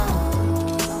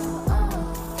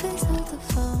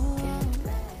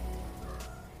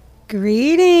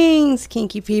Greetings,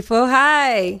 kinky people.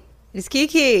 Hi, it's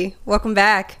Kiki. Welcome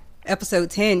back. Episode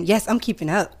 10. Yes, I'm keeping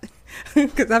up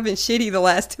because I've been shitty the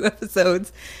last 2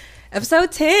 episodes.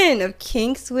 Episode 10 of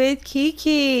Kinks with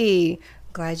Kiki.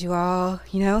 Glad you all,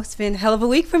 it's been a hell of a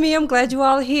week for me. I'm glad you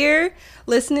all are here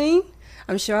listening.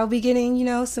 I'm sure I'll be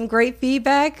getting, some great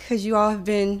feedback because you all have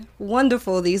been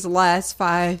wonderful these last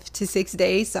 5 to 6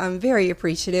 days. So I'm very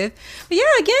appreciative. But yeah,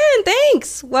 again,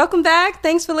 thanks. Welcome back.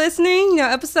 Thanks for listening.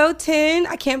 Episode 10.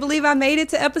 I can't believe I made it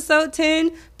to episode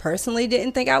 10. Personally,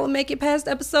 didn't think I would make it past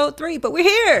episode 3, but we're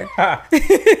here.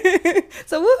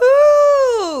 So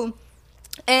woohoo!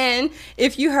 And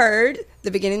if you heard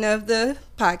the beginning of the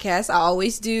podcast, I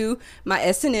always do my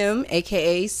S&M,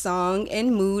 aka Song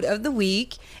and Mood of the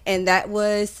Week. And that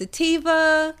was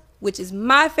Sativa, which is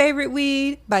my favorite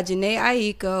weed, by Jhené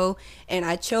Aiko. And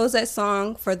I chose that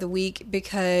song for the week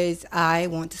because I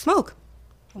want to smoke.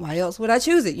 Why else would I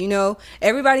choose it?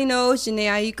 Everybody knows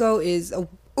Jhené Aiko is a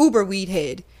uber weed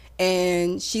head.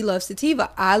 And she loves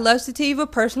sativa. I love sativa.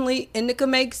 Personally, indica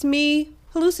makes me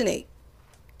hallucinate.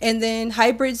 And then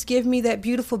hybrids give me that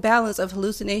beautiful balance of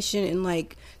hallucination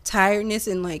and tiredness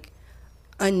and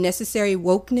unnecessary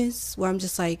wokeness where I'm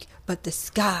just but the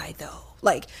sky though.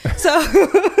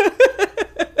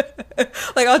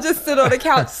 I'll just sit on the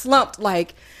couch slumped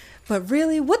but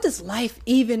really, what does life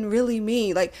even really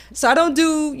mean? So I don't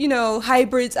do,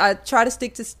 hybrids. I try to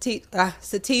stick to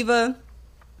sativa.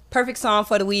 Perfect song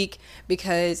for the week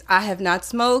because I have not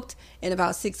smoked in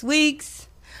about 6 weeks.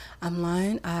 I'm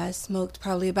lying. I smoked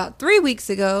probably about 3 weeks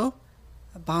ago.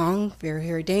 A bong, very,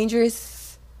 very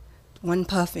dangerous. 1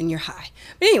 puff and you're high.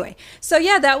 But anyway, so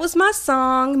yeah, that was my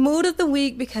song, Mood of the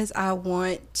Week, because I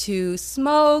want to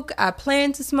smoke. I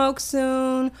plan to smoke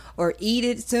soon or eat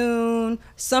it soon.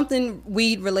 Something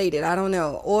weed related. I don't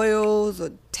know. Oils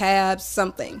or tabs,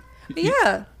 something. But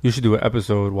yeah. You should do an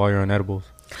episode while you're on edibles.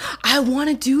 I want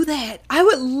to do that. I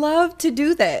would love to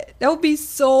do that. That would be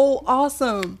so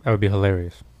awesome. That would be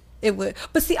hilarious. It would.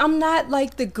 But see, I'm not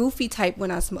the goofy type when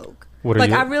I smoke. What are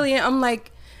you? I really am. I'm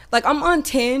I'm on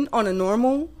 10 on a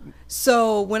normal.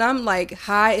 So when I'm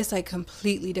high, it's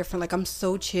completely different. I'm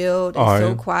so chilled and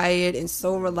so quiet and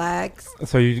so relaxed.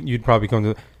 So you'd probably come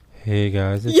to, hey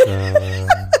guys, it's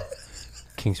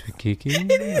Kinks with Kiki.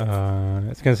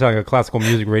 It's gonna sound like a classical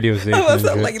music radio station. I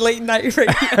sound like late night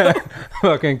radio.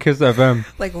 Fucking Kiss FM.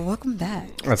 Welcome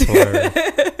back. That's hilarious.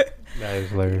 That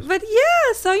is hilarious. But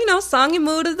yeah, so, Song and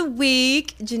Mood of the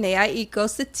Week, Jhené Aiko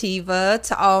Sativa.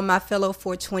 To all my fellow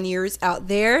 420ers out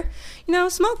there,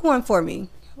 smoke one for me.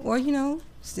 Or,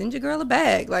 send your girl a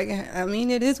bag.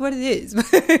 It is what it is.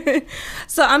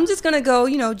 So I'm just going to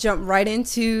go, jump right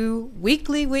into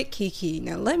Weekly with Kiki.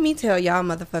 Now, let me tell y'all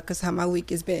motherfuckers how my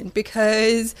week has been.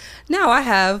 Because now I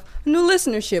have new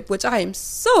listenership, which I am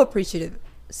so appreciative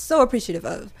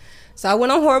of. So I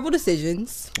went on Horrible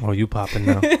Decisions. Oh, you popping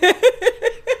now.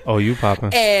 You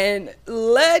popping. And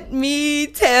let me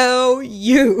tell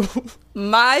you,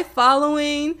 my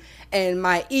following and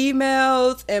my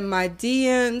emails and my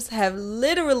DMs have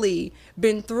literally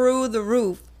been through the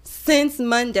roof since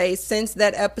Monday, since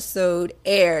that episode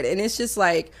aired. And it's just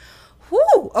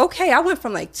whoo, okay. I went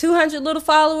from 200 little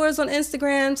followers on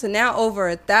Instagram to now over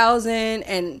 1,000.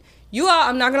 And you all,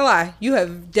 I'm not going to lie, you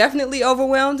have definitely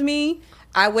overwhelmed me.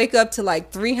 I wake up to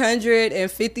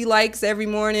 350 likes every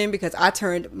morning because I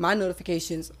turned my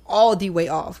notifications all the way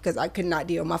off because I could not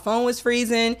deal. My phone was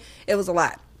freezing. It was a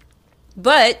lot.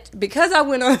 But because I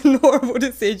went on Horrible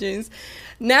Decisions,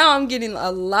 now I'm getting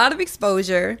a lot of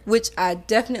exposure, which I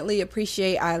definitely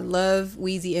appreciate. I love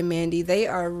Weezy and Mandy. They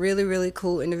are really, really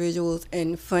cool individuals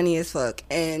and funny as fuck.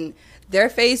 And their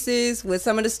faces with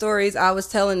some of the stories I was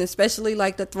telling, especially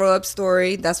the throw up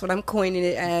story. That's what I'm coining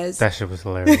it as. That shit was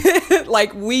hilarious.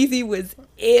 Weezy was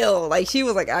ill. She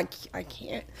was I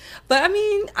can't. But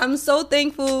I'm so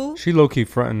thankful. She low key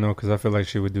fronting though, because I feel like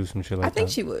she would do some shit like that. I think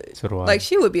she would. So do I.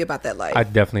 She would be about that life. I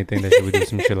definitely think that she would do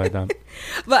some shit like that.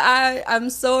 But I'm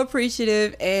so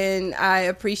appreciative, and I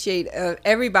appreciate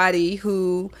everybody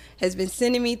who has been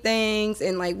sending me things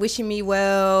and wishing me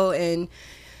well and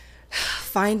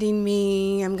finding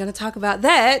me. I'm gonna talk about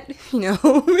that,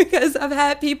 because I've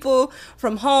had people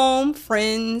from home,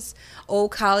 friends,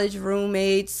 old college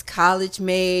roommates, college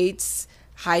mates,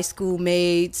 high school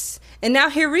mates, and now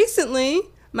here recently,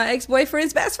 my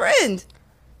ex-boyfriend's best friend.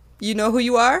 You know who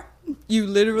you are? You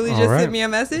literally just sent me a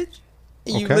message.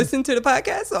 You listen to the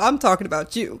podcast, so I'm talking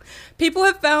about you. People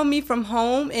have found me from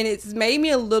home, and it's made me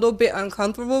a little bit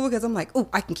uncomfortable because I'm oh,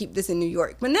 I can keep this in New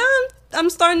York. But now I'm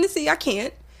starting to see I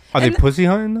can't. Are they pussy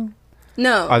hunting though?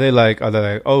 No. Are they like,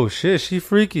 oh shit, she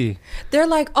freaky? They're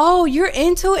like, oh, you're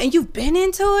into it and you've been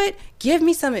into it? Give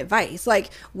me some advice.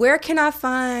 Like, where can I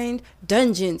find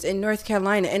dungeons in North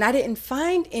Carolina? And I didn't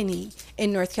find any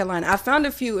in North Carolina. I found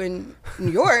a few in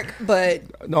New York, but...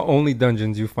 The only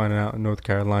dungeons you find out in North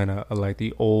Carolina are like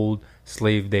the old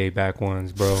slave day back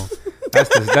ones, bro. That's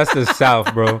the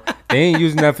South, bro. They ain't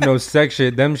using that for no sex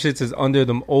shit. Them shits is under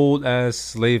them old ass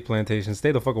slave plantations.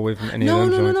 Stay the fuck away from any of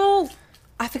them joints. No.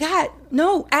 I forgot.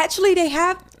 No, actually they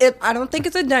have, I don't think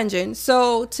it's a dungeon.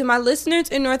 So to my listeners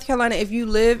in North Carolina, if you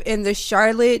live in the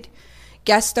Charlotte,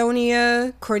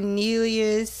 Gastonia,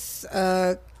 Cornelius,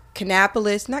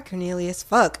 Kannapolis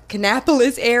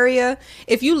area.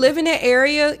 If you live in that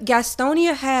area,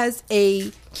 Gastonia has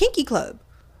a kinky club.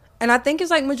 And I think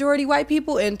it's like majority white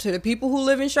people. And to the people who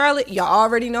live in Charlotte, y'all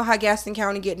already know how Gaston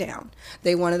County get down.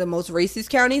 They one of the most racist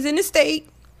counties in the state.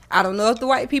 I don't know if the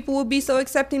white people would be so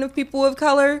accepting of people of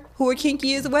color who are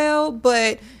kinky as well,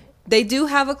 but they do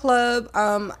have a club.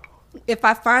 If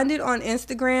I find it on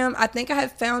Instagram, I think I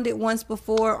have found it once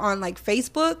before on like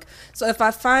Facebook. So if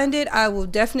I find it, I will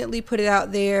definitely put it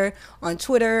out there on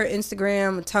Twitter,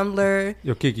 Instagram, Tumblr.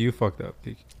 Yo, Kiki, you fucked up,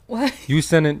 Kiki. What? You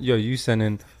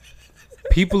sending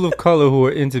people of color who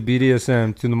are into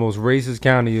BDSM to the most racist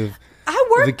county of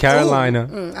the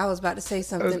Carolina. I was about to say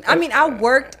something. I mean, I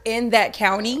worked in that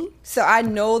county, so I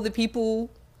know the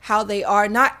people, how they are.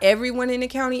 Not everyone in the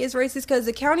county is racist, because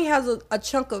the county has a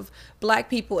chunk of black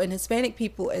people and Hispanic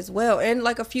people as well, and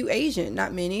like a few Asian.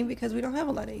 Not many, because we don't have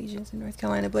a lot of Asians in North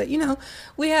Carolina, but you know,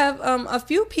 we have a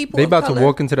few people. They about to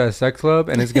walk into that sex club,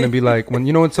 and it's gonna be like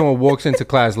when someone walks into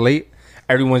class late,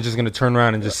 everyone's just gonna turn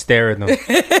around and just stare at them.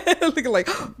 Looking like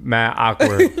mad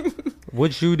awkward.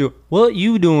 What you do? What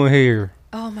you doing here?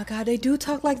 Oh my God, they do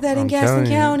talk like that in Gaston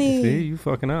County. See, you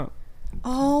fucking up.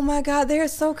 Oh my God, they're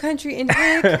so country. And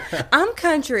hick, I'm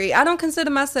country. I don't consider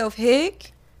myself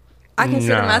hick. I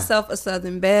consider myself a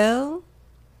Southern belle.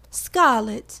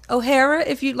 Scarlett O'Hara,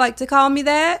 if you'd like to call me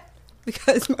that,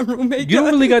 because my roommate. You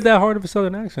don't really got that hard of a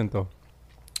Southern accent though.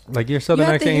 Like your Southern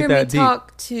accent ain't that deep. You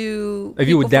have to hear me talk to if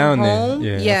you were down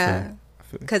there. Yeah.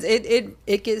 Because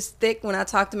it gets thick when I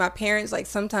talk to my parents. Like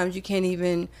sometimes you can't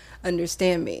even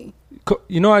understand me.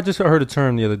 You know, I just heard a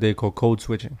term the other day called code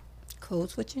switching. Code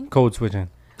switching? Code switching.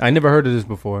 I never heard of this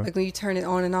before. Like when you turn it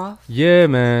on and off? Yeah,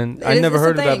 man. I never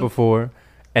heard of that before.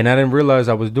 And I didn't realize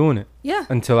I was doing it. Yeah.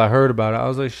 Until I heard about it. I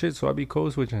was like, shit, so I be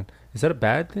code switching. Is that a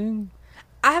bad thing?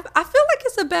 I feel like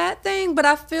it's a bad thing, but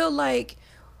I feel like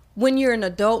when you're an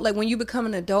adult, like when you become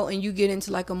an adult and you get into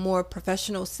like a more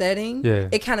professional setting,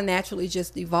 it kind of naturally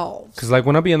just evolves. Because like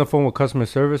when I be on the phone with customer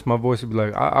service, my voice would be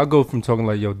like, I'll go from talking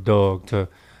like, yo, dog, to,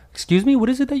 excuse me, what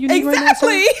is it that you need right now, sir?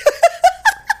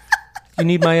 You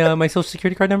need my social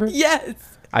security card number? Yes.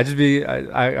 I just be,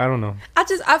 I don't know.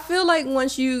 I feel like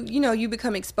once you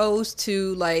become exposed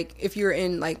to, like, if you're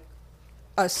in like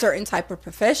a certain type of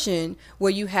profession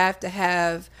where you have to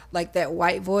have like that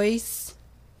white voice,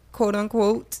 quote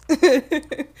unquote,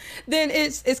 then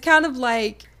it's kind of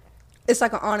like it's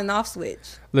like an on and off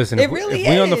switch. Listen, if we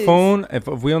on the phone, if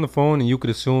we on the phone and you could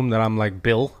assume that I'm like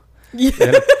Bill,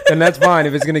 then that's fine.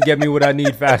 If it's gonna get me what I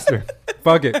need faster,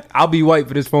 fuck it, I'll be white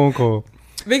for this phone call.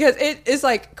 Because it's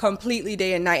like completely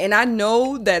day and night, and I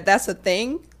know that that's a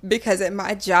thing because at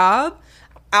my job,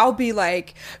 I'll be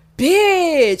like,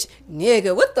 bitch,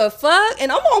 nigga, what the fuck?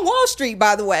 And I'm on Wall Street,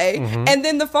 by the way. Mm-hmm. And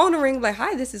then the phone will ring like,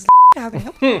 hi, this is how can I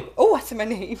help you? Oh, I said my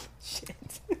name. Shit.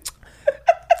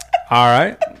 All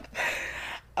right.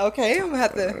 Okay, I'm gonna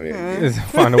have to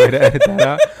find a way to edit that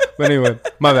out. But anyway,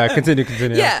 my bad. Continue.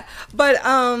 Yeah, but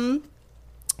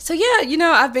so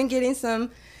yeah, I've been getting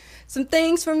some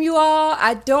things from you all.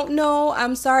 I don't know.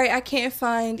 I'm sorry I can't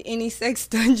find any sex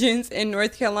dungeons in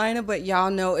North Carolina, but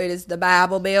y'all know it is the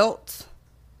Bible Belt.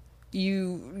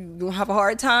 You don't have a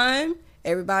hard time.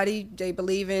 Everybody, they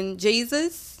believe in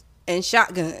Jesus and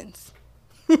shotguns.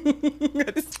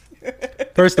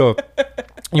 First off,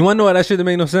 you want to know why that shit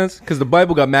make no sense? Because the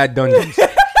Bible got mad dungeons.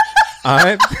 All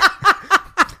right?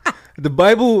 The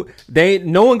Bible,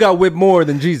 no one got whipped more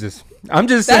than Jesus. I'm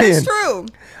just saying. That's true.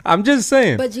 I'm just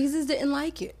saying. But Jesus didn't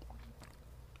like it.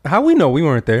 How we know? We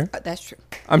weren't there. That's true.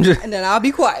 And then I'll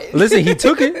be quiet. Listen, he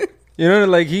took it.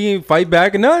 Like he ain't fight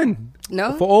back or nothing.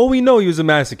 No. For all we know, he was a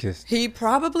masochist. He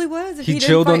probably was. If he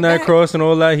chilled on that cross and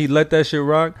all that. He let that shit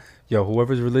rock. Yo,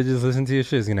 whoever's religious listen to your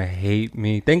shit is gonna hate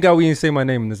me. Thank God we didn't say my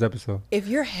name in this episode. If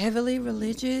you're heavily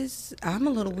religious, I'm a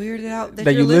little weirded out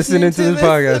that you're listening to this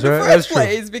podcast, right? That's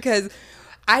true. Because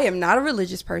I am not a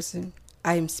religious person.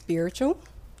 I am spiritual.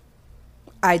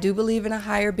 I do believe in a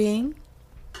higher being.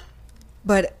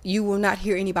 but you will not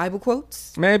hear any Bible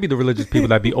quotes. Man, it'd be the religious people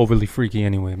that be overly freaky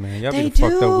anyway, man. Y'all be They the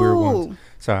fucked up weird do. ones.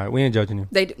 Sorry, we ain't judging you.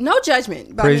 They do. No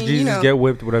judgment. But Praise I mean, Jesus, you know, get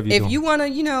whipped, whatever you do. if you want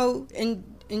to,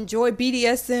 enjoy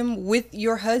BDSM with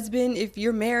your husband, if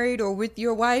you're married, or with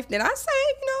your wife, then I say,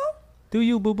 Do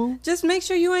you, boo-boo? just make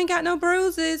sure you ain't got no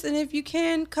bruises, and if you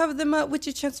can, cover them up with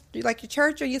your your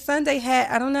church or your Sunday hat.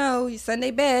 I don't know, your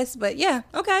Sunday best, but yeah,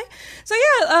 okay. So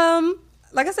yeah,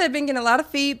 like I said, I've been getting a lot of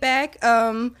feedback.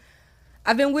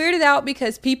 I've been weirded out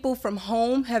because people from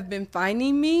home have been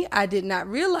finding me. I did not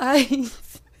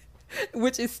realize,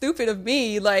 which is stupid of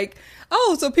me. Like,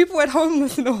 oh, so people at home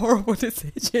listen to Horrible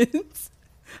Decisions.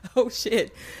 Oh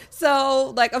shit.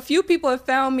 So like a few people have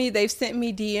found me, they've sent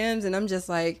me DMs, and I'm just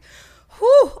like,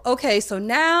 whew, okay, so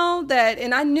now that,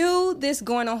 and I knew this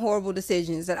going on Horrible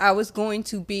Decisions, that I was going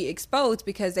to be exposed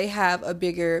because they have a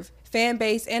bigger fan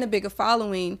base and a bigger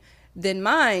following than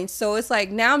mine. So it's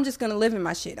like, now I'm just going to live in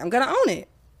my shit. I'm going to own it.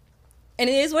 And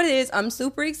it is what it is. I'm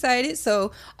super excited.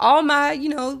 So all my,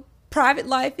 private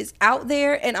life is out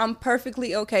there, and I'm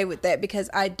perfectly okay with that because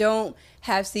I don't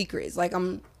have secrets. Like,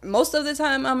 most of the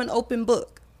time I'm an open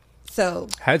book. So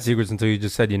Had secrets until you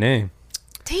just said your name.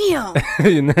 damn.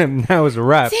 Now it's a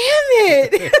wrap. Damn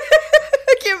it.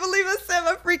 I can't believe I said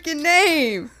my freaking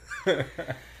name.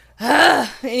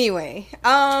 Anyway,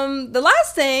 the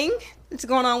last thing that's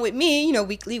going on with me,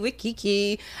 Weekly with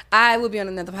Kiki, I will be on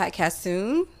another podcast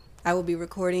soon. I will be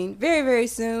recording very, very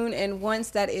soon. And once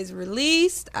that is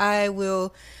released, I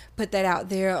will put that out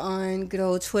there on good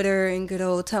old Twitter and good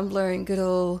old Tumblr and good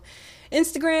old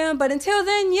Instagram. But until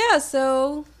then, yeah,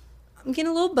 so I'm getting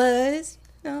a little buzz.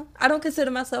 I don't consider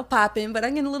myself popping, but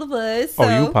I'm getting a little buzz. So.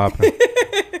 Oh, you popping.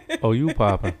 Oh, you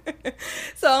popping.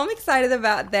 So I'm excited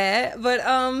about that. But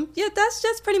yeah, that's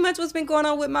just pretty much what's been going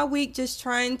on with my week. Just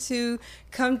trying to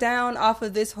come down off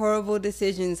of this Horrible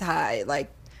Decisions high.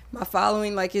 Like, my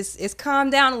following, like, it's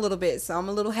calmed down a little bit. So I'm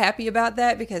a little happy about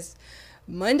that because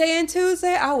Monday and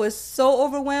Tuesday, I was so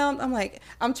overwhelmed. I'm like,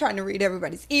 I'm trying to read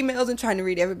everybody's emails and trying to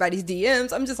read everybody's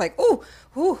DMs. I'm just like,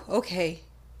 ooh, okay.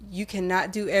 You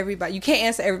cannot do everybody. You can't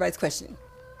answer everybody's question.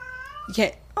 You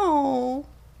can't. Oh.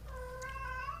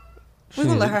 We're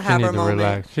going to let her have her moment.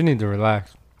 Relax. She needs to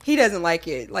relax. He doesn't like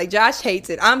it. Like, Josh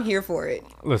hates it. I'm here for it.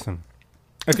 Listen,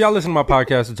 if y'all listen to my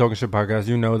podcast, the Talking Shit Podcast,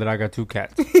 you know that I got 2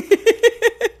 cats.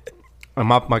 And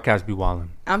my cats be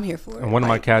wilding. I'm here for it. And one of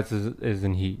my cats is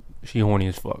in heat. She horny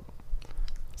as fuck.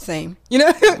 Same.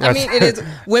 I mean, it is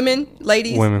women,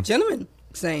 ladies, gentlemen.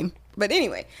 Same. But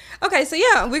anyway. Okay, so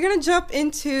yeah, we're going to jump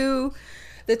into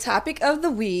the topic of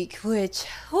the week, which,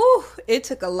 it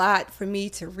took a lot for me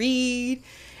to read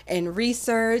and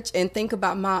research and think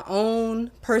about my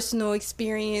own personal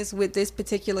experience with this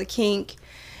particular kink.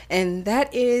 And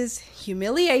that is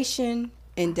humiliation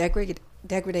and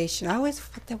degradation. I always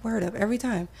fuck that word up every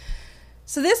time.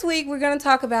 So this week we're going to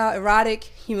talk about erotic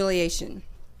humiliation.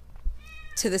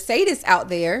 To the sadists out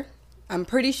there, I'm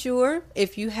pretty sure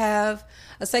if you have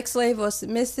a sex slave or a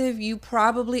submissive, you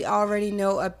probably already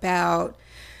know about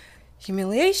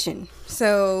humiliation.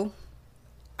 So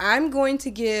I'm going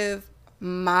to give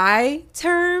my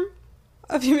term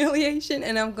of humiliation,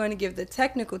 and I'm going to give the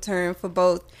technical term for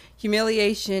both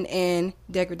humiliation and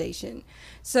degradation.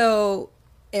 So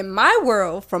in my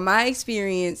world, from my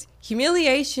experience,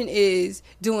 humiliation is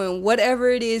doing whatever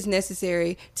it is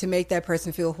necessary to make that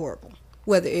person feel horrible.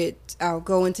 I'll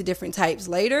go into different types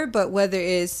later, but whether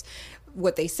it's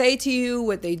what they say to you,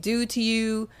 what they do to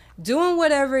you, doing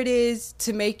whatever it is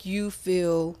to make you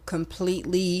feel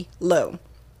completely low.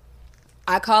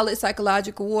 I call it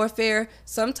psychological warfare.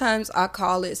 Sometimes I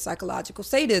call it psychological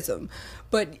sadism,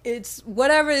 but it's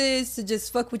whatever it is to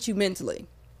just fuck with you mentally.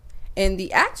 And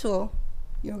the actual...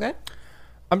 You okay?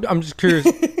 I'm just curious.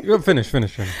 You're finish.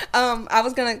 It's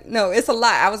a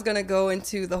lot. I was gonna go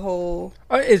into the whole.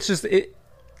 It's just it.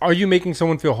 Are you making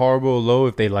someone feel horrible or low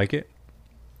if they like it?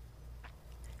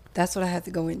 That's what I have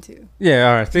to go into. Yeah,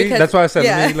 all right. See, that's why I said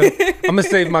I'm gonna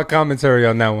save my commentary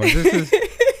on that one.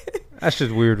 That's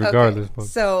just weird, regardless. Okay.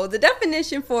 So the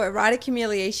definition for erotic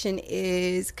humiliation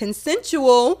is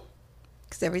consensual.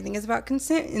 Because everything is about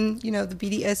consent in, the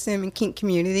BDSM and kink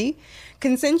community.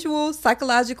 Consensual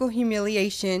psychological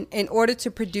humiliation in order to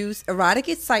produce erotic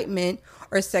excitement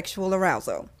or sexual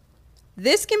arousal.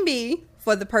 This can be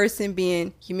for the person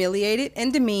being humiliated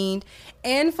and demeaned,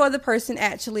 and for the person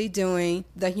actually doing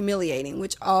the humiliating,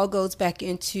 which all goes back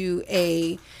into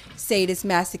a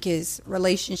sadist-masochist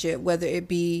relationship, whether it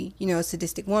be, a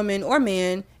sadistic woman or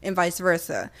man, and vice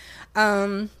versa.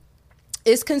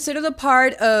 It's considered a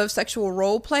part of sexual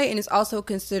role play, and it's also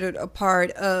considered a part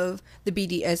of the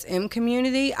BDSM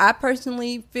community. I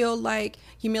personally feel like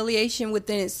humiliation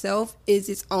within itself is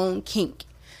its own kink.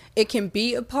 It can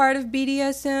be a part of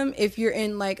BDSM if you're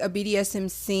in like a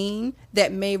BDSM scene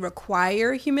that may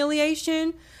require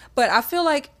humiliation, but I feel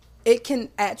like it can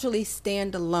actually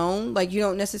stand alone. Like, you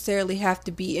don't necessarily have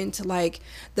to be into like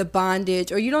the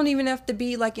bondage, or you don't even have to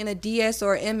be like in a DS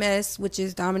or MS, which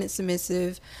is dominant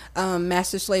submissive,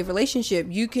 master slave relationship.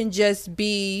 You can just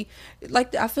be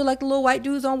like, I feel like the little white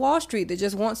dudes on Wall Street that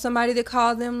just want somebody to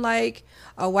call them like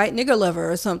a white nigger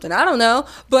lover or something. I don't know,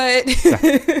 but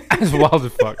that's wild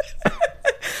as fuck.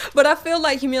 But I feel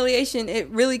like humiliation, it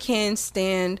really can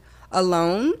stand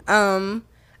alone.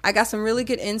 I got some really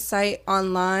good insight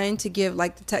online to give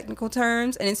like the technical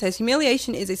terms, and it says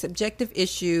humiliation is a subjective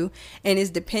issue and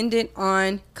is dependent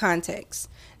on context.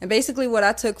 And basically what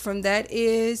I took from that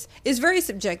is it's very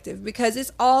subjective, because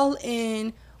it's all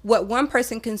in what one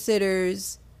person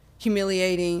considers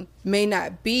humiliating may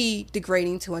not be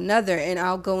degrading to another. And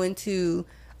I'll go into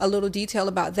a little detail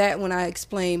about that when I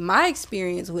explain my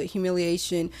experience with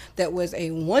humiliation that was a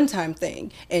one-time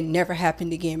thing and never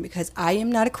happened again, because I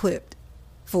am not equipped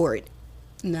for it.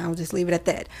 And I'll just leave it at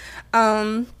that.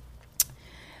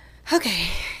 Okay.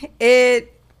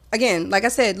 It, again, like I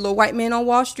said, little white men on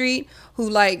Wall Street who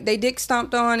like they dick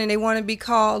stomped on and they want to be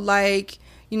called like,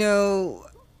 you know,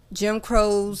 Jim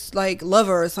Crow's like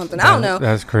lover or something. I don't know.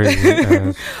 That's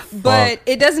crazy. But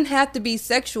it doesn't have to be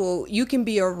sexual. You can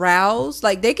be aroused.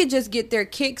 Like, they could just get their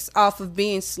kicks off of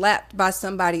being slapped by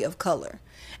somebody of color.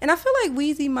 And I feel like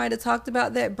Weezy might have talked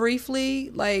about that briefly.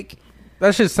 Like,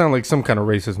 that shit sound like some kind of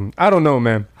racism. I don't know,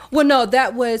 man. well, no,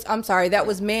 I'm sorry, that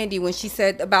was Mandy when she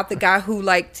said about the guy who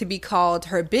liked to be called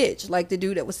her bitch, like the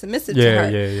dude that was submissive to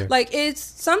her. Yeah. Like,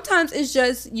 sometimes it's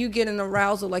just you get an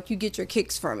arousal, like you get your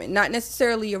kicks from it. Not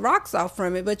necessarily your rocks off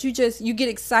from it, but you get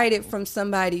excited from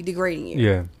somebody degrading you.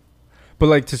 Yeah. But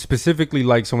like to specifically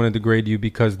like someone to degrade you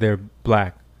because they're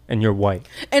black and you're white.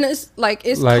 And it's like,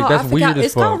 Like, called, that's weird as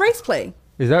it's called fuck. race play.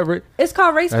 Is that right? It's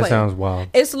called race play. That sounds wild.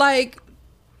 It's like,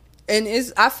 and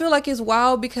I feel like it's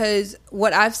wild because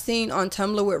what I've seen on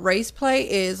Tumblr with race play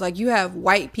is like you have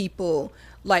white people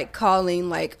like calling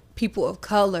like people of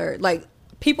color,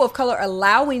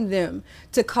 allowing them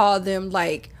to call them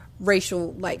like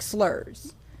racial like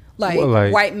slurs. Like, Well,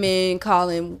 like white men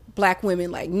calling black women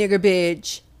like nigger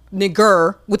bitch,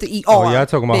 nigger with the ER. Oh, y'all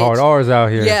talking about bitch. hard R's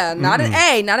out here. Yeah, not an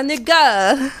A, not a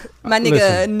nigga. My nigga,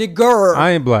 Listen, nigger.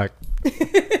 I ain't black.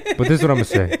 But this is what I'm going to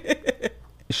say.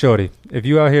 Shorty, if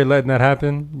you out here letting that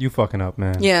happen, you fucking up,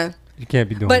 man. Yeah. You can't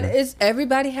be doing But that.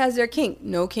 everybody has their kink.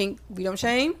 No kink, we don't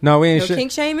shame. No, we ain't no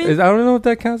kink shaming. I don't know if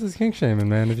that counts as kink shaming,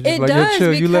 man. If you're just It like, does, yo,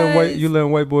 chill, you because-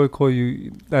 letting white boy call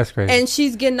you, that's crazy. And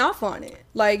she's getting off on it.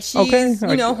 Like, she's, Okay,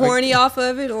 horny off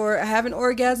of it or having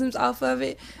orgasms off of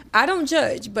it. I don't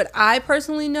judge, but I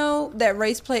personally know that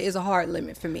race play is a hard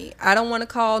limit for me. I don't want to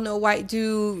call no white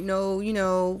dude, I've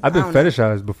been I don't know.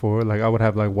 fetishized before. Like, I would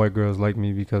have like white girls like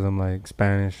me because I'm like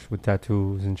Spanish with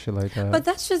tattoos and shit like that. But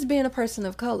that's just being a person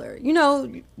of color.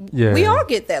 Yeah. We all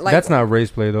get that. Like, that's not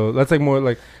race play though. That's like more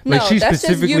like no, she that's just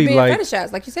you specifically being like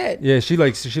fetishized, like you said. yeah, she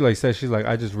said she's like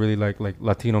I just really like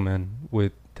Latino men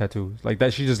with tattoos like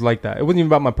that. She just liked that. It wasn't even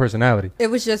about my personality. It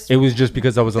was just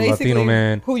because I was a basically Latino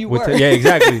man. who you with were. yeah,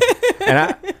 exactly. And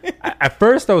I at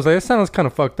first I was like, it sounds kind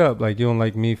of fucked up. Like, you don't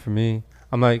like me for me.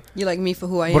 I'm like, you like me for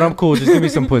who I am. but I'm cool. Just give me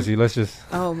some pussy. Let's just.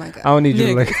 Oh my god. I don't need you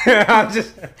to like. I'm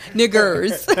just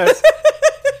niggers.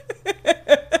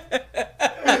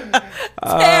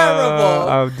 Terrible.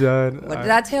 I'm done. What did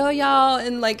I tell y'all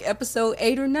in like episode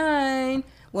 8 or 9?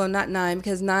 Well, not 9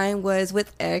 because 9 was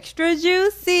with Extra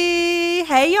Juicy.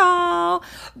 Hey y'all.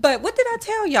 But what did I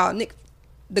tell y'all? Nick,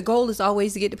 the goal is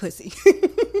always to get the pussy.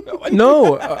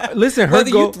 No, listen. Her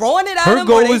Whether goal. you throwing it at Her them or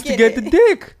goal they is to getting get the it.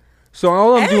 dick. So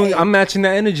all I'm doing, Hey. I'm matching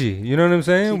that energy. You know what I'm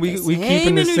saying? Keep We that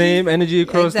keeping the same same energy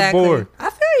across Exactly. the board. I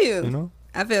feel you. You know?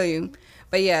 I feel you.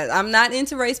 But yeah, I'm not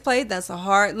into race play. That's a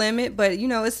hard limit. But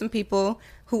it's some people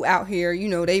who out here,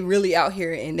 they really out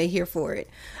here and they here for it.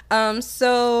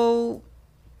 So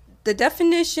the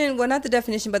definition, well, not the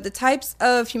definition, but the types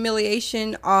of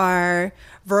humiliation are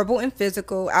verbal and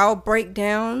physical. I'll break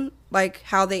down like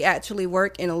how they actually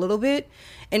work in a little bit.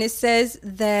 And it says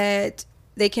that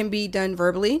they can be done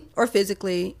verbally or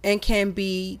physically and can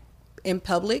be in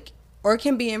public or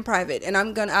can be in private. And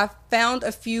I found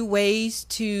a few ways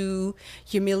to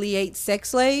humiliate sex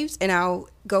slaves, and I'll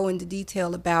go into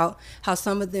detail about how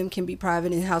some of them can be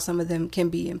private and how some of them can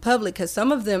be in public, because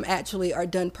some of them actually are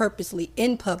done purposely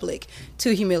in public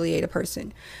to humiliate a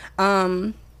person.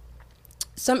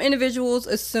 Some individuals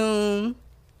assume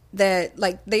that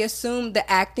like they assume the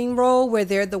acting role where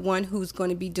they're the one who's going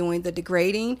to be doing the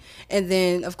degrading, and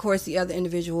then of course the other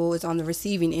individual is on the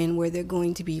receiving end where they're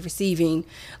going to be receiving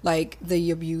like the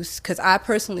abuse, because I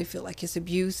personally feel like it's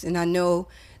abuse, and I know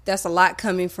that's a lot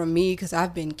coming from me because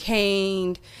I've been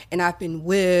caned and I've been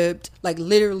whipped, like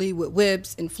literally with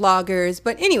whips and floggers.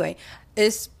 But anyway,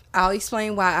 I'll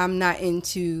explain why I'm not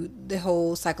into the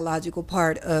whole psychological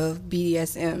part of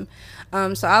BDSM.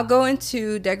 So I'll go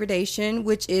into degradation,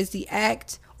 which is the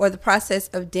act or the process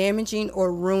of damaging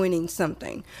or ruining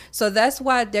something. So that's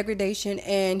why degradation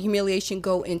and humiliation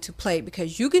go into play,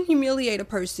 because you can humiliate a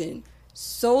person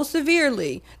so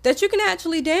severely that you can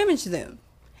actually damage them.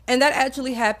 And that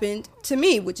actually happened to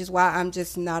me, which is why I'm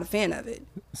just not a fan of it.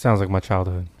 Sounds like my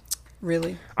childhood.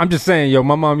 Really? I'm just saying, yo,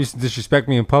 my mom used to disrespect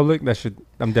me in public.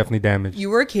 I'm definitely damaged. You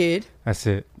were a kid. That's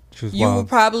it. She was You wild. were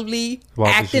probably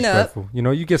Wild, acting up. disrespectful. You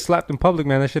know, you get slapped in public,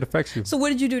 man. That shit affects you. So what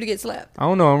did you do to get slapped? I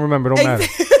don't know. I don't remember. It don't matter.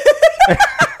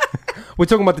 We're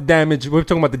talking about the damage. We're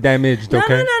talking about the damaged,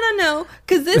 okay? No.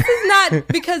 Because this is not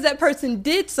because that person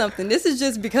did something. This is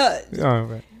just because. All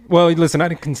right. Well, listen, I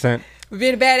didn't consent.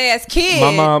 Being a badass kid.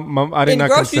 My mom, I did in the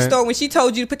not grocery consent. store when she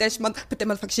told you to put that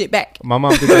motherfucking shit back. My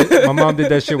mom did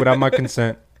that shit without my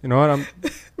consent. You know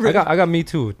what? Really? I got me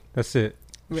too. That's it.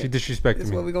 She disrespected That's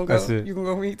me. where we gonna go. That's it. You gonna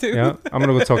go with me too? Yeah, I'm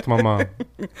gonna go talk to my mom.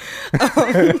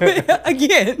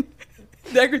 Again,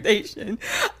 degradation.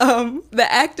 The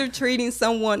act of treating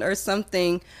someone or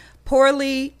something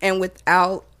poorly and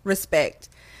without respect.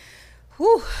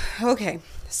 Whew. Okay,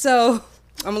 so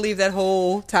I'm gonna leave that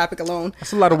whole topic alone.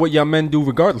 That's a lot of what y'all men do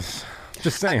regardless.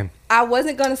 Just saying. I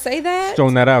wasn't gonna say that.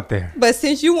 Throwing that out there. But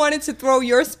since you wanted to throw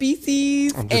your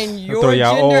species and your throw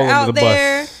y'all all gender under out the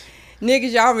there, bus.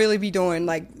 niggas, y'all really be doing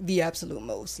like the absolute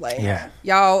most. Like, Yeah.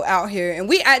 y'all out here and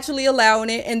we actually allowing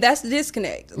it, and that's the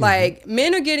disconnect. Like,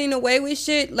 men are getting away with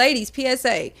shit. Ladies,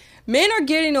 PSA. Men are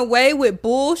getting away with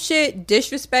bullshit,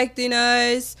 disrespecting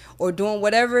us or doing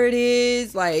whatever it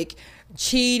is, like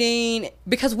cheating,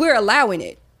 because we're allowing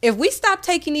it. If we stop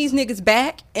taking these niggas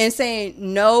back and saying,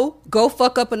 no, go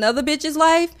fuck up another bitch's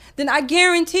life, then I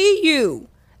guarantee you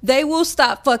they will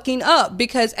stop fucking up,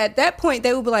 because at that point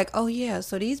they will be like, oh yeah,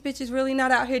 so these bitches really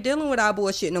not out here dealing with our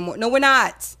bullshit no more. No, we're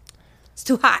not. It's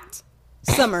too hot.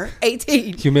 Summer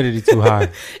 18. Humidity too high.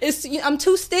 I'm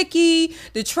too sticky.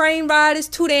 The train ride is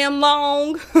too damn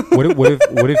long.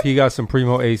 What if he got some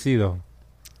primo AC though?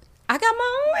 I got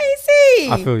my own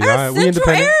AC. I feel you. I got All right, we central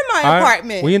independent. air in my All right,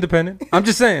 apartment. we independent. I'm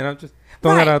just saying. I'm just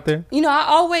throwing that out there. You know, I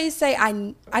always say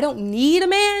I don't need a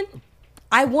man.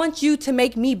 I want you to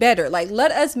make me better. Like,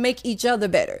 let us make each other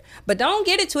better. But don't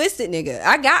get it twisted, nigga.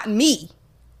 I got me.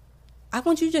 I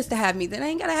want you just to have me. Then I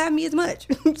ain't gotta have me as much.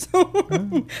 So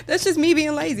that's just me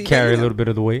being lazy. Carry but, a little bit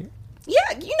of the weight.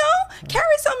 Yeah,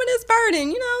 carry some of this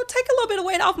burden. Take a little bit of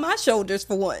weight off my shoulders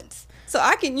for once. So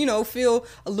I can, feel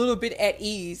a little bit at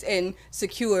ease and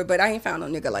secure. But I ain't found no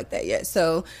nigga like that yet.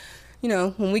 So,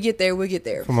 when we get there, we'll get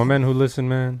there. For my men who listen,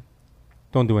 man,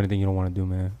 don't do anything you don't want to do,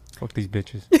 man. Fuck these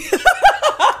bitches.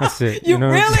 That's it. You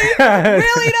really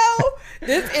though?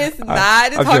 This is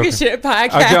not a talking joking. shit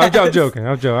podcast. I'm joking.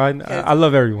 I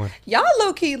love everyone. Y'all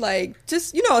low key like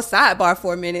just a sidebar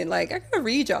for a minute. Like I gotta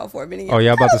read y'all for a minute. Oh,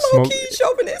 y'all about to low smoke? key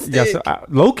chauvinistic. Yeah, so,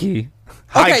 low key.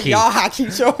 High Okay, key. y'all high key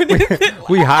chauvinistic.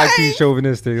 We high key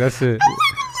chauvinistic. That's it.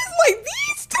 Like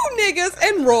these two niggas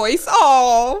and Royce.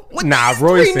 Oh, Nah, these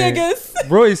Royce three ain't.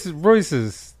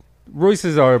 niggas.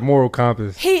 Royce's our moral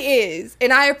compass. He is,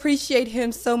 and I appreciate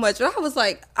him so much. But I was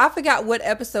like, I forgot what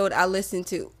episode I listened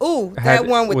to. Ooh, that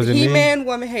one with the He-Man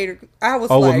woman hater. I was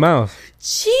like, with Mouse.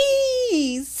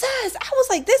 Jesus. I was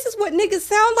like, this is what niggas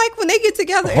sound like when they get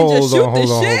together and just shoot this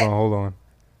shit. Hold on.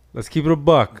 Let's keep it a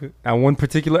buck. That one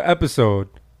particular episode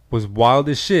was wild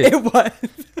as shit. It was.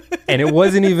 And it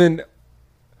wasn't even...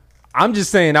 I'm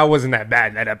just saying I wasn't that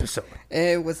bad in that episode.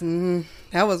 It was...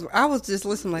 I was just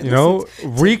listening like...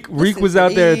 Reek was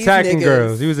out there attacking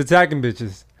girls. He was attacking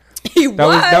bitches. He was.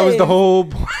 That was the whole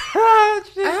point.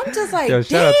 I'm just like, Yo,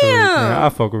 shout out to Reek, man. damn. I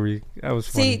fuck with Reek. That was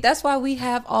funny. See, that's why we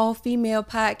have all female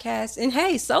podcasts. And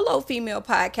hey, solo female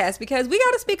podcasts, because we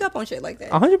got to speak up on shit like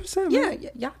that. 100%. Yeah,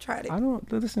 y'all tried it. I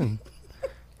don't... Listen.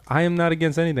 I am not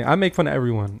against anything. I make fun of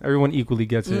everyone. Everyone equally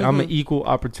gets it. I'm an equal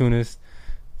opportunist.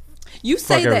 You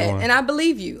say that, everyone. and I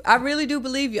believe you. I really do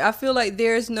believe you. I feel like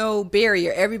there's no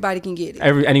barrier. Everybody can get it.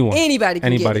 Anybody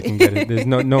can get it. There's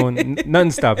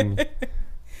nothing stopping me.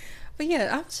 But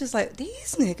yeah, I was just like,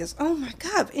 these niggas, oh my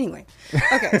God. But anyway,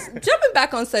 okay, so jumping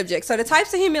back on subject. So the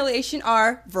types of humiliation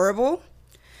are verbal,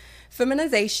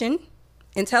 feminization,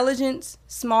 intelligence,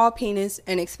 small penis,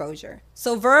 and exposure.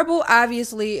 So verbal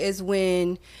obviously is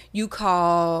when you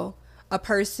call a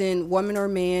person, woman or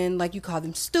man, like you call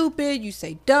them stupid, you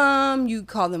say dumb, you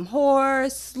call them whore,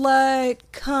 slut,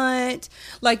 cunt.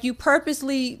 Like you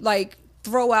purposely like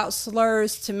throw out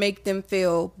slurs to make them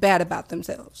feel bad about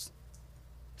themselves.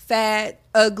 Fat,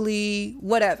 ugly,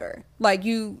 whatever. Like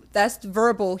that's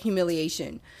verbal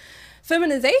humiliation.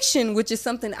 Feminization, which is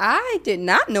something I did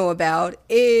not know about,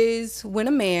 is when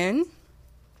a man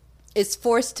is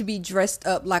forced to be dressed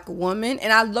up like a woman.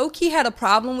 And I low-key had a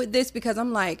problem with this because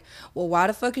I'm like, well, why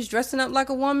the fuck is dressing up like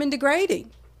a woman degrading?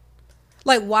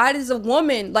 Like, why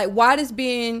does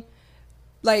being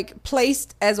like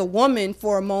placed as a woman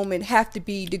for a moment have to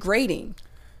be degrading?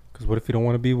 Because what if you don't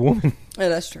want to be a woman? Yeah,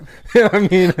 that's true. I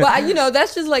mean, but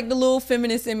that's just like the little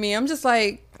feminist in me. I'm just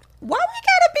like, why we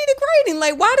gotta be degrading?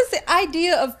 Like, why does the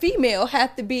idea of female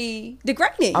have to be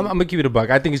degrading? I'm gonna keep it a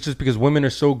buck. I think it's just because women are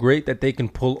so great that they can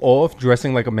pull off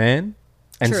dressing like a man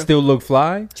and True. still look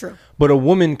fly. True. But a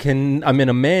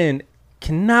man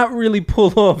cannot really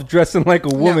pull off dressing like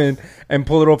a woman and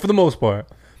pull it off for the most part.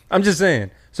 I'm just saying.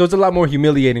 So it's a lot more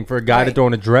humiliating for a guy to throw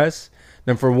in a dress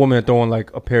than for a woman to throw in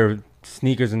like a pair of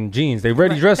sneakers and jeans. They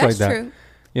already dress like that. That's true.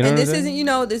 You know and what this I'm saying?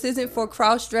 isn't, this isn't for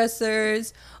cross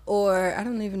dressers, or I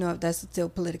don't even know if that's still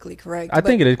politically correct. I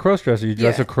think it is cross dresser. You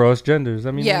dress across genders.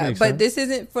 I mean, yeah, that makes but sense. this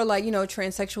isn't for like,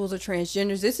 transsexuals or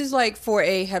transgenders. This is like for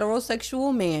a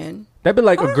heterosexual man. That'd be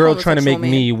like or a girl trying to make homosexual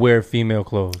man. me wear female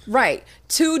clothes. Right.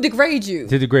 To degrade you.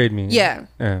 To degrade me. Yeah.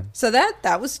 Yeah. So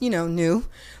that was, new.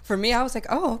 For me, I was like,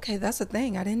 oh, okay, that's a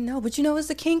thing. I didn't know. But it's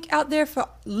a kink out there for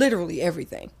literally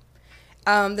everything.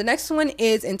 The next one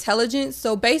is intelligence.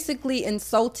 So basically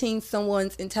insulting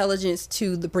someone's intelligence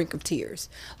to the brink of tears.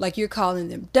 Like you're calling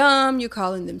them dumb, you're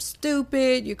calling them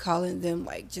stupid, you're calling them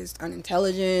like just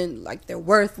unintelligent, like they're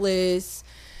worthless.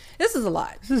 This is a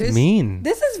lot. This is mean.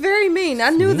 This is very mean. I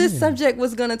knew this subject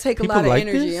was going to take People a lot of like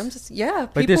energy. this? I'm just, yeah.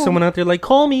 Like there's someone out there like,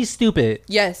 call me stupid.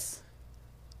 Yes.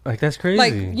 Like that's crazy.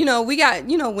 Like, we got,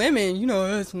 women,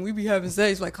 us when we be having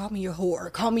sex, like, call me your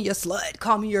whore, call me your slut,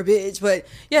 call me your bitch. But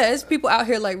yeah, there's people out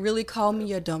here like, really call me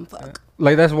your dumb fuck.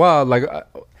 Like that's wild. Like,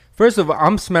 first of all,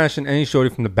 I'm smashing any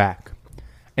shorty from the back.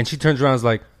 And she turns around and is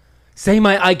like, say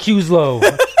my IQ's low.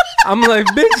 I'm like,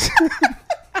 bitch.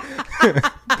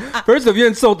 First off, you're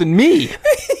insulting me.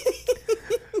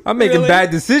 I'm making bad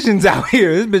decisions out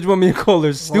here. This bitch want me to call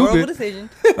her stupid. Horrible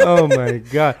decision. Oh my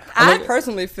God. I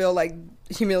personally feel like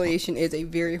humiliation is a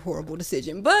very horrible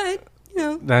decision, but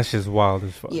that's just wild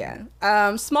as fuck.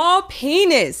 Yeah. Small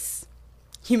penis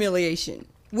humiliation,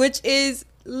 which is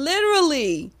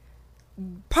literally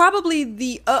probably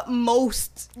the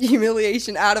utmost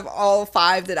humiliation out of all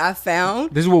 5 that I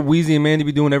found. This is what Weezy and Mandy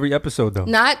be doing every episode, though.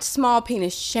 Not small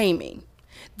penis shaming.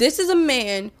 This is a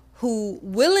man who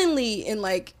willingly and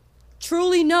like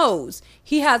truly knows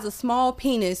he has a small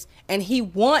penis and he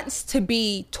wants to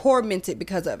be tormented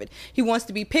because of it. He wants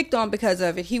to be picked on because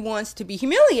of it. He wants to be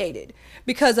humiliated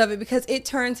because of it, because it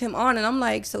turns him on. And I'm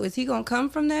like, so is he gonna come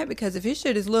from that? Because if his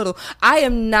shit is little, I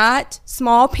am not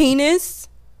small penis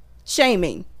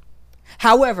shaming.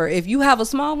 However, if you have a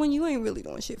small one, you ain't really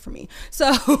doing shit for me.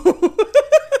 So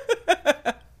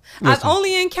I've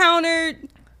only encountered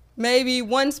maybe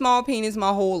one small penis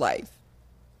my whole life.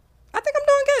 I think I'm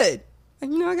doing good.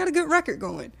 And I got a good record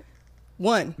going.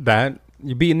 One. That,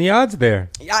 you're beating the odds there.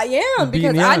 I am,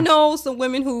 because I know some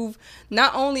women who've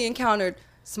not only encountered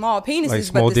small penises, like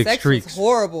small but the sex streaks. Was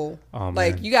horrible. Oh,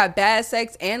 like, man. You got bad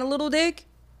sex and a little dick?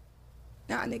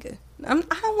 Nah, nigga. I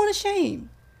don't want to shame.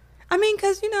 I mean,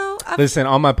 because, Listen,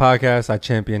 on my podcast, I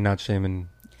champion not shaming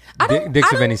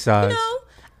dicks of any size.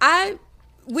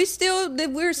 We're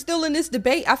still in this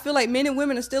debate. I feel like men and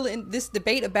women are still in this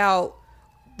debate about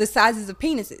the sizes of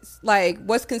penises. Like,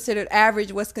 what's considered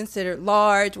average, what's considered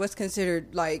large, what's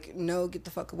considered like, no, get the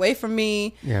fuck away from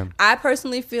me. Yeah. I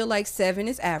personally feel like 7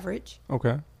 is average.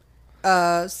 Okay.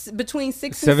 Between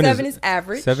 6 and 7 is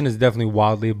average. 7 is definitely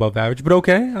wildly above average, but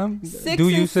okay. 6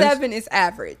 and 7 is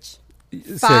average.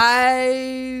 5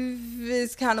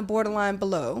 is kind of borderline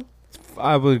below.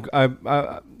 8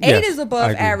 is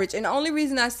above average. And the only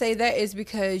reason I say that is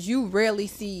because you rarely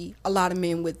see a lot of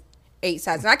men with 8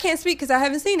 sizes. And I can't speak because I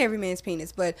haven't seen every man's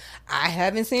penis, but I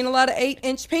haven't seen a lot of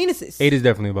 8-inch penises. 8 is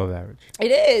definitely above average.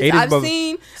 It is. I've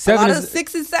seen a lot of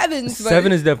 6 and 7s.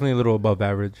 7 is definitely a little above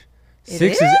average.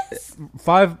 6 is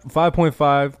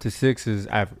 5.5 to 6 is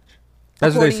average.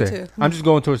 That's according what they say. I'm just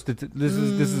going towards this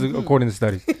is according to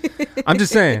studies. I'm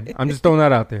just saying. I'm just throwing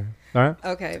that out there. All right.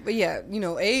 Okay, but yeah,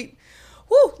 8.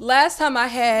 Woo! Last time I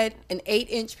had an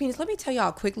 8-inch penis. Let me tell y'all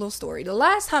a quick little story. The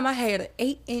last time I had an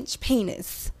 8-inch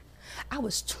penis, I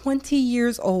was 20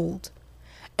 years old,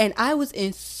 and I was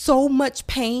in so much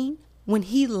pain when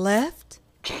he left.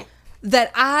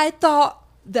 that I thought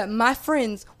that my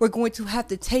friends were going to have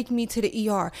to take me to the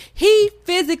ER. He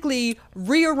physically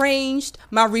rearranged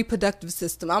my reproductive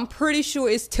system. I'm pretty sure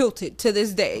it's tilted to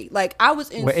this day. Like, I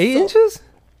was in 8 inches?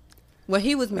 Well,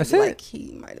 he was maybe like,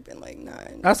 he might have been like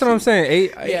 9. That's what I'm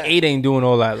saying. 8 ain't doing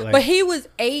all that. Like, but he was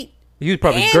 8. He was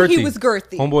probably and girthy. He was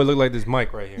girthy. Homeboy looked like this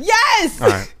mic right here. Yes. All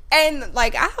right. And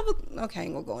like I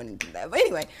ain't gonna go into that. But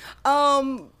anyway,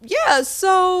 yeah.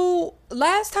 So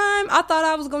last time I thought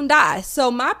I was gonna die.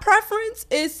 So my preference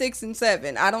is 6 and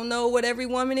 7. I don't know what every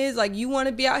woman is. Like, you want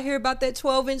to be out here about that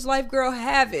 12-inch life, girl,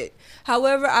 have it.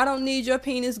 However, I don't need your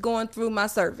penis going through my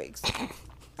cervix.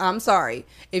 I'm sorry.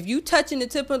 If you touching the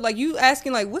tip of, like, you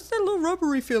asking like, what's that little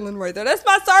rubbery feeling right there? That's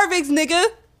my cervix, nigga.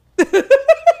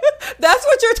 That's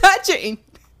what you're touching.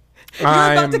 You're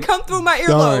about to come through my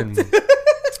earlobe.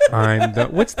 I'm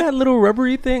done. What's that little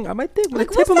rubbery thing? I might think like,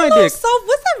 the tip of my dick. What's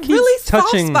that really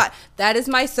soft spot? That is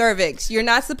my cervix. You're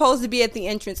not supposed to be at the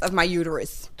entrance of my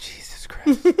uterus. Jesus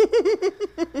Christ.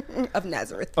 Of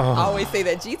Nazareth. I always say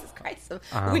that. Jesus Christ. So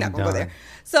we're not going to go there.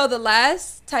 So the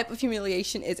last type of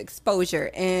humiliation is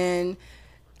exposure. And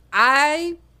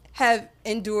I have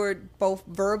endured both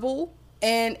verbal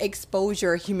and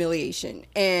exposure humiliation,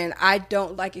 and I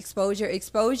don't like exposure.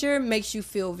 Exposure makes you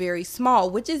feel very small,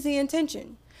 which is the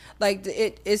intention. Like,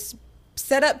 it's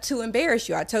set up to embarrass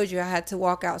you. I told you I had to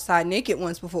walk outside naked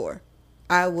once before.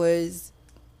 I was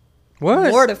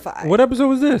mortified. What episode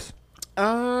was this?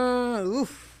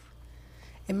 Oof.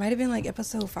 It might have been like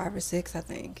episode 5 or 6, I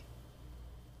think.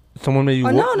 Someone made you.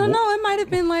 No. It might have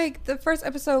been like the first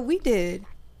episode we did,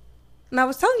 and I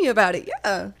was telling you about it.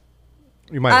 Yeah.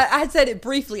 You might. I had said it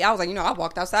briefly. I was like, I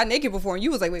walked outside naked before, and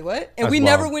you was like, wait, what? And we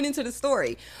never went into the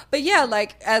story. But yeah,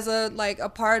 like, as a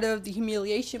part of the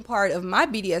humiliation part of my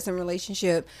BDSM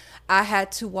relationship, I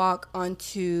had to walk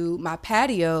onto my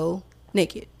patio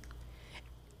naked.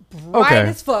 Bright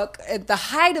as fuck, at the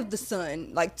height of the sun,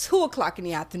 like 2:00 in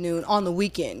the afternoon on the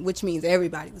weekend, which means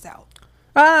everybody was out.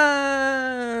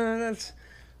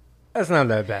 That's not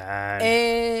that bad.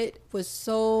 It was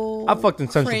so. I fucked in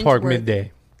Central Park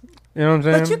midday. You know what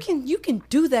I'm saying? But you can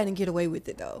do that and get away with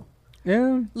it, though.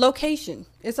 Yeah. Location.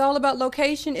 It's all about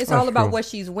location. It's all about what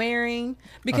she's wearing.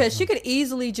 Because she could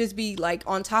easily just be like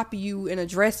on top of you in a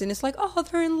dress, and it's like, oh,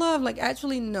 they're in love. Like,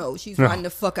 actually, no, she's riding the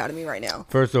fuck out of me right now.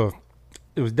 First off,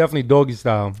 it was definitely doggy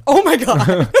style. Oh my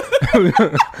God.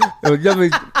 It was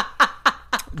definitely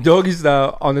doggy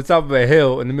style on the top of a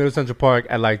hill in the middle of Central Park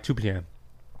at like 2 p.m.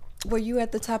 Were you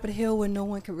at the top of the hill where no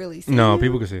one could really see No, you?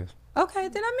 people could see us. Okay,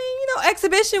 then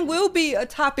exhibition will be a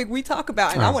topic we talk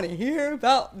about, and I want to hear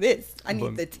about this. I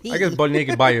need the tea. I guess butt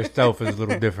naked by yourself is a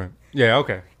little different. Yeah,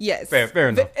 okay. Yes. Fair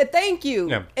enough. Thank you.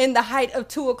 Yeah. In the height of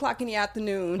 2:00 in the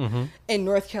afternoon in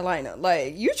North Carolina.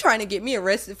 Like, you trying to get me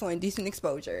arrested for indecent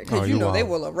exposure. Because they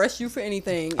will arrest you for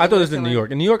anything. I thought this was in New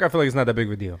York. In New York, I feel like it's not that big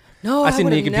of a deal. No, I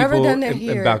would have never done that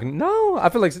here. In balcony. No, I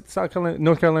feel like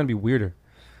North Carolina would be weirder.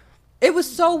 It was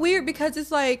so weird because it's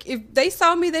like, if they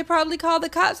saw me, they probably called the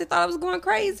cops. They thought I was going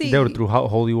crazy. They would have threw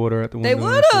holy water at the window. They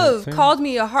would have called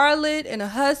me a harlot and a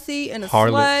hussy and a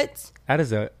slut. That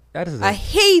is a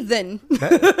heathen.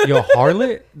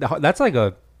 Harlot? That's like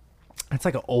an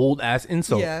old ass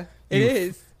insult. Yeah, it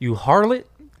is. You harlot?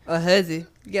 A hussy.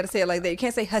 You gotta say it like that. You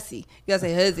can't say hussy. You gotta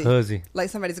say hussy. Hussy.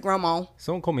 Like somebody's grandma.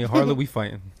 Someone called me a harlot. We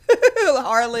fighting.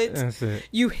 Harlot. That's it.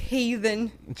 You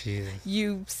heathen. Jesus.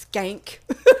 You skank.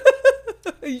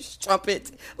 You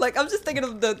strumpet. Like, I'm just thinking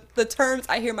of the terms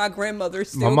I hear my grandmother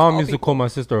still. My mom used to call my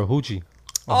sister a hoochie.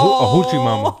 A hoochie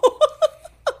mama.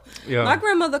 Yeah. My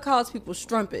grandmother calls people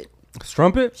strumpet.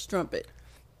 Strumpet? Strumpet.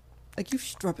 Like, you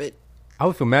strumpet. I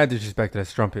would feel mad disrespected as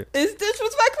strumpet. It's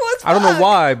disrespectful as fuck. I don't know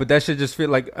why, but that shit just feel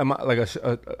like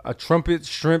a trumpet,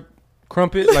 shrimp,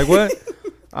 crumpet. Like what?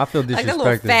 I feel disrespected. Like a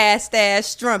little fast ass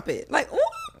strumpet. Like, ooh,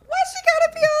 why she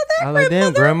gotta be all that? I like,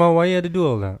 damn, grandma, why you had to do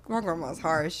all that? My grandma's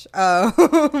harsh.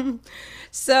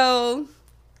 So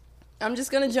I'm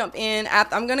just gonna jump in.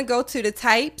 I'm gonna go to the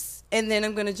types, and then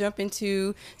I'm gonna jump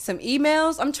into some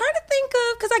emails. I'm trying to think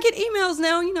of, because I get emails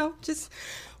now. Just.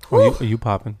 Are you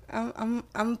popping?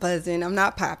 I'm buzzing. I'm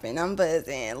not popping. I'm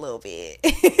buzzing a little bit.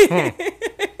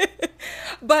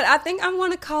 But I think I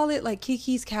want to call it like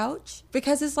Kiki's couch,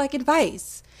 because it's like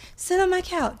advice. Sit on my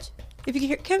couch. If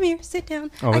you come here, sit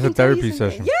down. Oh, it's a therapy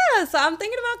session. Yeah, so I'm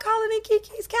thinking about calling it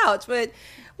Kiki's couch. But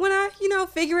when I,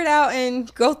 figure it out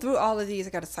and go through all of these,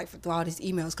 I got to cipher through all these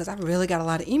emails, because I really got a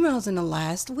lot of emails in the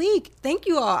last week. Thank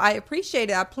you all. I appreciate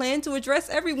it. I plan to address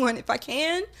everyone if I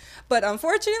can. But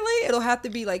unfortunately, it'll have to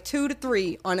be like 2 to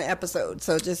 3 on an episode.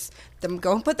 So I'm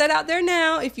going to put that out there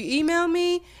now. If you email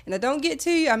me and I don't get to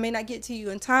you, I may not get to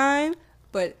you in time,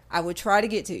 but I will try to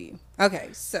get to you. Okay,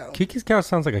 so Kiki's couch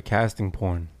sounds like a casting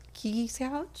porn. Kiki's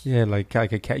couch? Yeah, like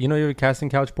a cat. You know, you're casting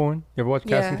couch porn. You ever watch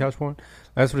casting couch porn?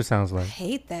 That's what it sounds I like.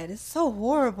 hate that. It's so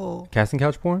horrible. Casting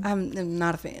couch porn? I'm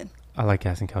not a fan. I like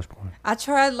casting couch porn. I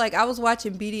tried, like, I was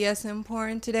watching BDSM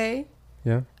porn today.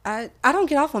 Yeah. I don't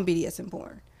get off on BDSM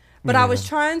porn. But I was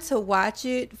trying to watch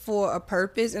it for a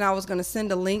purpose, and I was going to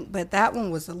send a link, but that one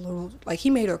was a little, like,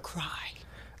 he made her cry.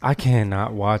 I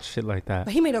cannot watch shit like that.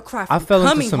 But he made her cry I from fell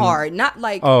into coming some- hard, not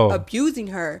like abusing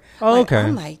her. Oh, Like, okay.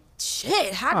 I'm like,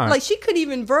 shit. How, All right. like, she couldn't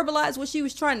even verbalize what she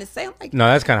was trying to say. I'm like, No,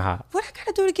 that's kind of hot. what I got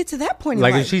to do to get to that point in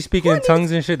Like, life? if she's speaking in Who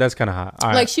tongues and shit, that's kind of hot. All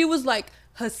right. Like, she was like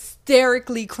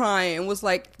hysterically crying, was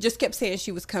like, just kept saying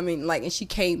she was coming, like, and she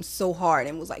came so hard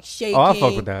and was like shaking. Oh, I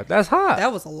fuck with that. That's hot.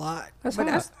 That was a lot. That's but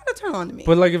hot. that's not a turn on to me.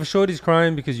 But like, if Shorty's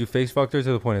crying because you face fucked her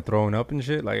to the point of throwing up and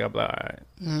shit, like, I'm like,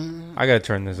 all right, I gotta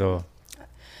turn this off.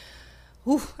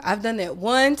 Ooh, I've done that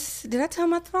once. Did I tell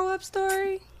my throw up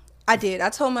story? I did. I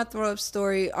told my throw up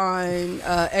story on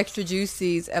Extra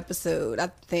Juicy's episode, I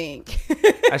think.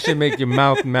 That should make your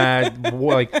mouth mad.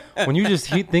 Like, when you just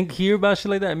hear about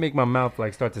shit like that, it make my mouth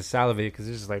like start to salivate because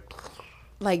it's just like.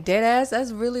 Like, dead ass.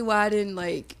 That's really why I didn't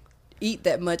like eat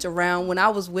that much around when I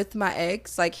was with my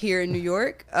ex, like here in New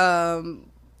York.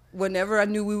 Whenever I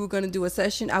knew we were going to do a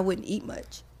session, I wouldn't eat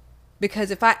much.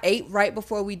 Because if I ate right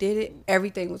before we did it,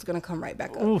 everything was going to come right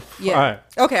back up. Oof. Yeah. All right.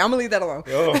 Okay, I'm going to leave that alone.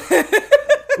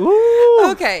 Ooh.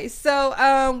 Okay, so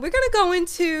we're going to go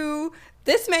into...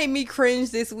 This made me cringe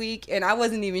this week, and I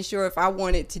wasn't even sure if I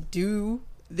wanted to do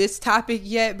this topic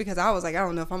yet because I was like, I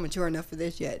don't know if I'm mature enough for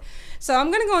this yet. So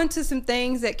I'm going to go into some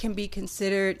things that can be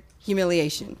considered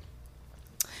humiliation.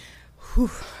 Whew,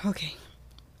 okay.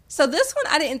 So this one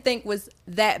I didn't think was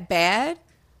that bad,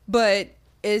 but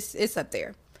it's up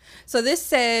there. So this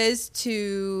says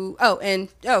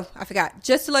I forgot.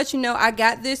 Just to let you know, I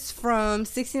got this from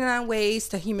 69 Ways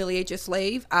to Humiliate Your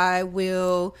Slave. I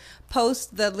will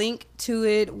post the link to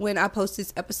it when I post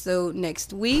this episode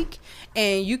next week.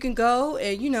 And you can go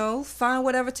and, find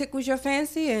whatever tickles your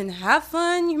fancy and have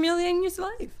fun humiliating your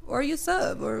slave or your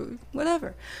sub or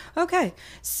whatever. Okay.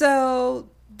 So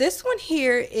this one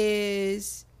here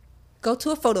is go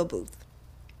to a photo booth.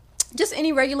 Just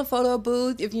any regular photo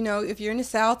booth. If you're in the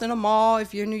South in a mall,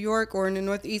 if you're in New York or in the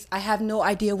Northeast, I have no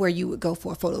idea where you would go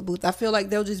for a photo booth. I feel like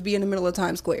they'll just be in the middle of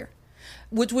Times Square,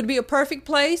 which would be a perfect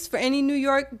place for any New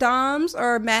York doms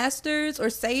or masters or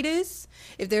sadists.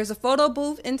 If there's a photo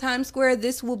booth in Times Square,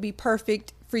 this will be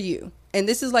perfect for you. And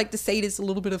this is like the sadist, a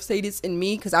little bit of sadist in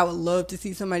me, because I would love to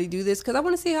see somebody do this because I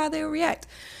want to see how they will react.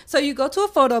 So you go to a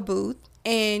photo booth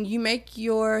and you make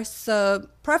your sub,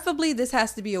 preferably this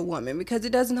has to be a woman because it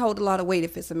doesn't hold a lot of weight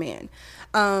if it's a man.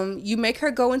 You make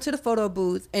her go into the photo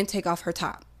booth and take off her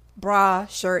top, bra,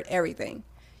 shirt, everything.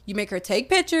 You make her take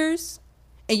pictures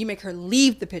and you make her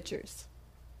leave the pictures.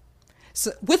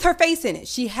 So with her face in it.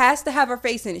 She has to have her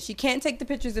face in it. She can't take the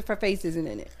pictures if her face isn't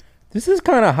in it. This is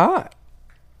kind of hot.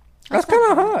 That's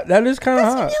kind of hot. That is kind of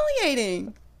hot. That's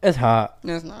humiliating. It's hot.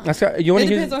 No, it's not. You want It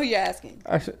to depends on who you're asking.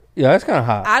 Yeah, that's kind of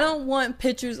hot. I don't want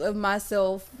pictures of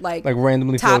myself like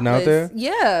randomly floating out there.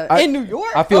 Yeah, in New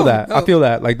York. I feel that. No. I feel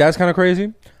that. Like, that's kind of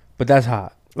crazy, but that's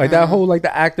hot. Like that whole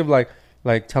the act of like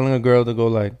telling a girl to go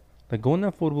like go in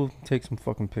that photo booth and take some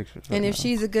fucking pictures. And if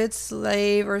she's a good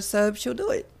slave or sub, she'll do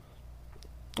it.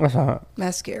 That's hot.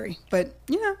 That's scary, but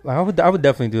Like I would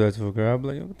definitely do that to a girl. I'd be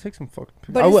like, yo, take some fucking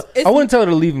pictures. But I wouldn't tell her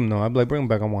to leave him though. I'd be like, bring him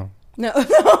back. I want him. No,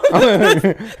 that's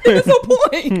the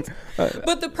point.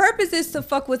 But the purpose is to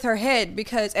fuck with her head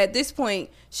because at this point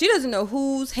she doesn't know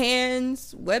whose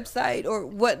hands, website, or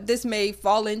what this may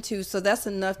fall into. So that's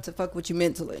enough to fuck with you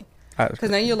mentally.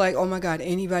 Because now you're like, oh my god,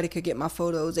 anybody could get my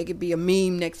photos. They could be a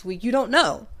meme next week. You don't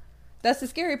know. That's the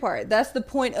scary part. That's the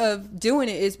point of doing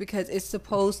it, is because it's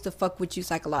supposed to fuck with you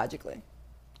psychologically.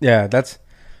 Yeah, that's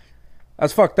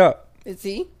fucked up.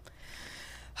 See?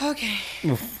 Okay.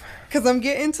 Because I'm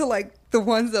getting to like the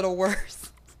ones that are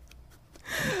worse.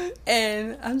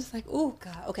 And I'm just like, oh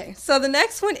god. Okay. So the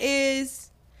next one is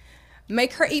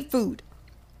make her eat food.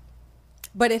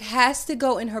 But it has to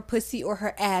go in her pussy or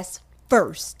her ass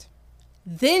first.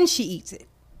 Then she eats it.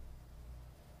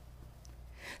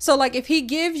 So like if he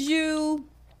gives you...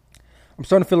 I'm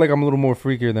starting to feel like I'm a little more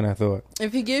freakier than I thought.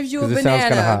 If he gives you a it sounds kinda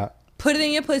banana, hot. put it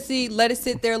in your pussy, let it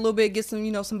sit there a little bit, get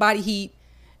some, some body heat,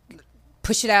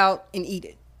 push it out and eat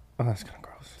it. Oh, that's kind of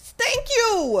gross. Thank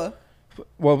you.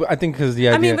 Well, I think because the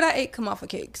idea... I mean, but I ate come off a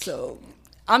cake, so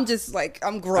I'm just like,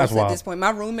 I'm gross That's at wild. this point.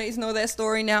 My roommates know that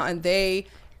story now, and they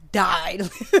died.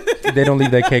 They don't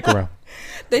leave that cake around.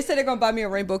 They said they're gonna buy me a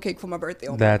rainbow cake for my birthday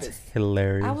on That's purpose.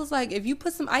 hilarious. I was like, if you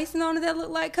put some icing on it that look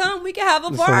like cum, we can have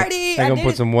a party. They gonna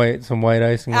put some white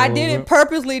icing. I did it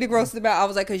purposely to gross them out. I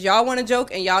was like, cause y'all want to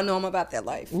joke and y'all know I'm about that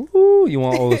life. Ooh, you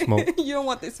want all the smoke? You don't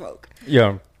want this smoke.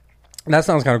 Yeah, that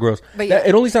sounds kind of gross. But yeah.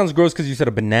 It only sounds gross because you said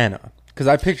a banana. Because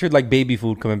I pictured like baby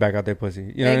food coming back out their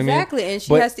pussy. You know what I mean? Exactly, and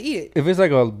she has to eat it. If it's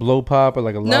like a blow pop or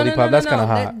like a lollipop, that's kind of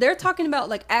hot. They're talking about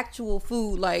like actual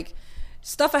food, like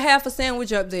stuff a half a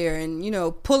sandwich up there and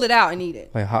pull it out and eat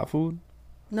it. Like hot food?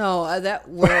 No, it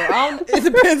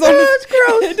depends on the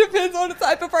gross. It depends on the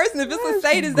type of person. If it's a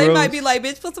sadist, they might be like,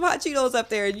 "Bitch, put some hot Cheetos up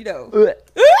there," and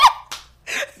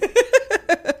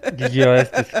Yeah,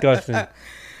 that's disgusting.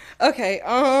 Okay,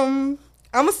 I'm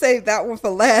gonna save that one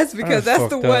for last because that's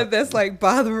the one that's like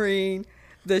bothering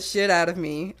the shit out of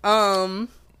me. Throw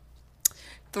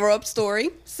up story.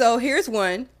 So here's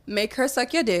one: make her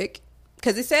suck your dick.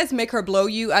 Because it says make her blow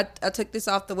you. I took this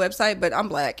off the website, but I'm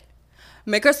black.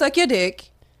 Make her suck your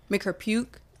dick, make her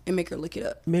puke, and make her lick it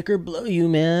up. Make her blow you,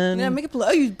 man. Yeah, make it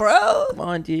blow you, bro. Come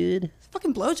on, dude. It's a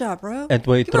fucking blowjob, bro. And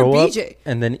wait, throw up,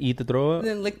 and then eat the throw up? And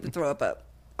then lick the throw up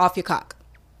off your cock.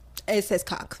 It says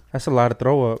cock. That's a lot of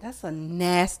throw up. That's a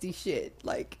nasty shit.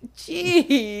 Like,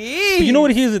 jeez. But you know what?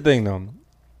 Here's the thing, though.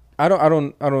 I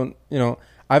don't,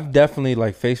 I've definitely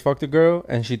like face fucked a girl,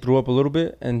 and she threw up a little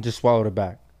bit and just swallowed it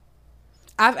back.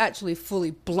 I've actually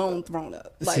fully thrown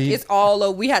up. Like, it's all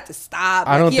over. We had to stop.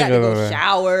 Like, I don't he think had to go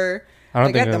shower.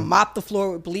 I had to mop the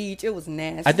floor with bleach. It was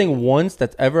nasty. I think once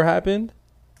that's ever happened,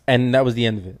 and that was the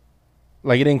end of it.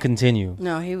 Like, it didn't continue.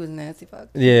 No, he was nasty fuck.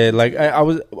 Yeah, like, I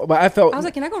was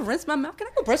like, can I go rinse my mouth? Can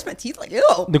I go brush my teeth? Like,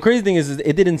 ew. The crazy thing is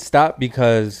it didn't stop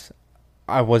because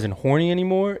I wasn't horny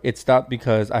anymore. It stopped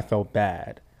because I felt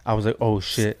bad. I was like, oh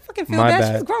shit, fucking feel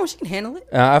bad. She's grown. She can handle it.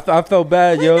 I felt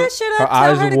bad, Clean that shit up. Her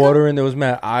eyes were watering. There was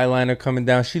mad eyeliner coming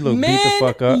down. She looked beat the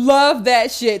fuck up. Love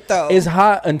that shit though. It's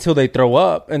hot until they throw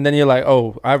up, and then you're like,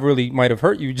 oh, I really might have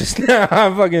hurt you just now.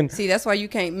 I fucking see. That's why you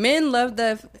can't. Men love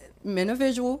men are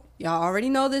visual. Y'all already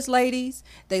know this, ladies.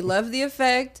 They love the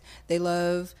effect. They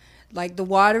love like the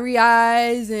watery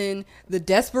eyes and the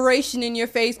desperation in your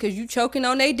face because you choking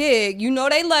on their dick. You know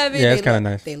they love it. Yeah, it's kind of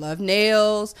nice. They love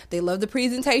nails. They love the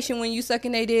presentation when you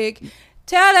sucking their dick.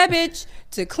 Tell that bitch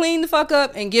to clean the fuck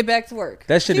up and get back to work.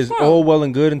 That shit is all well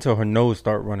and good until her nose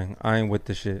start running. I ain't with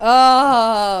the shit.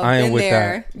 Oh, I ain't with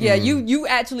there. that. Yeah, you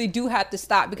actually do have to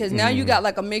stop because now you got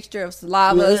like a mixture of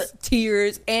saliva,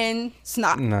 tears, and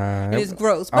snot. Nah, it's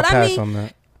gross. But I pass mean, on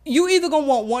that. You either gonna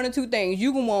want one or two things.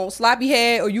 You gonna want sloppy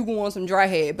head or you gonna want some dry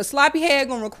head. But sloppy head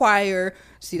gonna require.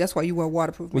 See, that's why you wear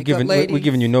waterproof makeup, we're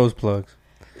giving you nose plugs.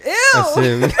 Ew. That's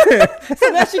it.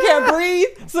 So that she can't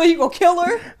breathe. So you gonna kill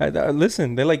her.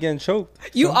 Listen, they like getting choked.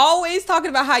 You always talking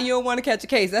about how you don't want to catch a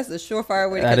case. That's a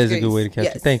surefire way to catch a case. That is a good way to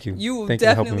catch it. Thank you. You will Thank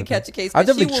definitely catch a case. I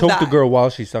definitely choked the girl while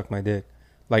she sucked my dick.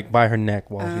 Like by her neck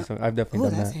while she sucked. I've definitely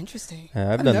done that. That's interesting.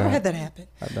 Yeah, I've never had that happen.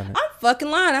 I've done it. I'm fucking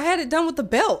lying. I had it done with the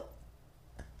belt.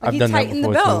 Like I've done that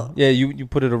before too. Yeah, you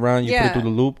put it around, you put it through the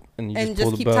loop, and you just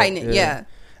pull the belt. keep tightening it. Yeah.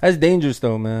 That's dangerous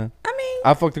though, man. I mean,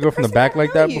 I fucked a girl from the back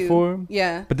like that before.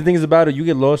 Yeah. But the thing is about it, you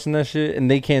get lost in that shit,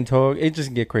 and they can't talk. It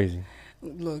just get crazy.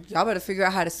 Look, y'all better figure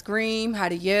out how to scream, how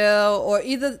to yell, or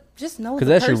either just know because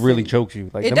that shit really chokes you.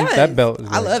 Like it does. That belt. Is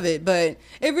I love it, but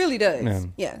it really does.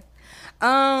 Yeah.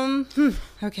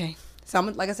 Okay. So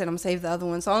like I said, I'm gonna save the other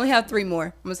one. So I only have 3 more.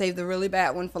 I'm gonna save the really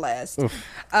bad one for last.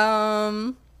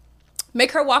 Oof.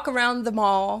 Make her walk around the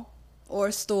mall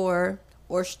or store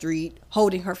or street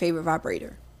holding her favorite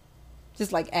vibrator.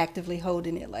 Just like actively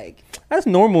holding it, like that's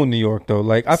normal in New York though.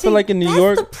 Like I feel like in New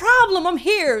York, that's the problem. I'm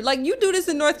here. Like you do this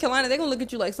in North Carolina, they're gonna look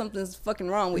at you like something's fucking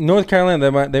wrong with you. North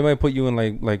Carolina, they might put you in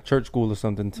like church school or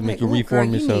something to make you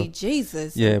reform yourself. You need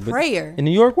Jesus. Yeah, but prayer. In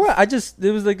New York, what?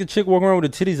 There was like a chick walking around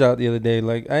with her titties out the other day.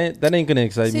 Like that ain't gonna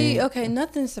excite me. See, okay,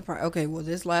 nothing's surprising. Okay, well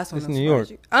this last one. It's New York.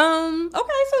 Okay,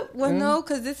 so no,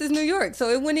 because this is New York, so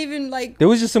it wouldn't even like. There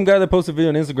was just some guy that posted a video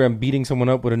on Instagram beating someone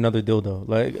up with another dildo,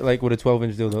 like with a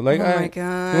 12-inch dildo. Like, oh my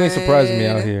god, you ain't surprising me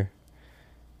out here.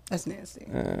 That's nasty.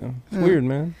 It's weird,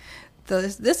 man.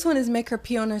 This one is make her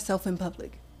pee on herself in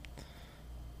public.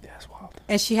 Yeah, that's wild.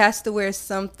 And she has to wear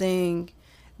something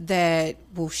that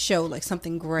will show, like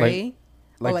something gray.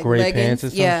 Like gray leggings. Pants or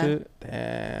some shit?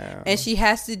 Damn. And she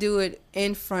has to do it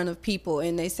in front of people.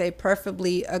 And they say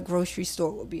preferably a grocery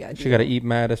store would be ideal. She got to eat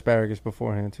mad asparagus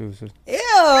beforehand, too. So.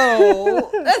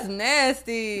 Ew. That's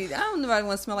nasty. I don't know if I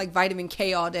want to smell like vitamin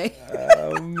K all day.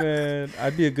 Oh, man.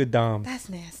 I'd be a good dom. That's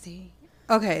nasty.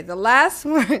 Okay, the last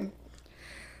one.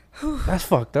 That's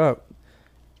fucked up.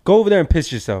 Go over there and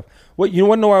piss yourself. What? You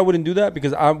want to know why I wouldn't do that?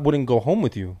 Because I wouldn't go home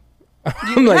with you.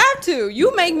 You have to.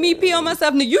 You make me pee on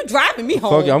myself. Now you driving me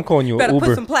home. Fuck it, I'm calling you an Better Uber.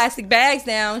 put some plastic bags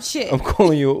down. Shit. I'm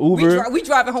calling you an Uber. We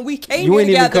driving home. We came You here ain't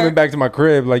even together. coming back to my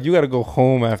crib. Like, you got to go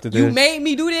home after this. You made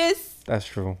me do this. That's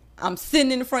true. I'm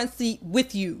sitting in the front seat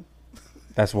with you.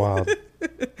 That's wild.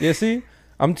 Yeah, see?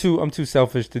 I'm too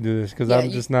selfish to do this because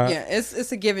I'm just not. Yeah,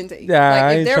 it's a give and take. Yeah, I like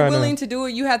if ain't they're trying willing to do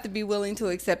it, you have to be willing to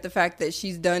accept the fact that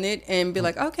she's done it and be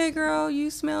like, okay, girl, you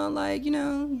smell like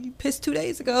you pissed 2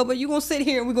 days ago, but you gonna sit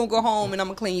here and we're gonna go home and I'm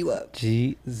gonna clean you up.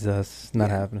 Jesus, not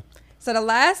happening. So the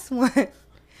last one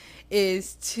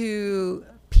is to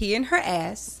pee in her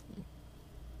ass,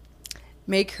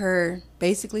 make her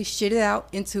basically shit it out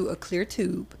into a clear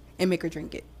tube and make her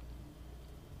drink it.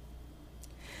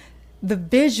 The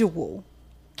visual.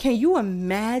 Can you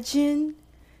imagine?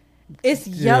 It's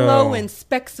yellow and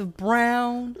specks of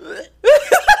brown.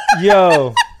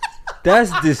 Yo,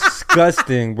 that's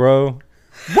disgusting, bro.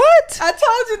 What? I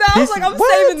told you that. I was like, I'm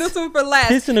saving this one for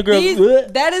last. Pissing a girl.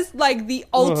 That is like the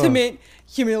ultimate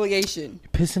humiliation.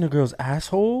 Pissing a girl's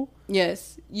asshole?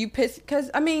 Yes. You piss. Because,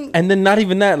 I mean. And then not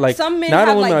even that. Like, some men not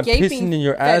have only like am I gaping pissing in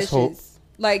your fetishes. asshole.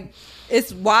 Like,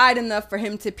 it's wide enough for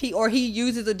him to pee. Or he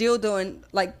uses a dildo and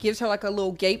like gives her like a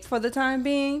little gape for the time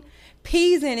being.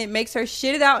 Pees in it, makes her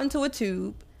shit it out into a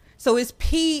tube. So it's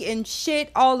pee and shit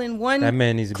all in one. That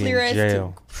man needs to be in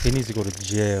jail. He needs to go to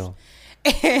jail.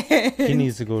 He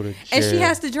needs to go to jail. And she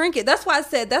has to drink it. That's why I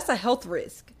said that's a health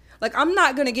risk. Like, I'm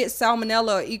not going to get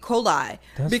salmonella or E. coli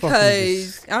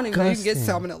because I don't even know you can get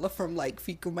salmonella from like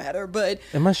fecal matter. But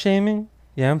am I shaming?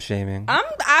 Yeah, I'm shaming. I'm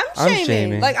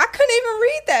shaming. Like, I couldn't even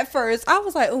read that first. I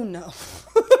was like, oh no.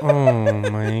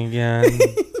 Oh my God.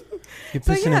 You're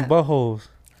pissing in buttholes.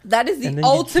 That is the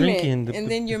ultimate. And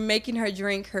then you're making her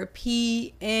drink her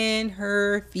pee and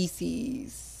her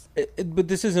feces. But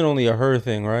this isn't only a her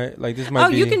thing, right? Like, this might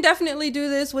be... you can definitely do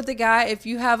this with a guy if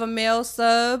you have a male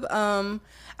sub.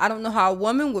 I don't know how a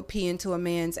woman would pee into a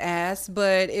man's ass,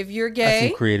 but if you're gay... That's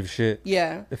some creative shit.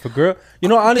 Yeah. If a girl...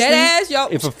 honestly, dead ass, yo,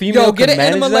 if a female get can an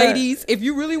enema, manage that, ladies. If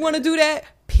you really want to do that,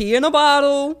 pee in a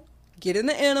bottle, get in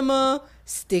the enema,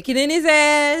 stick it in his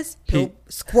ass,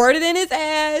 squirt it in his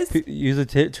ass. Use a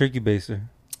turkey baster.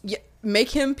 Yeah,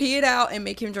 make him pee it out and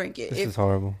make him drink it. This is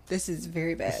horrible. This is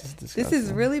very bad. This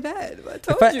is really bad.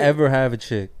 If I ever have a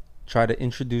chick try to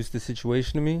introduce the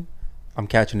situation to me, I'm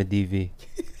catching a DV.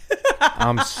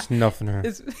 I'm snuffing her.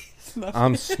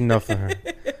 I'm snuffing her.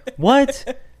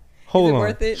 What? Hold on.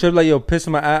 Worth it? Should be like, yo, piss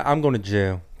in my eye. I'm going to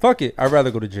jail. Fuck it. I'd rather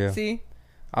go to jail. See?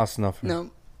 I'll snuff her.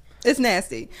 No. It's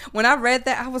nasty. When I read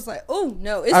that, I was like, oh,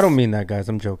 no. I don't mean that, guys.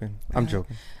 I'm joking. I'm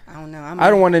joking. I don't know. I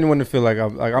don't want anyone to feel like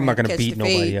I'm not gonna beat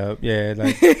nobody up. Yeah,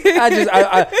 like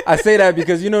I say that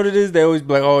because you know what it is. They always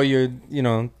be like, oh, you're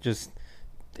just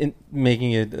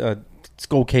making it it's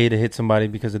okay to hit somebody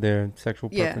because of their sexual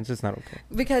preference. It's not okay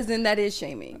because then that is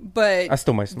shaming. But I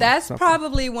still might. That's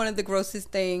probably one of the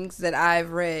grossest things that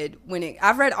I've read.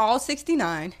 I've read all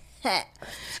 69,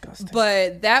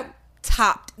 but that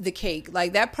topped the cake.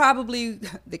 Like that probably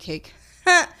the cake.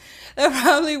 That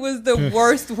probably was the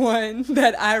worst one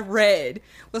that I read.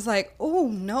 Was like, oh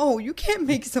no, you can't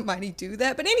make somebody do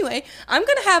that. But anyway, I'm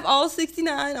gonna have all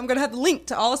 69. I'm gonna have the link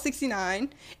to all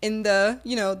 69 in the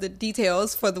the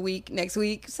details for the week next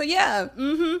week. So yeah,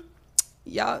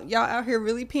 y'all out here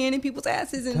really peeing in people's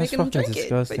asses and making them drink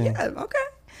disgusting. it. But yeah,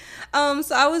 okay.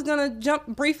 So I was gonna jump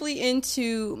briefly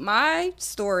into my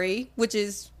story, which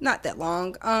is not that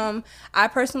long. I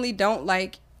personally don't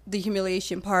like the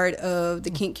humiliation part of the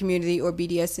kink community or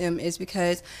BDSM is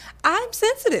because I'm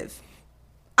sensitive.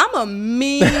 I'm a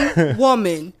mean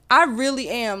woman. I really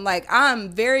am. Like, I'm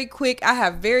very quick. I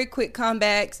have very quick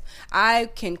comebacks.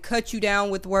 I can cut you down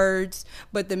with words.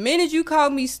 But the minute you call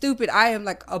me stupid, I am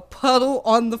like a puddle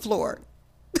on the floor.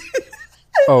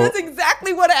 That's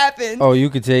exactly what happened. Oh, you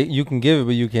can give it,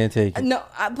 but you can't take it. No,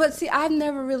 but see, I've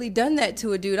never really done that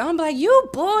to a dude. I'm like, you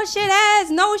bullshit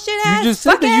ass, no shit ass. You just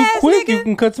said that you quick. Nigga. You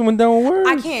can cut someone down with words.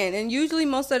 I can, and usually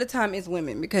most of the time it's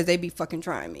women because they be fucking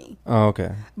trying me. Oh,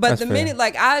 okay. But that's the minute,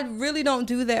 like, I really don't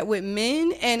do that with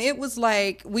men, and it was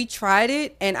like we tried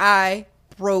it, and I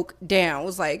broke down. It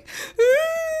was like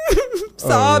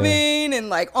sobbing and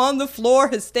like on the floor,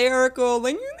 hysterical.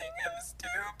 Like, you think I'm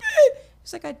stupid?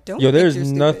 Like, I don't. Yo, there's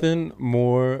nothing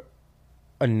more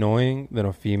annoying than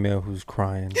a female who's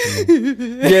crying.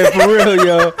 Yeah, for real,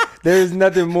 yo. There's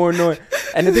nothing more annoying.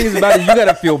 And the thing is about it, you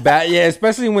gotta feel bad. Yeah,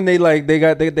 especially when they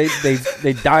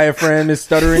diaphragm is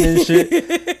stuttering and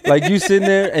shit. Like, you sitting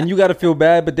there and you gotta feel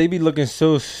bad, but they be looking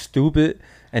so stupid,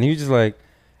 and you just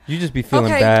be feeling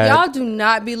bad. Y'all do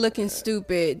not be looking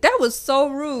stupid. That was so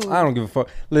rude. I don't give a fuck.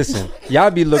 Listen,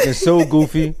 y'all be looking so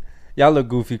goofy. Y'all look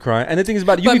goofy crying. And the thing is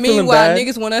about it, you But be feeling meanwhile, bad.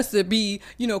 niggas want us to be,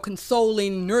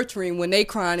 consoling, nurturing when they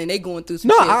crying and they going through some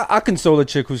No, shit. I console a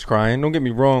chick who's crying. Don't get me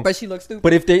wrong. But she looks stupid.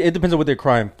 But it depends on what they're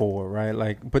crying for, right?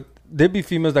 Like, but there'd be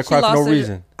females that cry for no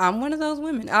reason. I'm one of those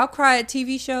women. I'll cry at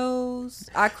TV shows.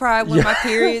 I cry when my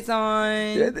period's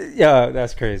on. Yeah,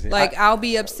 that's crazy. Like, I'll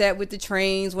be upset with the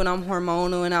trains when I'm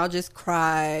hormonal and I'll just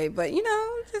cry. But,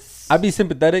 just... I'd be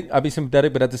sympathetic,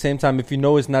 but at the same time, if you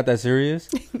know it's not that serious,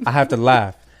 I have to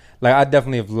laugh. Like, I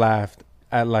definitely have laughed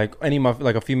at, like, any of my,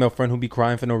 like, a female friend who be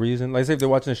crying for no reason. Like, say if they're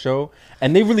watching a show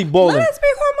and they really bawling. Let us be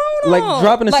hormonal. Like,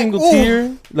 dropping a single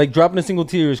tear. Like, dropping a single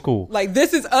tear is cool. Like,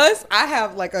 This Is Us. I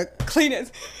have, like, a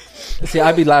Kleenex. See,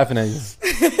 I'd be laughing at you.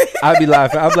 I'd be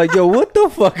laughing. I'd be like, yo, what the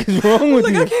fuck is wrong with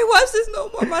Like, you? I can't watch this no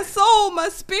more. My soul, my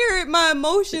spirit, my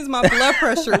emotions, my blood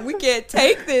pressure. We can't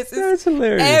take this. That's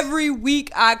hilarious. Every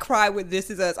week I cry with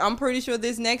This Is Us. I'm pretty sure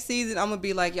this next season I'm going to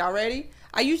be like, y'all ready?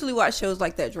 I usually watch shows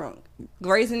like that drunk.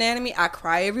 Grey's Anatomy, I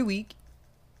cry every week.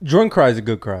 Drunk cries are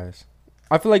good cries.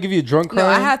 I feel like if you're drunk crying.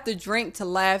 No, I have to drink to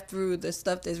laugh through the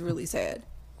stuff that's really sad.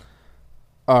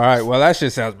 All right, well, that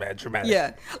shit sounds bad dramatic.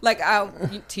 Yeah. Like,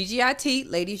 TGIT,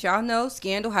 ladies, y'all know,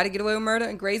 Scandal, How to Get Away with Murder,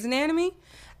 and Grey's Anatomy.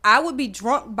 I would be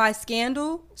drunk by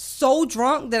Scandal, so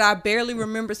drunk that I barely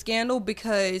remember Scandal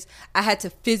because I had to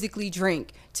physically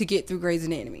drink to get through Grey's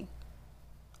Anatomy.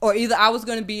 Or either I was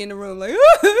going to be in the room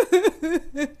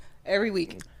like, every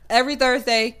week. Every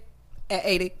Thursday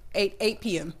at 8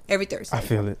 p.m. Every Thursday. I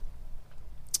feel it.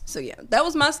 So, yeah, that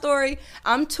was my story.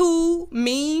 I'm too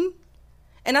mean.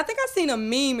 And I think I seen a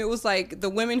meme. It was like the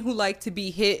women who like to be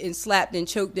hit and slapped and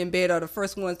choked in bed are the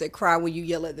first ones that cry when you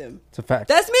yell at them. It's a fact.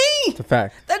 That's me. It's a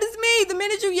fact. That is me. The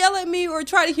minute you yell at me or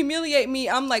try to humiliate me,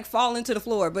 I'm like falling to the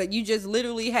floor. But you just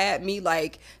literally had me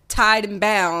like tied and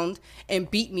bound and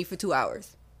beat me for 2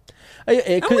 hours.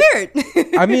 I'm weird.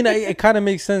 I mean, it kind of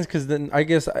makes sense because then I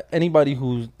guess anybody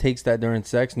who takes that during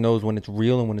sex knows when it's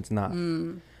real and when it's not.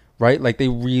 Right? Like they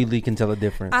really can tell a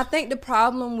difference. I think the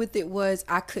problem with it was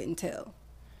I couldn't tell.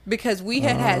 Because we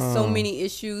had so many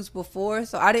issues before,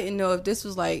 so I didn't know if this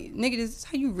was like, nigga, is this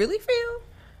how you really feel?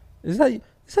 Is that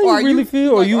how you really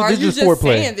feel? Or are this you just just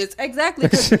foreplay? saying this? Exactly.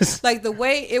 'Cause, like the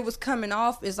way it was coming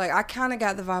off is like, I kind of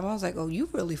got the vibe. I was like, oh, you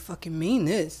really fucking mean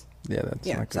this. Yeah, that's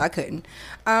not good. So I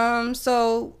couldn't.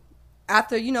 So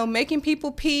after, making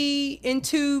people pee in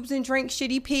tubes and drink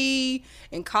shitty pee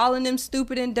and calling them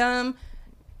stupid and dumb,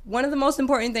 one of the most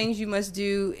important things you must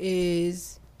do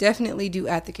is definitely do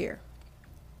aftercare.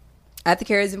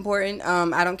 Aftercare is important.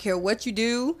 I don't care what you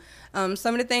do.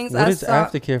 Some of the things What is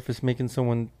aftercare for making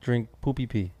someone drink poopy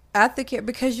pee? Aftercare,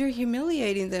 because you're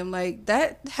humiliating them. Like,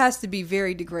 that has to be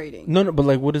very degrading. No, but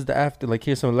like, what is the after? Like,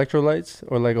 here's some electrolytes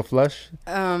or like a flush.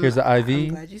 Here's the IV. I'm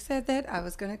glad you said that. I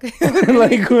was gonna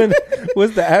like,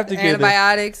 what's the aftercare?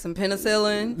 Antibiotics, some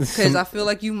penicillin, because I feel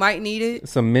like you might need it.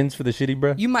 Some mints for the shitty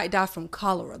breath. You might die from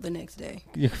cholera the next day.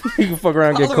 You can fuck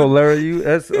around and get cholera.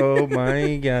 Oh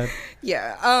my god.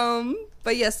 Yeah.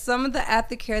 But yes, some of the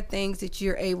aftercare things that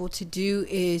you're able to do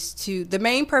is the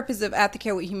main purpose of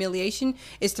aftercare with humiliation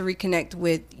is to reconnect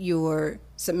with your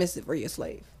submissive or your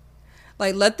slave.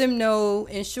 Like, let them know,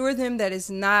 ensure them that it's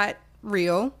not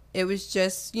real. It was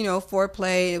just,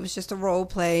 foreplay. It was just a role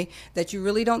play, that you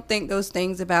really don't think those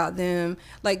things about them.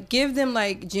 Like, give them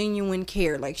like genuine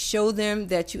care. Like, show them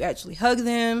that you actually hug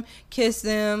them, kiss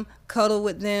them, cuddle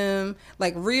with them.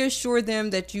 Like, reassure them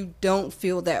that you don't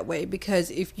feel that way,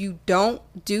 because if you don't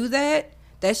do that,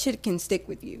 that shit can stick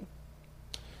with you.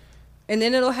 And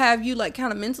then it'll have you like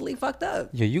kind of mentally fucked up.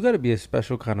 Yeah, you got to be a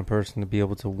special kind of person to be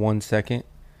able to 1 second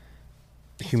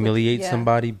humiliate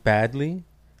somebody badly,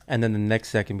 and then the next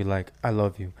second be like, I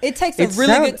love you. It takes a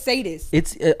really good sadist.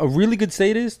 It's a really good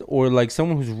sadist, or like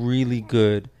someone who's really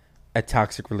good at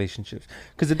toxic relationships.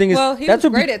 Because the thing is, well, he was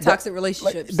great at toxic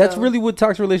relationships. Like, that's really what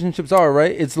toxic relationships are,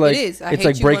 right? It's like, it is. It's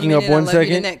like breaking up 1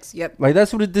 second. Yep. Like,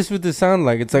 that's what this would sound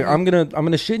like. It's like, I'm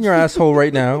gonna shit in your asshole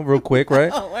right now, real quick,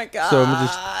 right? Oh my god. So I'm gonna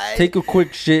just take a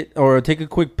quick shit or take a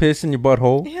quick piss in your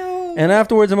butthole. Ew. And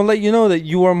afterwards I'm gonna let you know that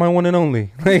you are my one and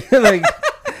only. like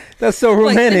that's so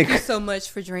romantic. Like, thank you so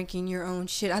much for drinking your own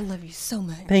shit. I love you so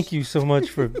much. Thank you so much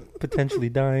for potentially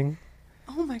dying.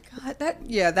 Oh my god,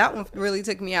 that one really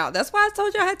took me out. That's why I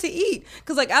told you I had to eat,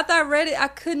 because like after I read it, I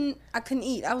couldn't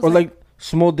eat. I was like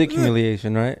small dick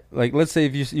humiliation, right? Like, let's say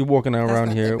if you're walking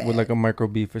around here with like a micro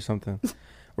beef or something,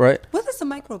 right? What is a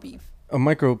micro beef? A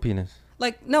micro penis.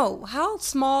 Like, no, how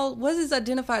small? What is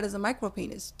identified as a micro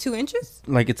penis? 2 inches?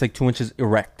 Like, it's like 2 inches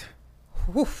erect.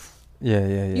 Oof. Yeah.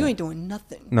 You ain't doing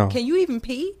nothing. No. Can you even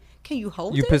pee? Can you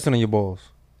hold you it? You pissing on your balls.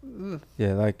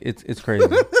 Yeah, like it's crazy.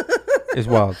 It's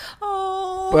wild.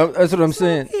 Oh, well, that's what I'm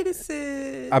saying.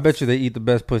 Innocent. I bet you they eat the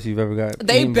best pussy you've ever got.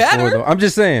 They eaten better. before, though. I'm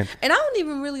just saying. And I don't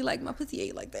even really like my pussy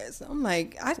ate like that. So I'm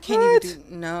like, I can't even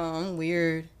do. No, I'm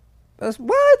weird. That's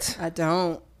what? I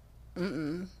don't.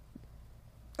 Mm-mm.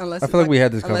 Unless I feel like we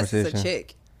had this conversation. It's a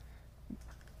chick.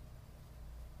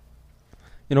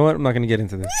 You know what? I'm not gonna get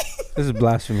into this. This is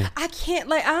blasphemy. I can't.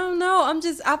 Like, I don't know.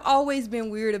 I've always been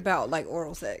weird about like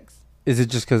oral sex. Is it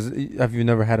just because have you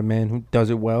never had a man who does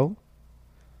it well?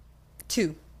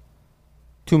 Two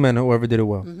men who ever did it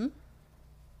well. Mm-hmm.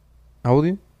 How old are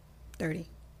you? 30.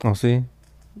 Oh, see,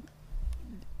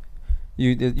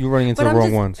 you're running into the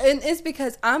wrong ones. And it's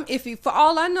because I'm iffy. For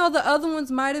all I know, the other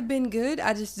ones might have been good.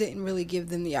 I just didn't really give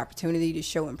them the opportunity to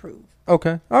show and prove.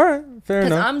 Okay, all right, fair enough.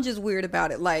 Because I'm just weird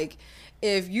about it. Like,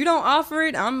 if you don't offer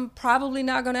it, I'm probably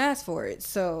not gonna ask for it.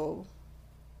 So,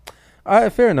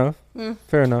 fair enough.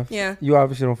 Fair enough. Yeah. You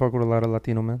obviously don't fuck with a lot of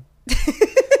Latino men.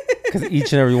 Because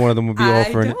each and every one of them would be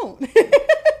offering I don't. it.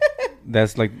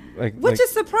 That's like Which is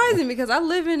surprising because I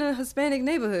live in a Hispanic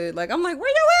neighborhood. Like, I'm like, where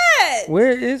you at?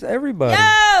 Where is everybody?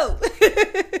 Yo!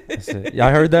 That's it.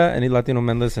 Y'all heard that? Any Latino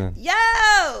men listening? Yo!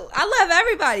 I love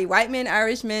everybody. White men,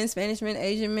 Irish men, Spanish men,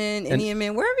 Asian men, Indian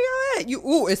men, wherever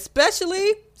y'all at.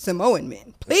 Especially Samoan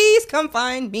men. Please come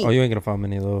find me. Oh, you ain't gonna find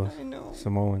many of those. I know.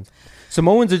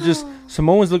 Samoans are just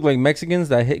Samoans look like Mexicans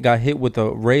that got hit with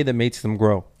a ray that makes them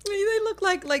grow. They look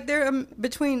like they're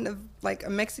between like a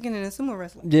Mexican and a sumo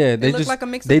wrestler. Yeah, they look like a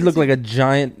mix. They look like a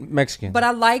giant Mexican. But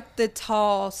I like the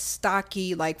tall,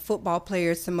 stocky, like football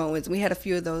players Samoans. We had a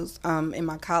few of those in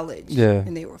my college. Yeah,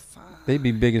 and they were fine. They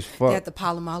be big as fuck. They had the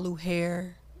Palomalu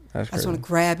hair. That's crazy. I just want to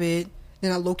grab it.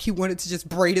 Then I low key wanted to just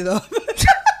braid it up.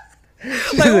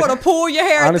 Like, I want to pull your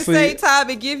hair honestly, at the same time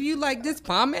and give you like this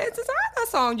pomade.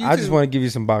 That's on YouTube. I just want to give you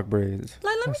some Bach braids.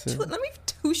 Like, let me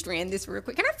two strand this real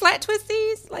quick. Can I flat twist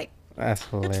these? Like, that's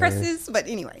hilarious. Tresses, but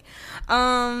anyway. So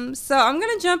I'm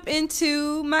gonna jump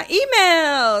into my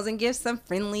emails and give some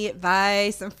friendly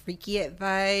advice, some freaky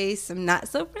advice, some not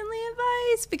so friendly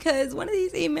advice, because one of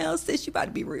these emails says you about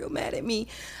to be real mad at me.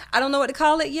 I don't know what to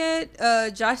call it yet.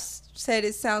 Josh said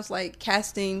it sounds like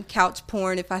casting couch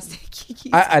porn if I say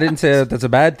Kiki's I didn't say that's a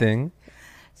bad thing.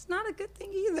 It's not a good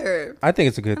thing either. I think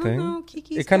it's a good thing.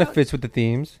 It kind of fits with the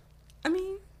themes. I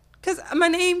mean, because my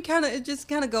name just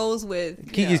goes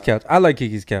with Kiki's Couch. I like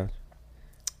Kiki's Couch.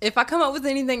 If I come up with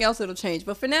anything else, it'll change.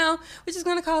 But for now, we're just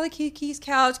going to call it Kiki's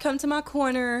Couch. Come to my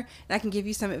corner, and I can give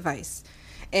you some advice.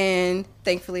 And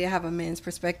thankfully, I have a man's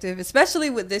perspective, especially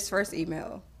with this first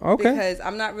email. Okay. Because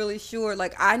I'm not really sure.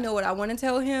 Like, I know what I want to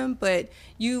tell him, but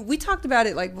we talked about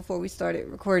it, like, before we started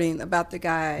recording, about the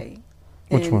guy.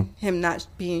 Which one? Him not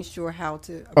being sure how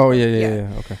to. Oh, yeah.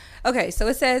 Okay. Okay, so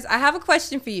it says, I have a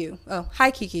question for you. Oh,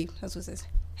 hi, Kiki. That's what it says.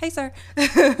 Hey, sir.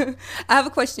 I have a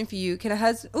question for you. Can a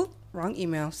husband... Oh, wrong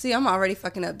email. See, I'm already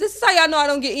fucking up. This is how y'all know I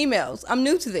don't get emails. I'm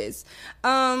new to this.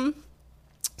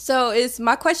 So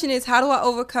my question is, how do I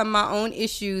overcome my own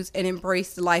issues and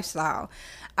embrace the lifestyle?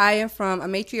 I am from a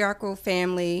matriarchal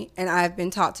family, and I've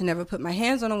been taught to never put my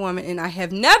hands on a woman, and I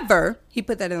have never, he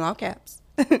put that in all caps,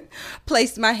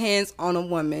 placed my hands on a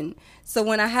woman. So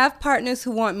when I have partners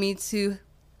who want me to,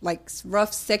 like,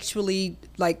 rough sexually,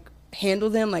 like, handle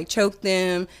them, like choke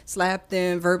them, slap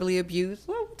them, verbally abuse.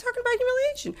 Well, we're talking about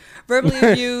humiliation.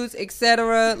 Verbally abuse,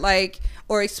 etc. Like,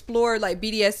 or explore like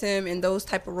BDSM and those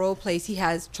type of role plays. He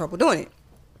has trouble doing it.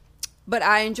 But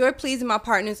I enjoy pleasing my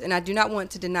partners, and I do not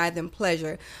want to deny them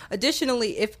pleasure.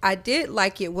 Additionally, if I did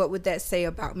like it, what would that say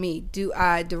about me? Do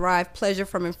I derive pleasure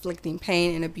from inflicting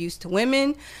pain and abuse to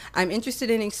women? I'm interested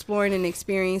in exploring and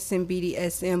experiencing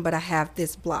BDSM, but I have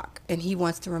this block. And he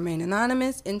wants to remain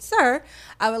anonymous. And sir,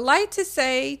 I would like to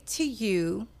say to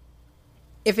you,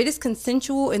 if it is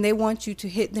consensual and they want you to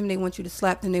hit them, they want you to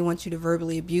slap them, they want you to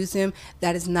verbally abuse them,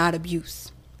 that is not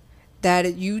abuse.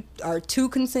 That you are two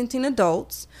consenting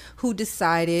adults who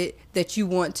decided that you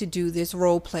want to do this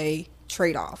role play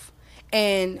trade-off.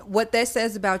 And what that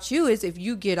says about you is if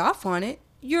you get off on it,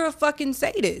 you're a fucking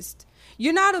sadist.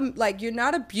 You're not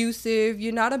abusive.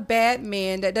 You're not a bad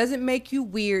man. That doesn't make you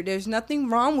weird. There's nothing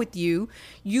wrong with you.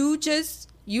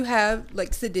 You have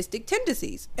like sadistic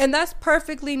tendencies, and that's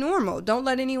perfectly normal. Don't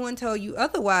let anyone tell you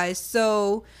otherwise.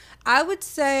 So I would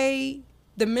say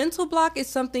the mental block is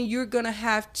something you're going to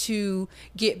have to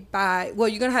get by. Well,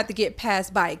 you're going to have to get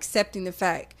past by accepting the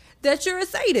fact that you're a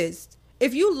sadist.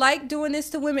 If you like doing this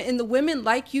to women and the women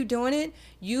like you doing it,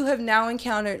 you have now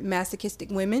encountered masochistic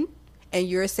women and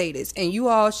you're a sadist. And you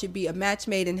all should be a match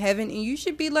made in heaven, and you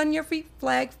should be letting your free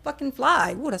flag fucking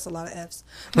fly. Ooh, that's a lot of F's.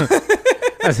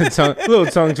 That's a little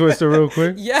tongue twister real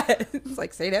quick. Yeah, it's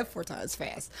like, say that 4 times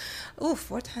fast. Ooh,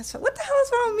 4 times fast. What the hell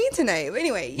is wrong with me tonight? But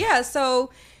anyway, yeah, so...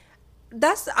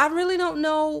 I really don't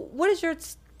know. What is your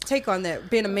take on that?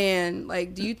 Being a man,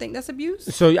 like, do you think that's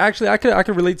abuse? So actually, I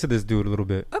could relate to this dude a little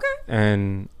bit. Okay.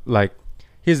 And like,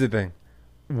 here's the thing.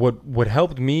 What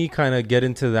helped me kind of get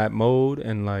into that mode,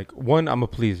 and like, one, I'm a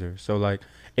pleaser. So like,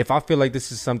 if I feel like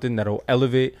this is something that'll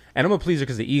elevate, and I'm a pleaser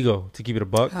because of ego, to keep it a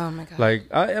buck. Oh my god! Like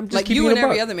I'm just like keeping you it and a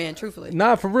buck. every other man, truthfully.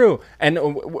 Nah, for real. And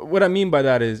what I mean by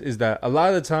that is that a lot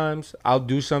of the times I'll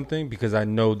do something because I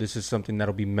know this is something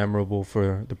that'll be memorable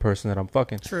for the person that I'm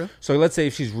fucking. True. So let's say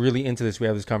if she's really into this, we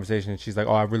have this conversation, and she's like,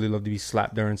 "Oh, I really love to be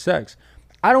slapped during sex."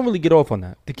 I don't really get off on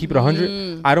that. To keep it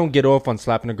 100, I don't get off on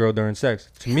slapping a girl during sex.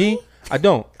 To me, I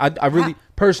don't. I really,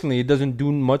 personally, it doesn't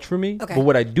do much for me. Okay. But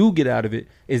what I do get out of it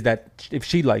is that if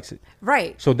she likes it.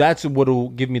 Right. So that's what'll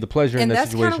give me the pleasure in And that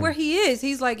that's situation. kind of where he is.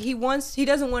 He's like, he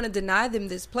doesn't want to deny them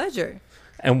this pleasure.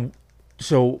 And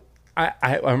so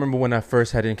I remember when I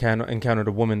first had encountered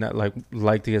a woman that like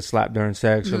liked to get slapped during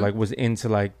sex or like was into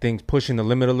like things pushing the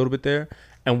limit a little bit there.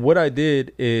 And what I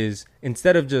did is,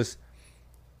 instead of just,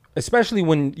 especially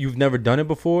when you've never done it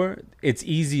before, it's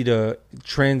easy to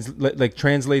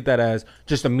translate that as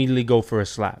just immediately go for a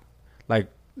slap. Like,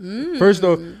 first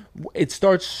though, it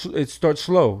starts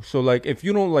slow. So like, if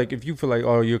you feel like,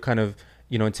 oh, you're kind of,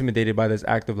 intimidated by this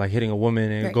act of like hitting a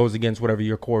woman, and it goes against whatever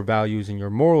your core values and your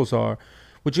morals are,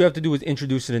 what you have to do is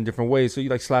introduce it in different ways. So you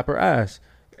like slap her ass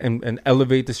and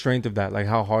elevate the strength of that, like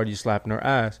how hard you slapping her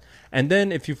ass. And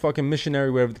then if you fucking missionary,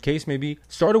 whatever the case may be,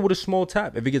 start it with a small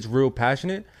tap. If it gets real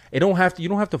passionate, you don't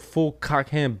have to full cock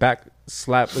hand back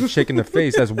slap a chick in the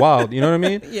face. That's wild. You know what I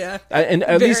mean? Yeah. And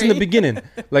at least in the beginning,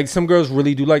 like some girls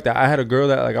really do like that. I had a girl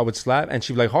that like I would slap and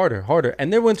she'd be like harder.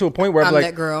 And there went to a point where I'm like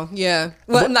that girl. Yeah.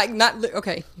 Well, like not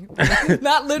okay.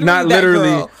 Not literally. Not that literally.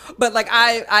 girl, but like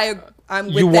I'm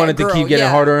with you that wanted girl. to keep getting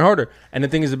harder and harder. And the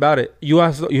thing is about it, you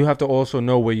have to also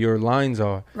know where your lines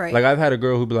are. Right. Like I've had a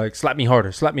girl who'd be like, slap me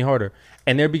harder.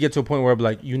 And there be get to a point where I'd be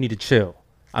like, you need to chill.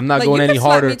 I'm not going any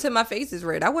harder. Slap me till my face is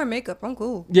red. I wear makeup. I'm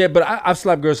cool. Yeah, but I've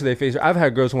slapped girls to their face. I've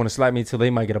had girls who want to slap me till they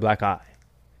might get a black eye.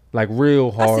 Like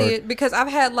real hard. I see it because I've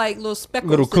had like little speckles,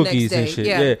 little the next cookies day. and shit.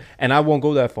 Yeah. And I won't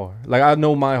go that far. Like I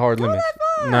know my hard limits.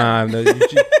 Nah,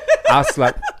 I'll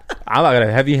slap. I got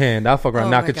a heavy hand. I'll fuck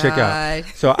around, knock a chick out.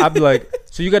 So I'd be like,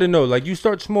 so you got to know, like you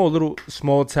start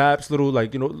small taps, little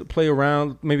like, play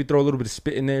around, maybe throw a little bit of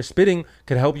spit in there. Spitting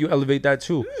could help you elevate that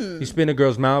too. You spit in a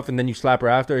girl's mouth and then you slap her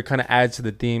after. It kind of adds to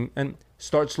the theme. And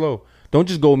start slow. Don't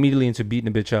just go immediately into beating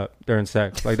a bitch up during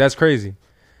sex. Like that's crazy.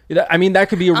 I mean, that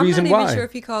could be a reason why. I'm not even sure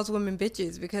if he calls women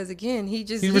bitches because again, he's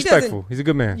respectful. He's a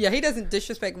good man. Yeah, he doesn't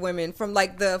disrespect women from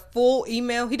like the full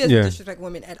email. He doesn't disrespect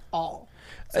women at all.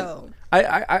 So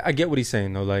I get what he's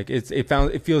saying though. Like it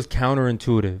feels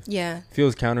counterintuitive. Yeah, it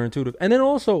feels counterintuitive. And then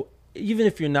also, even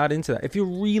if you're not into that, if you're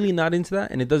really not into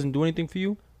that and it doesn't do anything for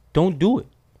you, don't do it.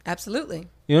 Absolutely.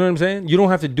 You know what I'm saying? You don't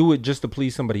have to do it just to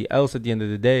please somebody else at the end of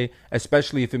the day,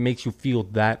 especially if it makes you feel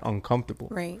that uncomfortable.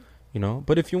 Right.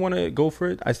 But if you want to go for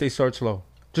it, I say start slow.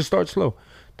 Just start slow.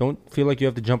 Don't feel like you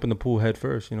have to jump in the pool head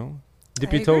first,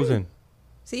 Dip your toes in.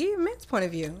 See your man's point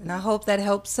of view. And I hope that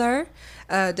helps, sir.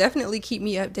 Definitely keep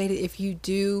me updated if you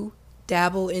do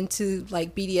dabble into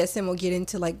like BDSM or get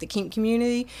into like the kink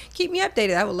community. Keep me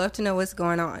updated. I would love to know what's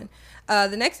going on.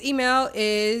 The next email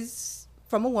is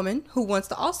from a woman who wants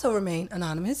to also remain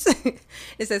anonymous.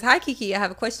 It says, "Hi Kiki, I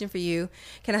have a question for you.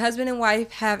 Can a husband and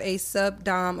wife have a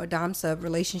sub-dom or dom-sub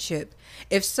relationship?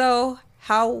 If so,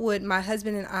 how would my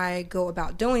husband and I go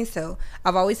about doing so?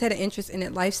 I've always had an interest in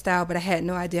that lifestyle, but I had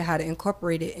no idea how to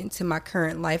incorporate it into my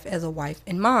current life as a wife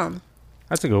and mom."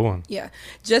 That's a good one. Yeah.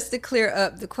 Just to clear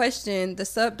up the question, the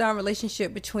sub-dom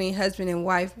relationship between husband and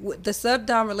wife, the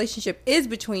sub-dom relationship is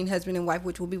between husband and wife,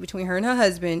 which will be between her and her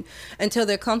husband until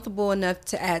they're comfortable enough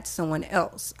to add someone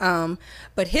else.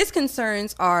 But his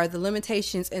concerns are the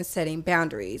limitations and setting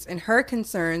boundaries, and her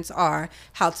concerns are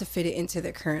how to fit it into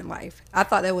their current life. I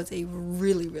thought that was a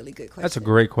really, really good question. That's a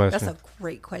great question. That's a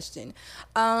great question.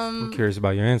 I'm curious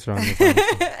about your answer on this.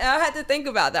 I had to think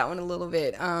about that one a little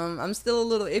bit. I'm still a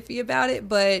little iffy about it,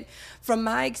 but from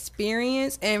my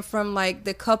experience and from like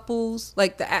the couples,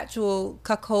 like the actual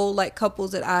cuckold like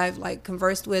couples that I've like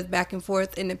conversed with back and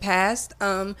forth in the past,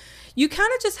 you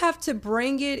kind of just have to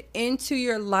bring it into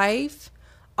your life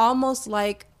almost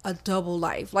like a double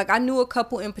life. Like I knew a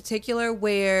couple in particular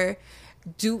where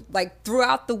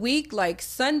throughout the week, like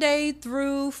Sunday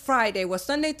through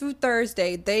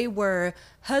Thursday, they were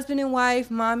husband and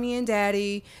wife, mommy and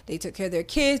daddy. They took care of their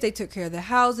kids, they took care of their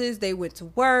houses, they went to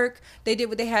work, they did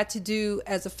what they had to do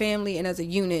as a family and as a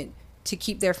unit to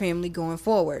keep their family going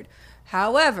forward.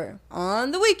 However, on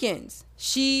the weekends,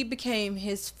 she became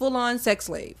his full-on sex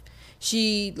slave.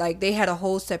 They had a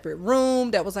whole separate room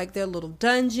that was like their little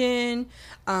dungeon.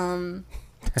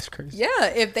 That's crazy. Yeah,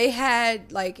 if they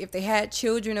had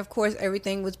children, of course,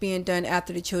 everything was being done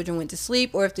after the children went to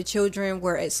sleep, or if the children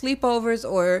were at sleepovers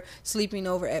or sleeping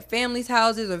over at families'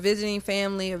 houses or visiting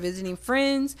family or visiting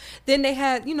friends, then they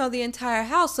had, the entire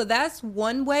house. So that's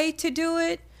one way to do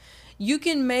it. You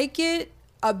can make it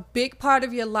a big part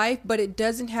of your life, but it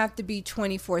doesn't have to be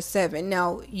 24/7.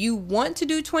 Now, you want to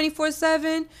do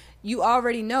 24/7. You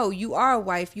already know you are a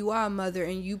wife, you are a mother,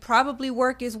 and you probably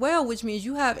work as well, which means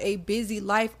you have a busy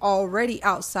life already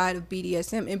outside of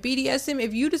BDSM. And BDSM,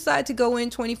 if you decide to go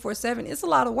in 24/7, it's a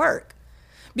lot of work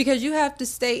because you have to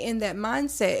stay in that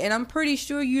mindset. And I'm pretty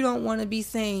sure you don't want to be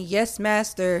saying yes,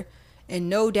 master, and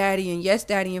no, daddy, and yes,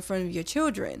 daddy in front of your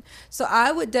children. So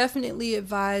I would definitely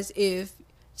advise, if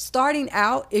starting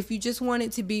out, if you just want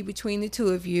it to be between the two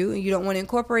of you and you don't want to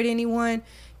incorporate anyone,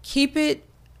 keep it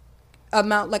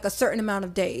a certain amount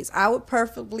of days. I would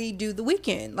preferably do the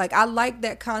weekend. Like, I like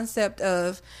that concept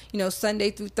of,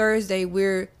 Sunday through Thursday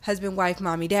we're husband, wife,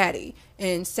 mommy, daddy,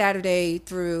 and Saturday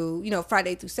through,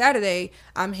 Friday through Saturday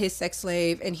I'm his sex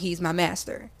slave and he's my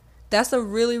master. That's a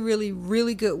really, really,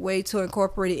 really good way to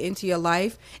incorporate it into your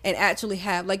life and actually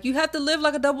have, you have to live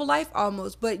like a double life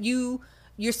almost, but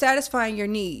you're satisfying your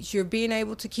needs. You're being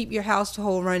able to keep your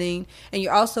household running, and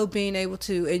you're also being able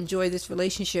to enjoy this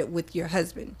relationship with your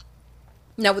husband.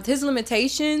 Now, with his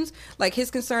limitations, like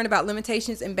his concern about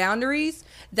limitations and boundaries,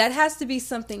 that has to be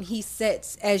something he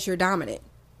sets as your dominant.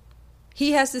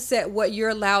 He has to set what you're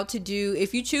allowed to do.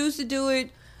 If you choose to do it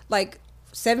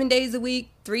 7 days a week,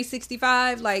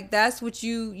 365, that's what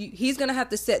he's going to have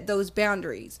to set those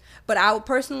boundaries. But I would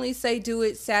personally say do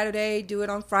it Saturday, do it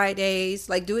on Fridays,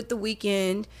 do it the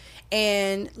weekend,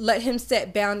 and let him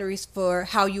set boundaries for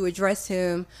how you address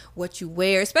him, what you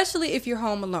wear, especially if you're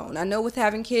home alone. I know with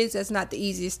having kids, that's not the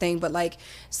easiest thing, but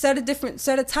set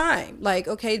a time.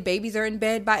 Okay, babies are in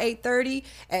bed by 8:30.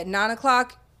 At 9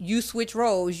 o'clock, you switch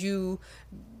roles. You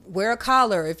wear a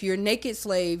collar. If you're a naked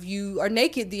slave, you are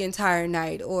naked the entire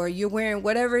night, or you're wearing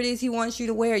whatever it is he wants you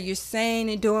to wear. You're saying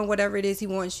and doing whatever it is he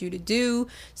wants you to do,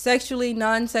 sexually,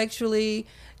 non-sexually.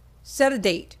 Set a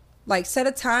date. Set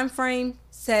a time frame,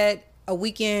 set a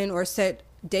weekend, or set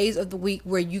days of the week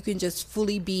where you can just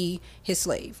fully be his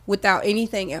slave without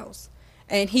anything else.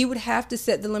 And he would have to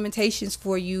set the limitations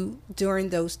for you during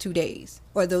those 2 days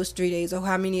or those 3 days or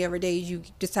how many ever days you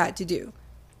decide to do.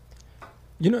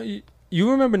 You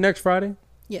remember Next Friday?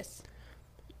 Yes.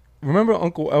 Remember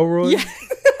Uncle Elroy? Yeah.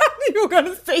 You were going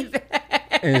to say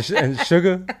that. And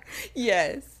Sugar?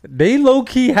 Yes. They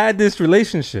low-key had this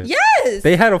relationship. Yes.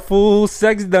 They had a full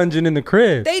sex dungeon in the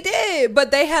crib. They did,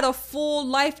 but they had a full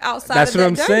life outside That's of that what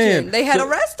I'm dungeon. saying. They had a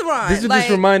restaurant. This is what this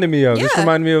reminded me of. Yeah. This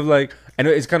reminded me of and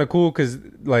it's kind of cool because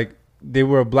they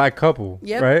were a black couple,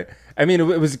 yep. right? I mean,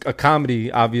 it was a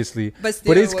comedy, obviously,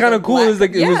 but it's kind of cool. It was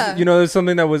it was there's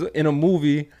something that was in a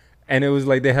movie, and it was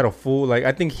they had a full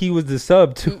I think he was the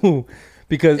sub too,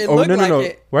 because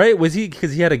it. Right? Was he,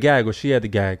 because he had a gag or she had the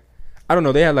gag? I don't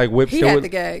know. They had whips. He had the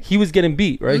gag. He was getting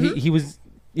beat, right? Mm-hmm. He was.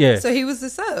 Yeah. So he was the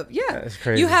sub. Yeah. That's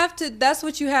crazy. You have to. That's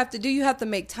what you have to do. You have to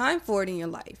make time for it in your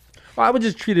life. Well, I would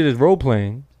just treat it as role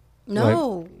playing.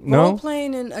 No, role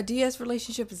playing and a DS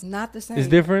relationship is not the same. It's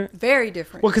different. Very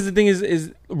different. Well, because the thing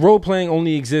is role playing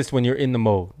only exists when you're in the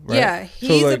mode, right? Yeah,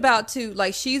 he's about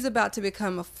to she's about to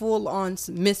become a full on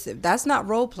submissive. That's not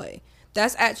role play.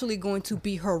 That's actually going to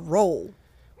be her role.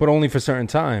 But only for certain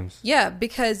times. Yeah,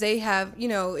 because they have,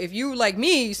 if you like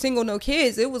me, single, no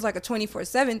kids, it was a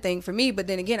 24/7 thing for me. But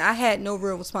then again, I had no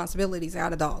real responsibilities. I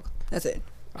had a dog. That's it.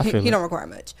 He don't require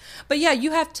much. But yeah,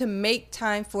 you have to make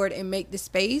time for it and make the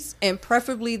space. And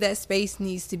preferably that space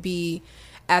needs to be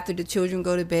after the children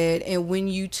go to bed and when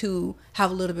you two have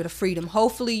a little bit of freedom.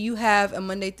 Hopefully you have a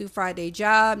Monday through Friday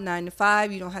job, 9 to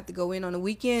 5. You don't have to go in on the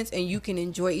weekends, and you can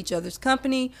enjoy each other's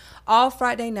company all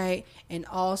Friday night and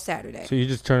all Saturday. So you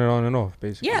just turn it on and off,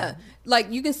 basically. Yeah.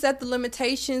 You can set the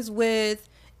limitations with,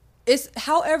 it's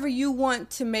however you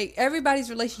want to make, everybody's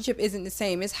relationship isn't the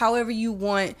same. It's however you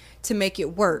want to make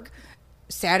it work.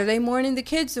 Saturday morning, the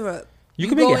kids are up. You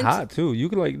can make it hot too. You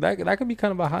could that could be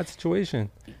kind of a hot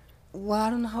situation. Well, I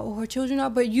don't know how old her children are,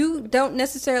 but you don't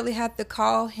necessarily have to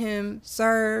call him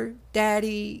sir,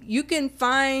 daddy. You can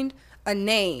find a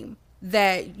name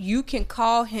that you can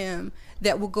call him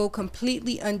that will go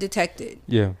completely undetected.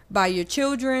 Yeah. By your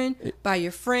children, by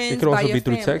your friends, it could also by your be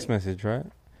through family. Text message, right?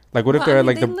 What if they're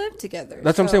they live together.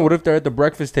 That's what I'm saying. What if they're at the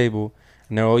breakfast table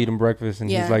and they're all eating breakfast and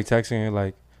he's texting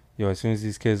her yo, as soon as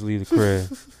these kids leave the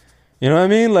crib, You know what I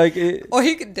mean? Like, Or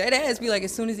he could dead ass be like,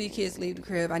 as soon as these kids leave the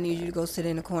crib, I need you to go sit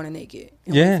in the corner naked.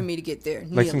 And Yeah. wait for me to get there.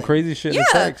 like some kneeling. crazy shit in Yeah,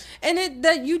 the text. and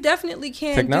that you definitely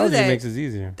can Technology do that. makes it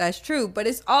easier. That's true, but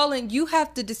it's all in. You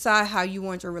have to decide how you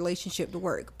want your relationship to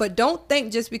work. But don't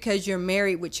think just because you're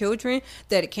married with children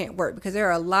that it can't work. Because there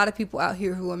are a lot of people out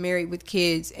here who are married with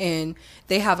kids and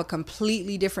they have a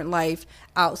completely different life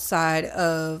outside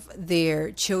of their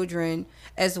children,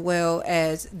 as well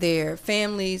as their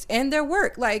families and their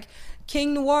work. Like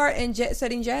King Noir and Jet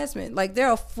Setting Jasmine, like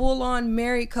they're a full-on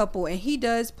married couple, and he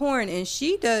does porn and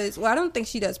she does, well, I don't think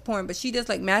she does porn, but she does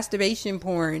like masturbation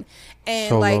porn, and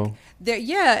Solo. like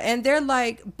they're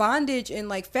like bondage and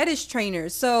like fetish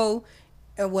trainers. So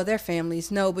well, their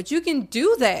families no, but you can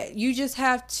do that. You just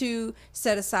have to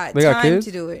set aside They got time kids?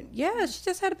 to do it. Yeah, she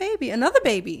just had a baby, another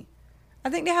baby. I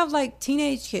think they have like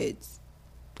teenage kids.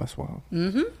 That's wild.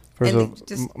 Mm-hmm. First And of they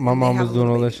just- my and they mom have was a doing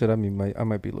little all that baby. shit. I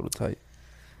might be a little tight.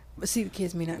 But see, the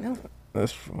kids may not know.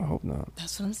 I hope not.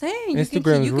 That's what I'm saying.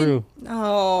 Instagram is real.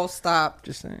 Oh, stop.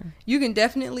 Just saying. You can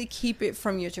definitely keep it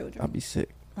from your children. I'll be sick.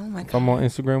 Oh my If I'm on god.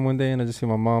 Instagram one day and I just see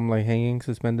my mom like hanging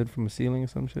suspended from a ceiling or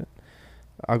some shit,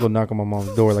 I'll go knock on my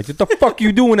mom's door like, what the fuck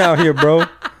you doing out here, bro?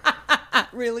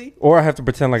 Really? Or I have to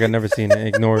pretend like I never seen it and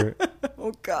ignore it.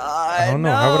 Oh god. I don't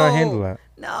know. How would I handle that?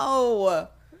 No.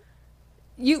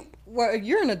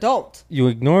 You're an adult. You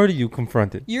ignore it or you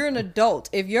confront it? You're an adult.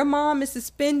 If your mom is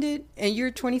suspended and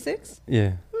you're 26, Yeah.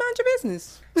 mind your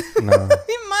business. Nah.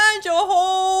 You mind your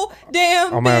whole damn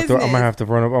I'm gonna business. have to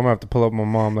run up. I'm gonna have to pull up my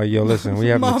mom. Like, yo, listen, we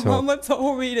have My to talk. mama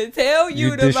told me to tell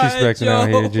you, You to mind disrespecting your out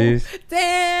here, G's.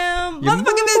 damn Your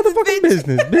motherfucking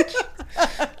business, bitch.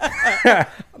 bitch.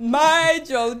 Mind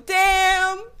your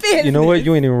damn business. You know what?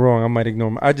 You ain't even wrong. I might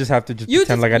ignore. I just have to just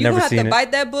pretend like I never have seen to it.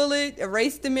 bite that bullet,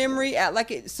 erase the memory, act like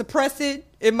it, suppress it.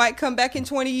 It might come back in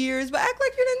 20 years, but act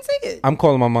like you didn't see it. I'm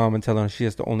calling my mom and telling her she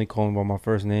has to only call me by my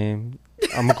first name.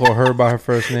 I'm gonna call her by her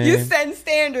first name. You setting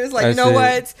standards like, That's you know it.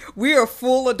 what? We're a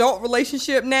full adult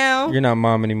relationship now. You're not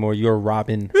mom anymore. You're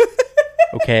Robin.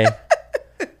 Okay.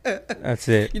 That's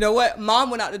it. You know what? Mom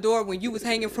went out the door when you was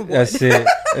hanging from one. That's it.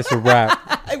 That's a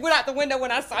wrap. I went out the window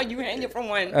when I saw you hanging from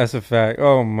one. That's a fact.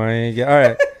 Oh my god. All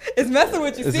right. It's messing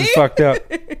with you, This see? is fucked up.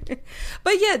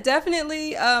 But yeah,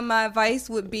 definitely my advice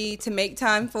would be to make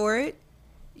time for it.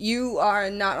 You are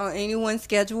not on anyone's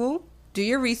schedule. Do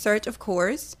your research, of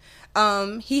course.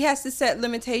 He has to set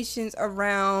limitations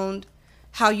around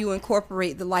how you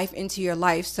incorporate the life into your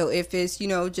life. So if it's,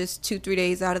 just 2-3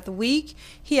 days out of the week,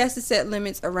 he has to set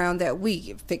limits around that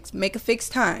week. Make a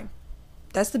fixed time.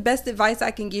 That's the best advice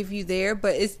I can give you there,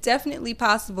 but it's definitely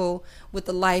possible with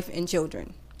the life and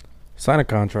children. Sign a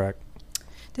contract.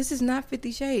 This is not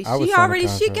 50 Shades. I would She sign a already,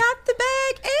 she contract. got the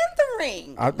bag and the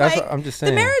ring. I'm just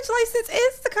saying. The marriage license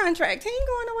is the contract. He ain't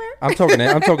going nowhere.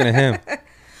 I'm talking to him.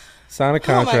 Sign a Oh my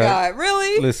contract. God,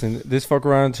 really? Listen, this fuck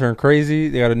around turned crazy.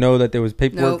 They got to know that there was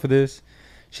paperwork Nope. for this.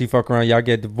 She fuck around, y'all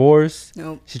get divorced.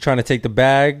 Nope. She's trying to take the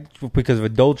bag because of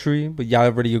adultery, but y'all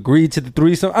already agreed to the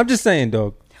threesome. I'm just saying,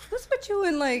 dog. What's with you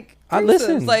and like I threesomes?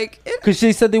 listen. Because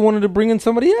she said they wanted to bring in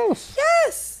somebody else.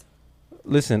 Yes.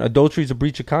 Listen, adultery is a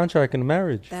breach of contract in a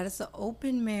marriage. That is an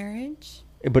open marriage.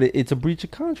 But it's a breach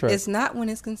of contract. It's not when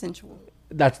it's consensual.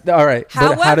 That's all right.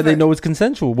 But how do they However, know it's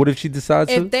consensual? What if she decides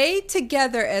to? If they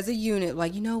together as a unit,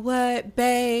 like, you know what,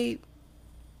 babe,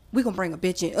 we gonna bring a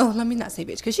bitch in. Oh, let me not say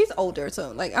bitch, because she's older.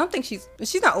 So, like, I don't think she's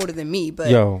not older than me, but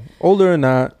Yo, older or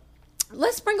not,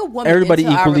 let's bring a woman. everybody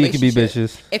into our equally can be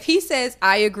relationship. bitches. If he says,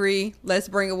 I agree, let's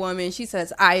bring a woman. She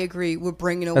says, I agree, we're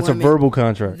bringing a That's woman. a verbal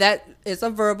contract. That is a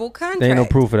verbal contract. There ain't no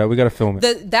proof of that. We got to film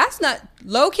it. That's not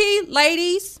low key,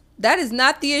 ladies. That is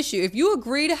not the issue. If you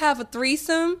agree to have a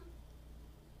threesome,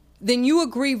 then you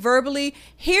agree verbally.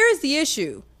 Here's the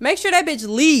issue. Make sure that bitch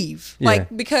leave. Yeah.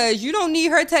 Like, because you don't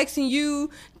need her texting you,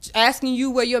 asking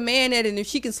you where your man at and if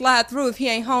she can slide through if he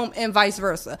ain't home, and vice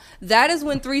versa. That is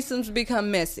when threesomes become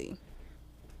messy.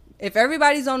 If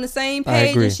everybody's on the same I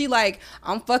page agree. and she like,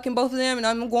 I'm fucking both of them and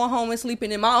I'm going home and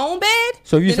sleeping in my own bed,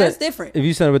 So if you then said that's different. If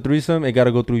you set up a threesome, it got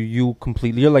to go through you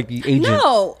completely. You're like the agent.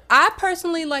 No, I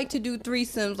personally like to do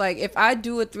threesomes. Like, if I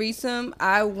do a threesome,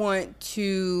 I want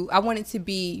it to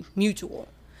be mutual.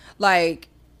 Like,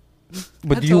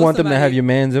 But I do you told want them to have somebody- your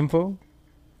man's info?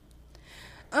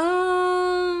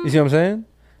 You see what I'm saying?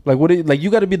 Like you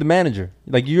got to be the manager.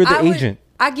 Like you're the agent.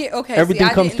 I get okay. Everything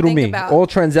I comes didn't through think me. about- All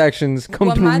transactions come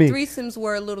well, through my me. threesomes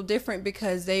were a little different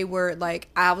because they were like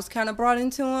I was kind of brought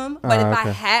into them. But if I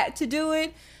okay. had to do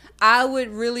it, I would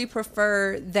really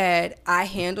prefer that I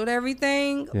handled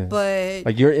everything. Yeah. But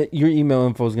Like your email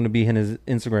info is gonna be in his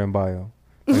Instagram bio.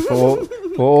 Like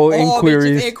For all All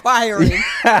inquiries. bitches inquiring.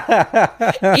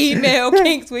 Email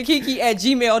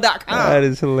kinkswithkiki@gmail.com. That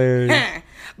is hilarious.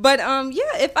 But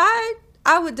yeah, if I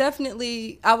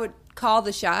would call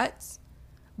the shots,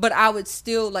 but I would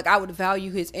still I would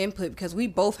value his input because we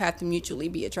both have to mutually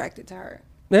be attracted to her.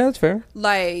 Yeah, that's fair.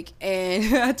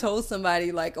 And I told somebody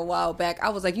a while back, I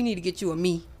was like, you need to get you a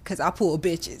me because I pull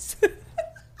bitches.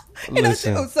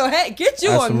 Listen, so hey, get you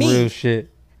that's a some me. real shit.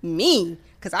 Me,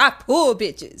 because I pull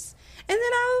bitches. And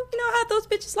then I have those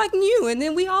bitches liking you, and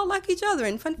then we all like each other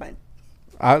and fun.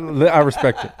 I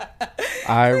respect it.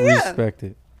 I respect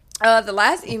it. The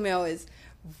last email is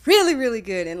really, really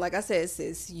good. And like I said,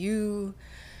 sis, you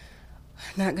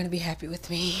are not going to be happy with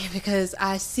me because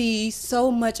I see so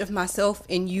much of myself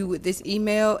in you with this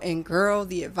email. And girl,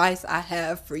 the advice I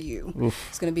have for you,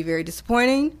 it's going to be very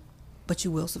disappointing, but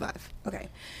you will survive. Okay.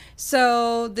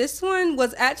 So this one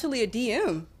was actually a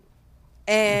DM.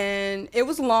 And it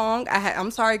was long. I'm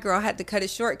sorry, girl. I had to cut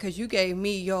it short because you gave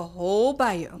me your whole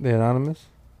bio. The anonymous?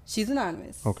 She's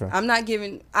anonymous. Okay. I'm not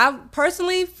giving. I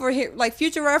personally, for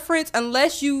future reference,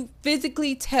 unless you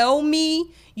physically tell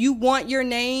me you want your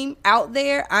name out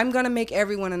there, I'm gonna make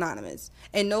everyone anonymous.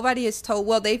 And nobody has told.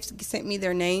 Well, they've sent me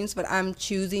their names, but I'm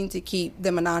choosing to keep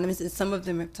them anonymous. And some of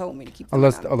them have told me to keep them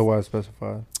unless anonymous. Otherwise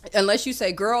specified. Unless you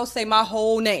say, "Girl, say my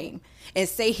whole name." And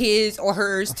say his or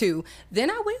hers too, then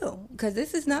I will, because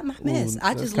this is not my mess.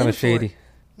 I just live for it.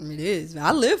 It is.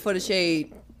 I live for the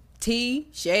shade. Tea,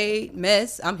 shade,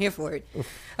 mess. I'm here for it.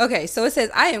 Okay, so it says,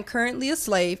 I am currently a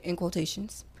slave, in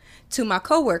quotations, to my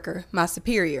coworker, my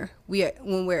superior.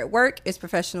 When we're at work, it's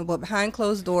professional, but behind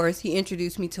closed doors, he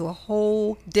introduced me to a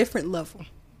whole different level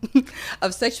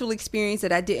of sexual experience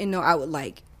that I didn't know I would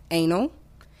like. Anal,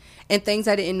 and things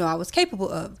I didn't know I was capable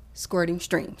of. Squirting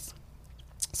streams.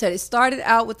 So it started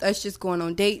out with us just going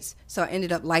on dates, so I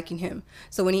ended up liking him.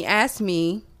 So when he asked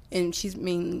me, and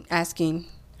asking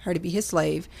her to be his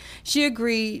slave, she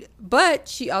agreed, but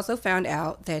she also found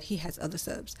out that he has other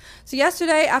subs. So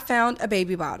yesterday I found a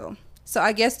baby bottle. So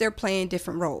I guess they're playing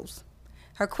different roles.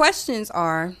 Her questions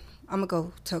are, I'm going to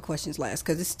go to her questions last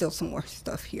because there's still some more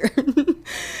stuff here.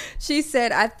 She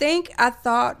said, I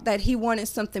thought that he wanted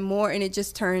something more, and it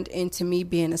just turned into me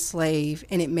being a slave,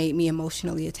 and it made me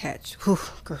emotionally attached. Whew,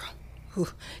 girl. Whew.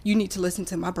 You need to listen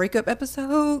to my breakup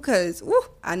episode because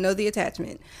I know the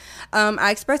attachment.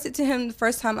 I expressed it to him the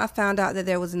first time I found out that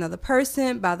there was another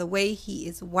person. By the way, he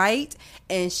is white.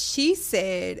 And she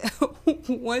said,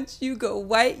 once you go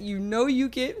white, you know you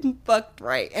get fucked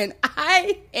right. And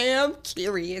I am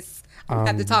curious. I'm going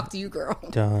to have to talk to you, girl.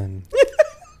 Done.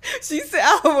 She said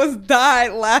I almost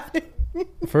died laughing.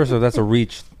 First of all, that's a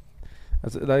reach.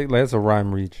 That's a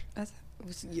rhyme reach. That's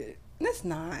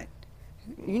not.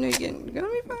 You know, you're gonna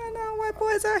be finding out white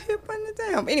boys out here putting it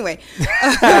down. Anyway,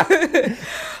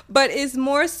 but it's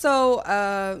more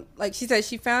so like she said,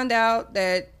 she found out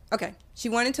that she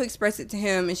wanted to express it to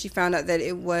him, and she found out that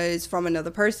it was from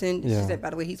another person. Yeah. She said, by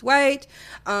the way, he's white,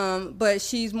 but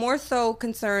she's more so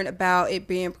concerned about it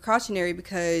being precautionary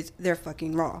because they're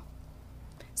fucking raw.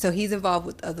 So he's involved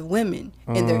with other women,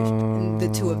 and the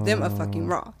two of them are fucking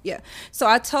raw. Yeah. So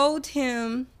I told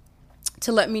him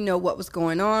to let me know what was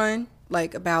going on,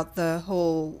 like about the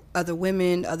whole other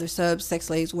women, other subs, sex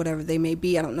slaves, whatever they may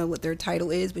be. I don't know what their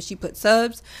title is, but she put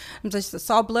subs. I just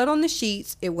saw blood on the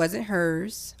sheets. It wasn't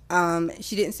hers.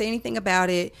 She didn't say anything about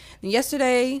it. And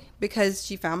yesterday, because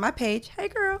she found my page, hey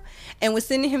girl, and was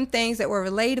sending him things that were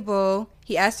relatable,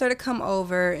 he asked her to come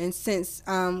over. And since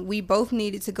we both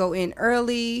needed to go in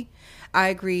early, I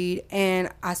agreed.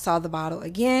 And I saw the bottle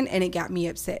again, and it got me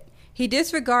upset. He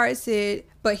disregards it,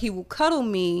 but he will cuddle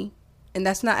me. And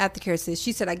that's not aftercare, sis.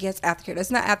 She said, I guess aftercare.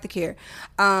 That's not aftercare.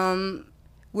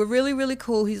 We're really, really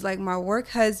cool. He's like my work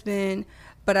husband,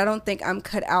 but I don't think I'm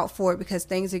cut out for it because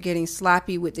things are getting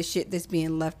sloppy with the shit that's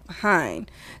being left behind.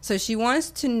 So she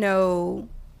wants to know,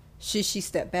 should she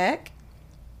step back?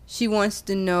 She wants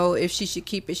to know if she should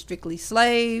keep it strictly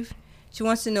slave. She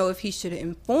wants to know if he should have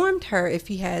informed her if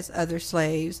he has other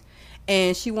slaves.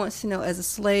 And she wants to know, as a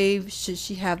slave, should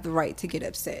she have the right to get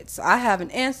upset? So I have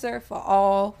an answer for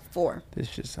all four. This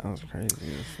shit sounds crazy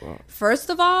as fuck.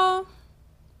 First of all,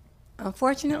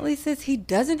 unfortunately, sis, he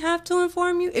doesn't have to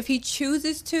inform you. If he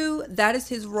chooses to, that is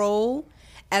his role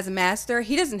as a master.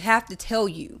 He doesn't have to tell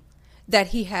you that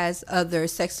he has other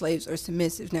sex slaves or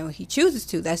submissives. Now, if he chooses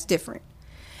to, that's different.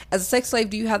 As a sex slave,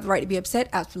 do you have the right to be upset?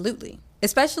 Absolutely.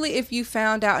 Especially if you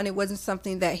found out and it wasn't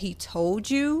something that he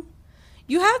told you.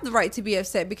 You have the right to be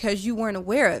upset because you weren't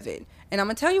aware of it. And I'm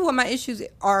going to tell you what my issues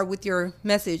are with your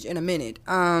message in a minute.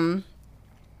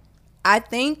 I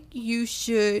think you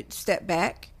should step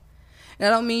back. And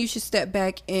I don't mean you should step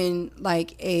back in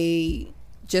like a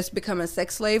just become a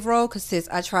sex slave role, because sis,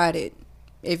 I tried it.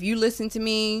 If you listen to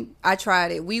me, I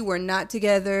tried it. We were not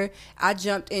together. I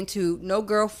jumped into no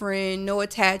girlfriend, no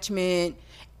attachment,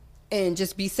 and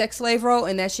just be sex slave role,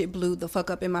 and that shit blew the fuck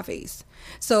up in my face.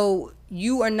 So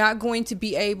you are not going to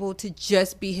be able to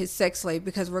just be his sex slave,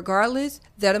 because regardless,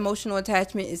 that emotional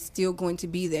attachment is still going to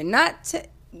be there. Not to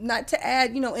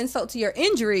add, insult to your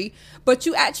injury, but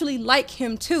you actually like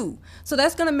him too. So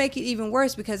that's going to make it even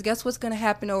worse, because guess what's going to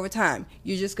happen over time?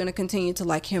 You're just going to continue to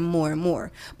like him more and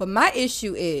more. But my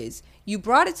issue is, you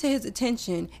brought it to his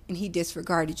attention and he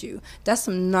disregarded you. That's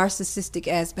some narcissistic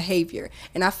ass behavior.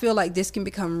 And I feel like this can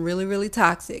become really, really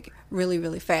toxic really,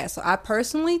 really fast. So I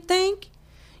personally think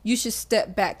you should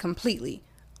step back completely.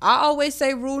 I always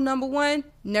say rule number 1,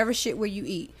 never shit where you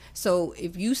eat. So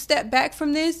if you step back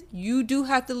from this, you do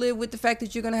have to live with the fact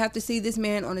that you're going to have to see this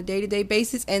man on a day-to-day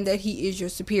basis, and that he is your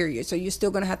superior. So you're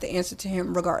still going to have to answer to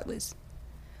him regardless.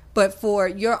 But for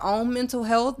your own mental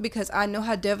health, because I know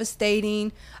how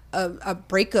devastating a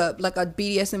breakup, like a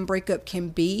BDSM breakup, can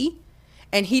be.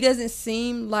 And he doesn't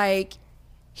seem like,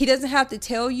 he doesn't have to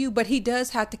tell you, but he does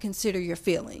have to consider your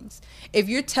feelings. If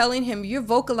you're telling him, you're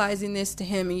vocalizing this to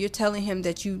him, and you're telling him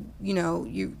that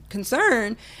you're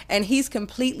concerned, and he's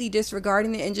completely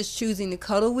disregarding it and just choosing to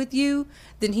cuddle with you,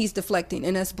 then he's deflecting,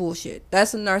 and that's bullshit.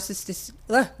 That's a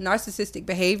narcissistic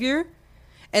behavior.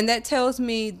 And that tells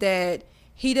me that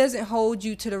he doesn't hold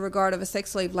you to the regard of a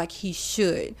sex slave like he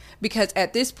should. Because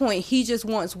at this point, he just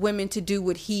wants women to do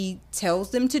what he tells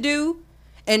them to do,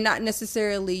 and not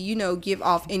necessarily, give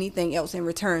off anything else in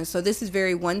return. So this is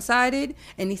very one-sided,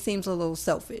 and he seems a little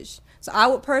selfish. So I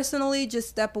would personally just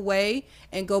step away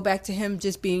and go back to him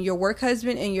just being your work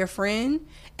husband and your friend,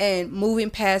 and moving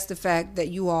past the fact that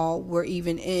you all were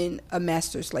even in a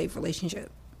master-slave relationship.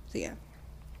 So yeah.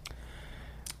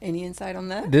 Any insight on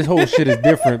that? This whole shit is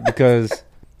different, because if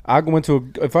I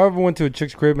ever went to a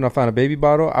chick's crib and I found a baby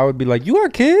bottle, I would be like, you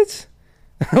got kids?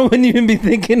 I wouldn't even be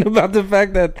thinking about the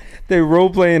fact that they're role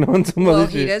playing on some other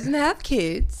shit. Well, he doesn't have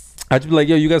kids. I'd be like,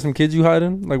 yo, you got some kids you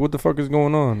hiding? Like, what the fuck is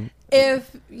going on?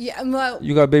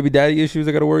 You got baby daddy issues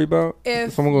I got to worry about?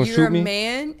 If someone gonna shoot me? You're a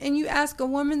man and you ask a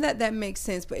woman that makes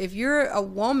sense. But if you're a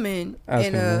woman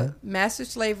in a master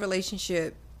slave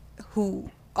relationship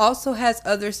who also has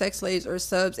other sex slaves or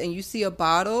subs, and you see a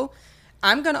bottle,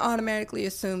 I'm going to automatically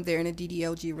assume they're in a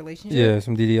DDLG relationship. Yeah,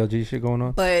 some DDLG shit going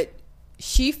on. But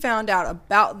she found out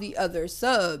about the other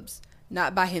subs,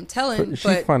 not by him telling.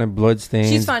 She's finding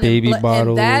bloodstains, baby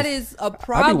bottles. And that is a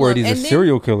problem. I'd be worried he's a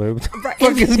serial killer. What the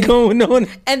fuck is going on?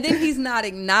 And then he's not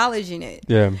acknowledging it.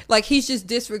 Yeah. Like, he's just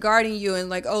disregarding you and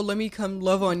like, oh, let me come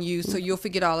love on you so you'll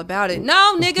forget all about it.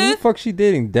 No, nigga. Who the fuck she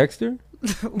dating? Dexter?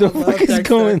 The fuck is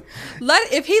going?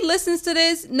 If he listens to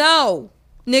this, no,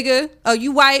 nigga. Oh,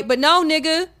 you white, but no,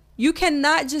 nigga. You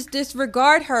cannot just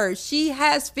disregard her. She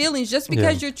has feelings. Just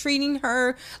because you're treating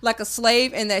her like a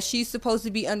slave and that she's supposed to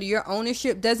be under your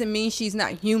ownership doesn't mean she's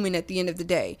not human at the end of the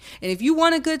day. And if you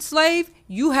want a good slave,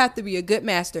 you have to be a good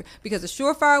master, because a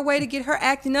surefire way to get her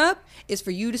acting up is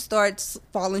for you to start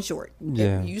falling short.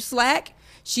 Yeah. If you slack,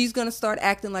 she's going to start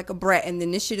acting like a brat, and then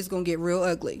this shit is going to get real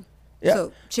ugly. Yeah.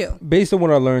 So chill. Based on what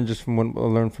I learned, just from what I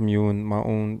learned from you and my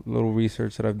own little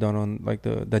research that I've done on like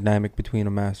the dynamic between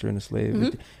a master and a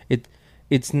slave,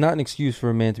 it's not an excuse for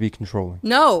a man to be controlling.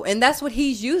 No, and that's what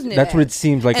he's using it That's as. what it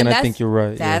seems like, and I think you're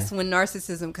right. That's when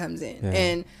narcissism comes in. Yeah.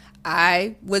 And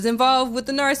I was involved with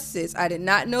the narcissist. I did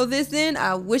not know this then.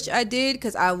 I wish I did,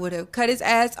 because I would have cut his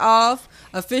ass off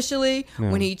officially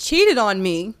when he cheated on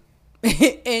me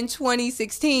in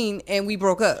 2016 and we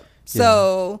broke up.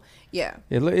 So... Yeah.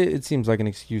 It seems like an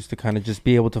excuse to kind of just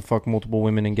be able to fuck multiple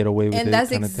women and get away with it. And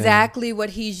that's exactly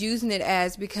what he's using it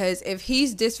as, because if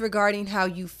he's disregarding how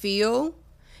you feel,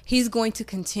 he's going to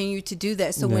continue to do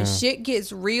that. So when shit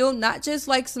gets real, not just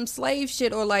like some slave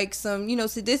shit or like some,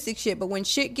 sadistic shit, but when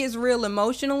shit gets real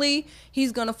emotionally,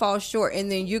 he's going to fall short, and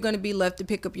then you're going to be left to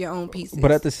pick up your own pieces.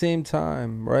 But at the same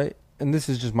time, right? And this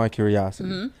is just my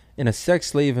curiosity. In a sex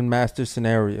slave and master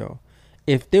scenario,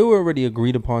 if they were already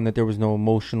agreed upon that there was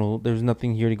there's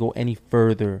nothing here to go any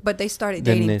further. But they started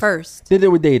dating first. They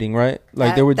were dating, right?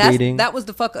 Like they were dating. That was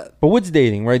the fuck up. But what's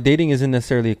dating, right? Dating isn't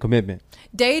necessarily a commitment.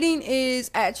 Dating is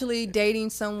actually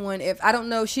dating someone. If I don't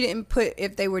know, she didn't put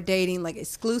if they were dating like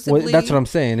exclusively. Well, that's what I'm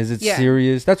saying. Is it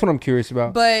serious? That's what I'm curious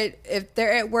about. But if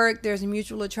they're at work, there's a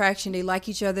mutual attraction. They like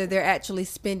each other. They're actually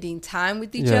spending time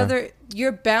with each other.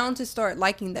 You're bound to start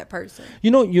liking that person.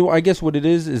 I guess what it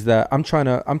is that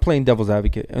I'm playing devil's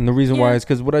advocate, and the reason why is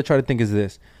because what I try to think is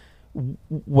this: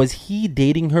 was he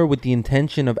dating her with the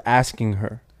intention of asking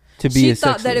her To be she a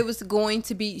thought sex that slave. it was going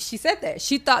to be, she said that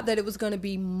she thought that it was going to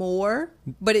be more,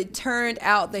 but it turned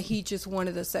out that he just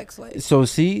wanted a sex slave.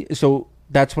 So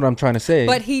that's what I'm trying to say.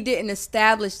 But he didn't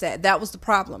establish that. That was the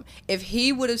problem. If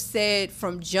he would have said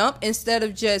from jump, instead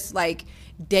of just like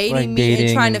dating Like me and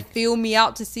dating. trying to feel me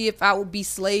out to see if I would be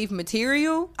slave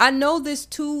material, I know this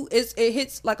too it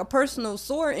hits like a personal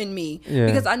sore in me, Yeah.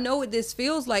 because I know what this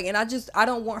feels like, and I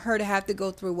don't want her to have to go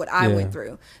through what I Yeah. went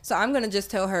through. So I'm gonna just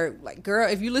tell her, like, girl,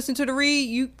 if you listen to the read,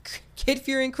 you Kid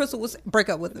Fury and Crystal will break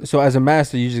up with him. So as a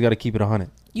master, you just got to keep it 100.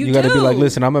 You got to be do. like,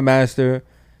 listen, I'm a master.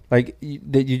 Like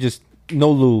that, you just no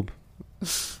lube,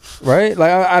 right?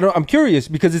 Like I'm curious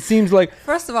because it seems like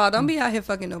First of all, don't be out here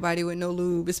fucking nobody with no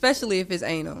lube, especially if it's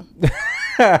anal.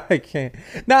 I can't.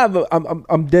 Nah, but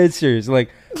I'm dead serious. Like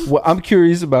what I'm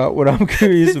curious about.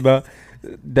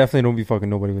 Definitely don't be fucking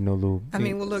nobody with no lube. I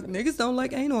mean, well, look, niggas don't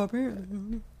like anal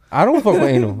apparently. I don't fuck with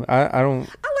anal. I don't.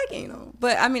 I like anal,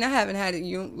 but I mean, I haven't had it.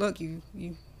 You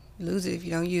lose it if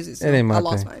you don't use it. So It ain't my I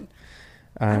lost thing. mine.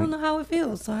 I don't know how it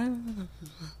feels. So I don't know.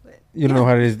 You don't know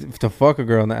how it is to fuck a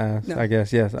girl in the ass. No. I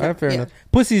guess yes. Yeah, Fair yeah. enough.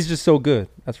 Pussy's just so good.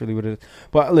 That's really what it is.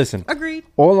 But listen, Agreed.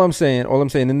 all I'm saying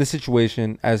in this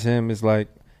situation as him is like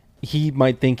he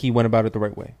might think he went about it the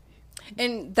right way.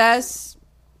 And that's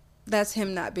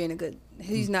him not being a good.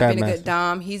 He's not Bad being a master. good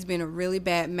dom. He's been a really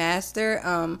bad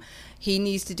master. He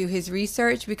needs to do his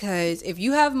research, because if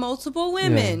you have multiple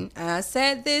women, and I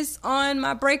said this on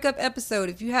my breakup episode,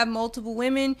 if you have multiple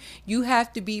women, you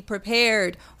have to be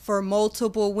prepared for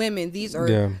multiple women. These are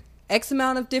Yeah. X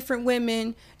amount of different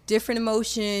women, different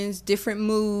emotions, different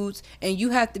moods, and you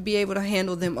have to be able to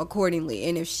handle them accordingly.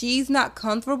 And if she's not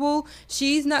comfortable,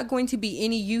 she's not going to be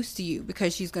any use to you,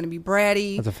 because she's going to be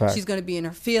bratty. That's a fact. She's going to be in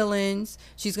her feelings.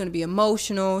 She's going to be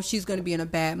emotional. She's going to be in a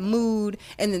bad mood.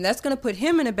 And then that's going to put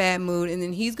him in a bad mood. And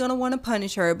then he's going to want to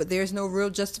punish her, but there's no real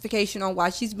justification on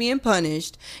why she's being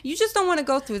punished. You just don't want to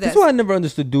go through that. That's why I never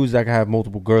understood dudes that can have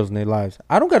multiple girls in their lives.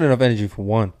 I don't got enough energy for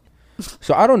one,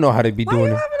 so I don't know how they be Why you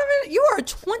doing it. having a minute? You are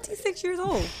 26 years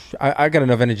old. I got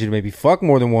enough energy to maybe fuck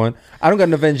more than one. I don't got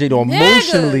enough energy to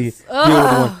emotionally Niggas. deal with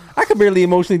Ugh. one. I can barely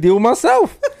emotionally deal with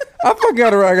myself. I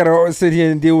gotta sit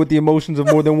here and deal with the emotions of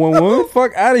more than one woman.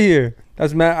 Fuck out of here.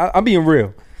 That's mad. I'm being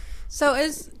real. So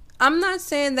I'm not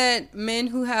saying that men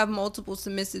who have multiple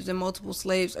submissives and multiple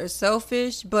slaves are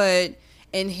selfish, but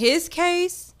in his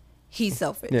case, he's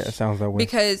selfish. Yeah, it sounds that way.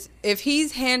 Because if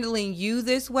he's handling you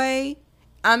this way,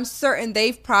 I'm certain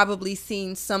they've probably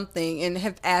seen something and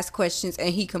have asked questions,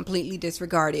 and he completely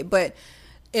disregarded. But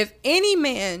if any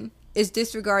man is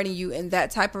disregarding you in that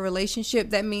type of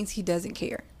relationship, that means he doesn't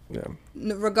care. Yeah.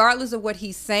 Regardless of what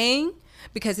he's saying,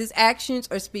 because his actions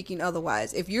are speaking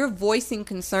otherwise. If you're voicing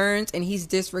concerns and he's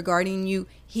disregarding you,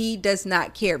 he does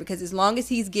not care, because as long as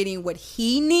he's getting what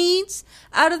he needs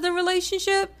out of the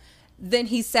relationship, then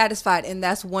he's satisfied, and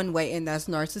that's one way, and that's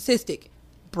narcissistic.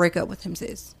 Break up with him,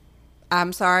 sis.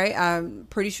 I'm sorry. I'm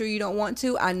pretty sure you don't want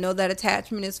to. I know that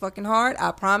attachment is fucking hard.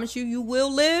 I promise you, you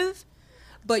will live.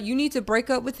 But you need to break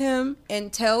up with him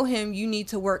and tell him you need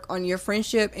to work on your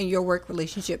friendship and your work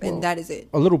relationship, and that is it.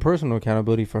 A little personal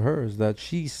accountability for her is that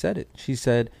she said it. She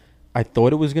said, I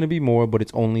thought it was going to be more, but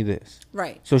it's only this.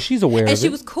 Right. So she's aware of it. And she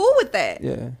was cool with that.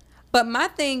 Yeah. But my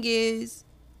thing is,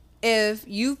 if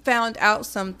you found out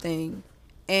something,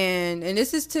 and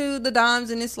this is to the doms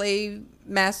and the slave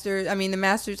masters, I mean the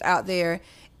masters out there,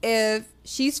 if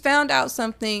she's found out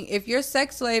something, if your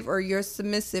sex slave or your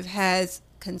submissive has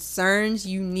concerns,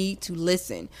 you need to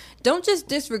listen. Don't just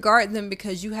disregard them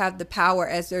because you have the power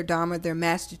as their dom or their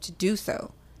master to do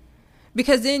so.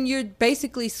 Because then you're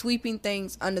basically sweeping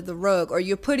things under the rug, or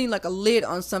you're putting like a lid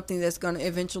on something that's going to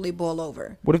eventually boil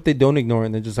over. What if they don't ignore it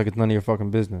and they're just like, it's none of your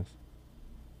fucking business?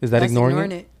 Is that That's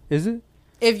ignoring it? Is it?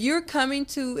 If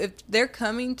they're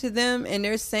coming to them and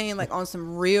they're saying like on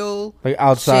some real Like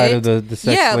outside shit, of the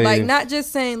sex yeah, slave. like not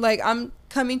just saying like, I'm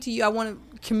coming to you, I want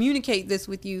to communicate this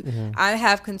with you. I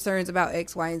have concerns about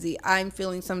X, Y, and Z. I'm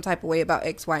feeling some type of way about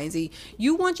X, Y, and Z.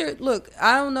 You want your look,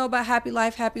 I don't know about happy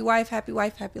life, happy wife, happy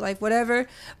life, whatever,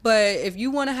 but if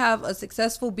you want to have a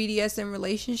successful BDSM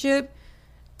relationship,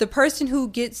 the person who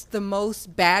gets the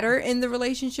most batter in the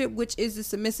relationship, which is the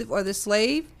submissive or the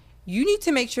slave, you need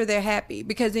to make sure they're happy,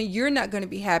 because then you're not going to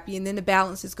be happy, and then the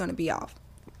balance is going to be off.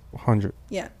 100.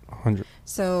 Yeah. 100.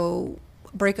 So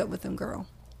break up with him, girl.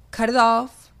 Cut it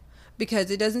off, because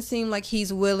it doesn't seem like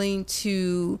he's willing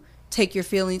to take your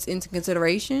feelings into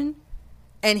consideration.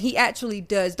 And he actually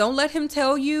does. Don't let him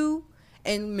tell you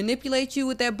and manipulate you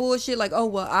with that bullshit like, oh,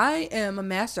 well, I am a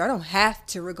master, I don't have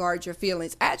to regard your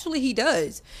feelings. Actually, he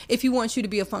does, if he wants you to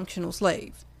be a functional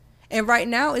slave. And right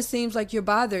now, it seems like you're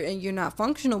bothered and you're not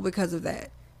functional because of that.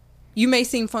 you may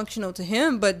seem functional to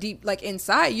him, but deep, like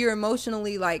inside, you're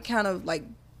emotionally like kind of like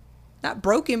not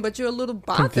broken, but you're a little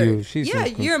bothered. Confused. Yeah,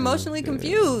 you're emotionally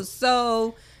confused.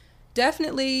 So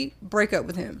definitely break up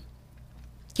with him.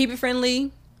 Keep it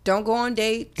friendly. Don't go on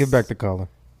dates. Give back the collar.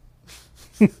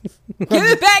 Give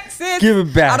it back, sis. Give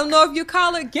it back. I don't know if you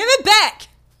collar. Give it back.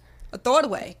 Or throw it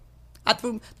away. I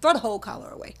throw the whole collar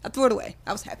away. I threw it away.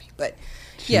 I was happy, but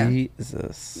yeah,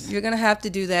 Jesus, you're gonna have to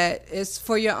do that. It's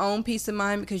for your own peace of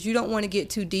mind because you don't want to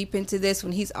get too deep into this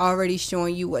when he's already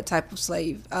showing you what type of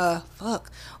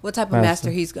what type of master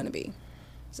he's gonna be.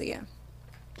 So yeah,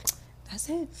 that's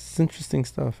it. It's interesting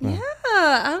stuff, man.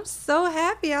 Yeah, I'm so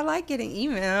happy. I like getting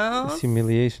emails. This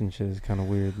humiliation shit is kind of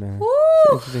weird, man. Woo!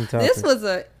 Interesting topic. This was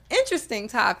a interesting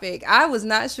topic. I was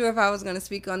not sure if I was going to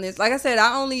speak on this. Like I said,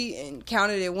 I only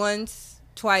encountered it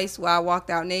twice while I walked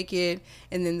out naked,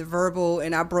 and then the verbal,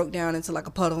 and I broke down into like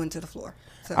a puddle into the floor.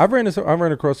 So, I've ran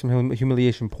across some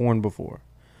humiliation porn before.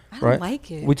 I don't like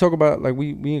it. We talk about like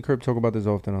we and Kurt talk about this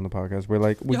often on the podcast. Where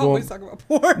like we always talk about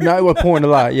porn. Not with porn a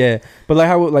lot, yeah. But like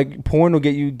how like porn will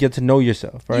get to know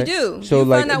yourself, right? You do. So you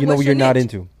like you know what you're not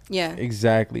into. Yeah.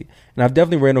 Exactly. And I've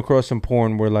definitely ran across some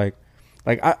porn where like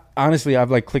I honestly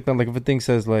I've like clicked on like if a thing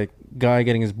says like guy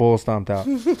getting his balls stomped out,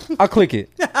 I'll click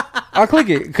it. I'll click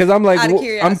it because I'm like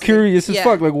I'm curious as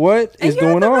fuck. Like what is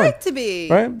going on? Right to be.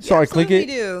 Right. So I click it,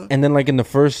 and then like in the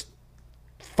first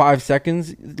 5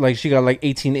 seconds, like she got like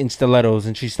 18-inch stilettos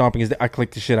and she's stomping his. I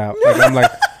click the shit out.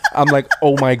 Like I'm like,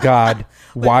 oh my god,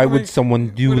 why would someone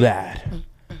do that?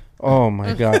 Oh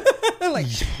my god. Like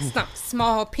stop,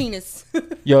 small penis.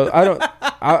 Yo,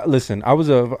 listen. I was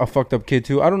a fucked up kid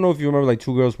too. I don't know if you remember like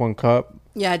 2 Girls 1 Cup.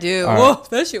 Yeah, I do. Whoa, right.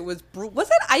 That shit was brutal. Was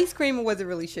that ice cream or was it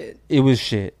really shit? It was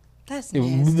shit. That's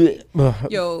nasty.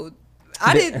 Yo,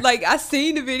 I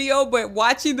seen the video, but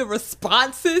watching the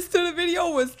responses to the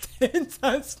video was 10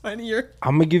 times funnier.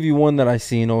 I'm gonna give you one that I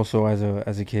seen also as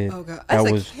a kid. Oh god,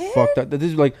 that was fucked up. This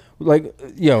is like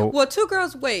yo. Well, 2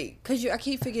 Girls, wait, cause I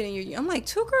keep forgetting you. I'm like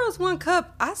 2 Girls 1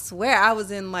 Cup. I swear I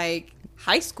was in like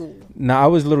high school. Nah, I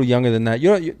was a little younger than that.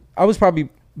 I was probably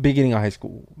beginning of high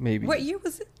school, maybe. What year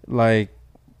was it? Like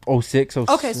 06, 06.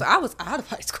 Okay, so I was out of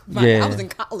high school. Yeah. I was in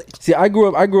college. See, I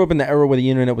grew up in the era where the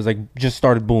internet was like just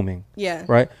started booming. Yeah.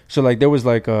 Right? So like there was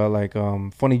like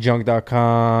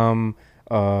funnyjunk.com.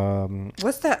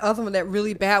 What's that other one, that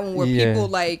really bad one where people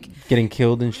like getting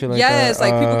killed and shit like that? Yes,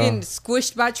 like people getting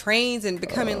squished by trains and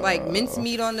becoming like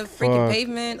mincemeat on the freaking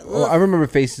pavement. Oh, I remember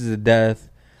Faces of Death.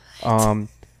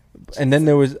 And then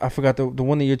there was, I forgot the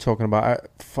one that you're talking about.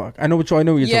 I know what you're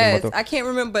talking about. Though. I can't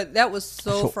remember, but that was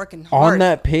so freaking hard. On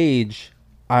that page,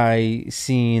 I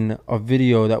seen a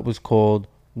video that was called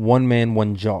 "One Man,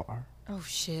 One Jar." Oh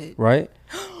shit! Right.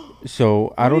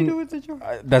 So I don't. What do you do with the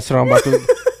jar? That's what I'm about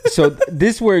to. So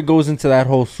this where it goes into that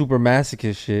whole super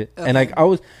masochist shit, and like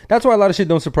that's why a lot of shit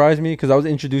don't surprise me because I was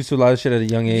introduced to a lot of shit at a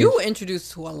young age. You were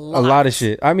introduced to a lot of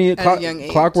shit. I mean,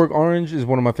 Clockwork Orange is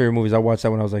one of my favorite movies. I watched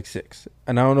that when I was like 6,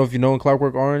 and I don't know if you know in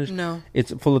Clockwork Orange. No,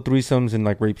 it's full of threesomes and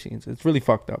like rape scenes. It's really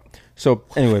fucked up. So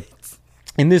anyway,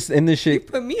 in this shit, you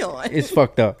put me on. It's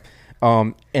fucked up.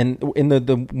 And in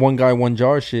the one guy one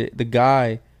jar shit, the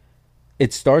guy,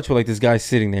 it starts with like this guy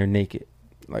sitting there naked,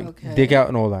 like dick out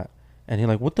and all that. And he's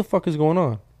like, what the fuck is going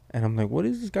on? And I'm like, what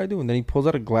is this guy doing? Then he pulls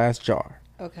out a glass jar.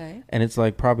 Okay. And it's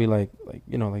like probably like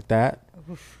like that.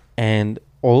 Oof. And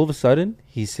all of a sudden,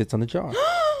 he sits on the jar.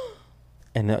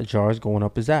 And that jar is going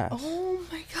up his ass. Oh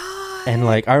my god. And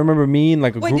like, I remember me and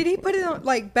like a group. Wait, did he put it on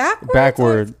like backwards?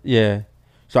 Backward, yeah.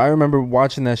 So I remember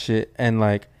watching that shit and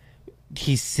like,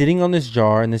 he's sitting on this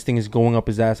jar and this thing is going up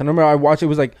his ass. And I remember I watched, it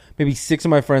was like maybe 6 of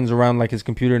my friends around like his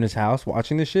computer in his house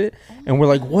watching this shit. And we're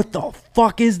like, what the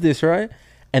fuck is this, right?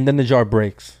 And then the jar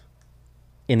breaks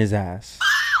in his ass.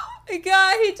 Oh my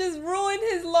god, he just ruined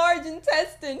his large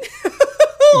intestine.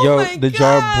 The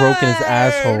jar broke in his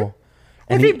asshole.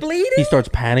 And was he bleeding? He starts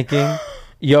panicking.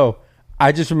 Yo,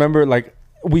 I just remember like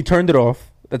we turned it off.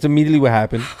 That's immediately what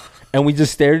happened. And we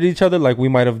just stared at each other like we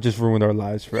might have just ruined our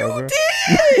lives forever. You did.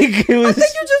 I think you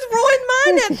just ruined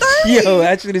mine at 30. Yo,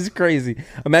 that shit is crazy.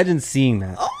 Imagine seeing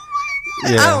that. Oh my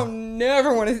god. Yeah. I don't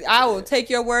never want to. I will take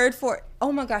your word for it.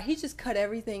 Oh my god, he just cut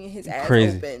everything in his ass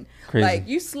open. Crazy. Like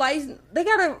you slice. They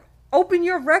gotta open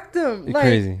your rectum. It's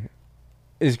crazy.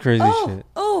 It's crazy shit.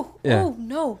 Oh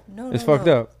no. It's fucked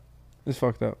up. It's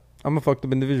fucked up. I'm a fucked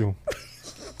up individual.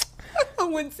 I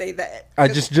wouldn't say that. I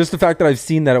just the fact that I've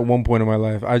seen that at one point in my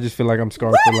life, I just feel like I'm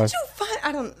scarred for life. Where did you find?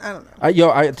 I don't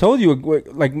know. I told you,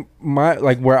 like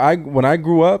when I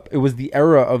grew up, it was the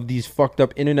era of these fucked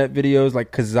up internet videos.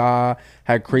 Like Kazaa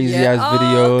had crazy ass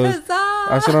videos. Kazaa.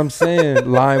 That's what I'm saying.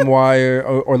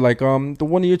 LimeWire or like the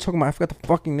one you're talking about. I forgot the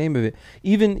fucking name of it.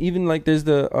 Even like there's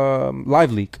the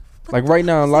Live Leak. Like right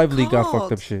now, Live Leak got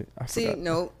fucked up shit. See,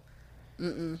 nope.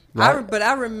 But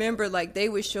I remember like they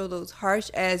would show those harsh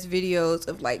ass videos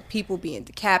of like people being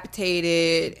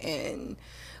decapitated and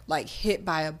like hit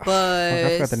by a bus.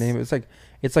 I forgot the name.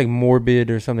 It's like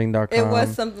morbid or something.com. It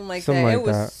was something like that. It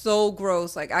was so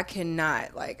gross. Like I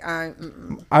cannot. Like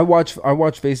I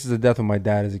watched Faces of Death with my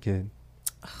dad as a kid.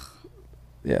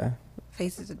 Yeah.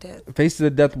 Faces of Death. Faces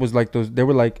of Death was like those. There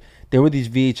were these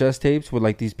VHS tapes with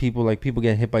like these people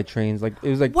getting hit by trains. Like it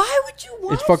was like. Why would you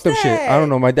watch It's fucked up shit. I don't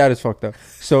know. My dad is fucked up.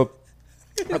 So.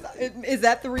 Is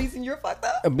that the reason you're fucked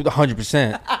up?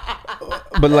 100%.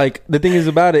 But like the thing is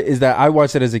about it is that I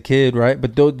watched it as a kid, right?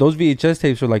 But those VHS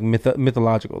tapes were like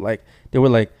mythological. Like they were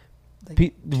like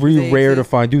really rare to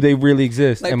find. Do they really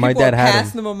exist? Like and my dad had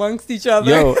them amongst each other.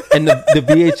 Yo, and the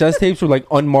VHS tapes were like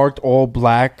unmarked, all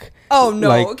black. Oh no!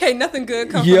 Like, okay, nothing good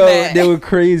comes from that. They were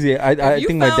crazy. I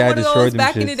think my dad destroyed them.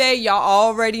 Back shits. in the day, y'all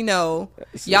already know.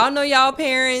 Y'all know y'all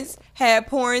parents had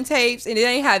porn tapes and it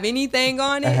ain't have anything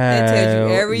on it that tells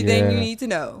you everything you need to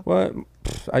know. What?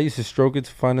 I used to stroke it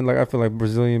to find it. Like I feel like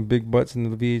Brazilian big butts in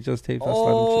the VHS tapes.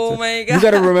 Oh my god! You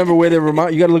got to remember where they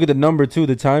remind. You got to look at the number too,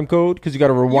 the time code, because you got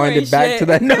to rewind it back to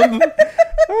that number.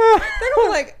 They're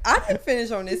going like, I didn't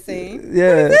finish on this scene.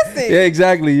 Yeah, what is this scene? Yeah,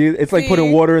 exactly. It's like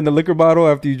putting water in the liquor bottle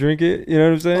after you drink it. You know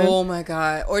what I'm saying? Oh my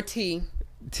god! Or tea.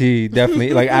 Tea,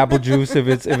 definitely. Like apple juice if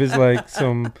it's like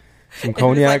some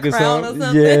cognac like or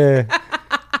something. Yeah.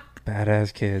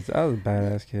 Badass kids. I was a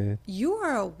badass kid. You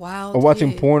are a wild. Or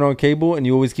watching kid. porn on cable, and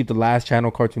you always keep the last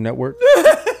channel, Cartoon Network.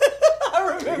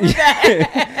 I remember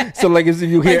that. So like if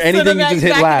you hear like anything, you just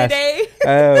hit last.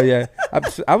 Oh yeah.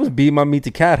 I was beating my meat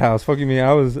to Cat House. Fucking me.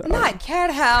 I was not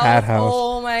Cat House. Cat House.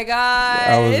 Oh my god.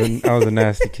 I was a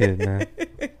nasty kid, man.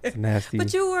 Nasty.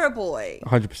 But you were a boy.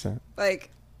 100%. Like,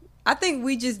 I think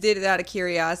we just did it out of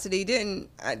curiosity.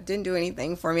 I didn't do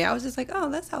anything for me. I was just like, oh,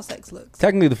 that's how sex looks.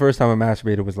 Technically, the first time I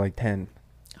masturbated was like 10.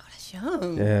 Oh, that's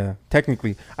young. Yeah.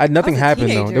 Technically, nothing happened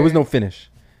though. There was no finish.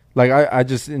 Like I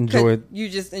just enjoyed. You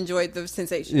just enjoyed the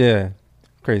sensation. Yeah.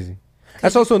 Crazy.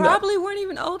 That's also probably weren't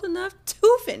even old enough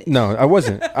to finish. No, I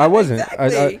wasn't. I wasn't.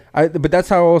 Exactly. But that's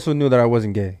how I also knew that I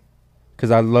wasn't gay,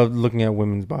 because I loved looking at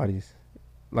women's bodies.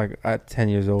 Like at 10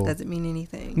 years old. Doesn't mean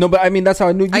anything. No, but I mean that's how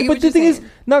I knew. But the thing is,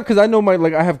 not because I know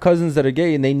I have cousins that are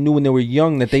gay and they knew when they were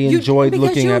young that they enjoyed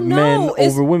looking at men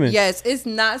over women. Yes, it's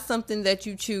not something that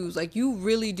you choose. Like you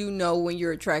really do know when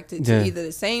you're attracted to either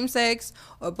the same sex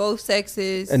or both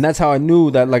sexes. And that's how I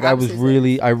knew that. Like I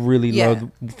really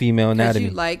loved female anatomy.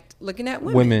 You liked looking at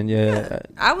women. Yeah.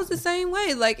 I was the same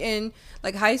way. Like in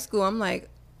high school, I'm like,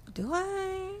 do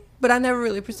I? But I never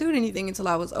really pursued anything until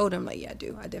I was older. I'm like, yeah, I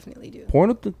do. I definitely do.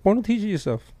 Porn will teach you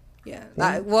yourself.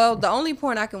 Yeah. Well, the only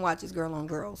porn I can watch is girl on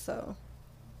girl, so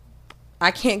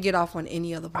I can't get off on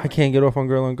any other porn. I can't get off on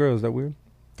girl on girl. Is that weird?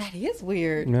 That is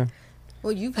weird. Yeah.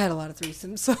 Well, you've had a lot of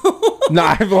threesomes, so.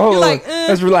 Nah, hold on.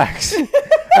 Let's relax.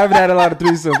 I haven't had a lot of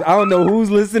threesomes. I don't know who's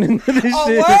listening to this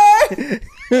shit.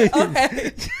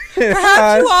 Okay.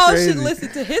 Perhaps you all should listen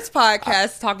to his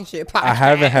podcast, Talking Shit Podcast. I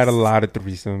haven't had a lot of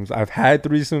threesomes. I've had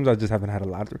threesomes. I just haven't had a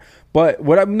lot of But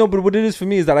what it is for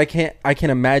me is that I can't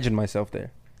imagine myself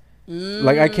there.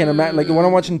 Like I can't imagine. Like when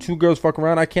I'm watching two girls fuck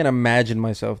around, I can't imagine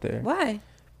myself there. Why?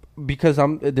 Because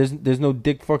there's no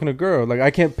dick fucking a girl. Like I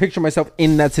can't picture myself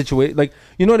in that situation. Like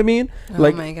you know what I mean?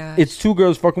 Oh my god! It's two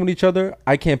girls fucking with each other.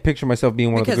 I can't picture myself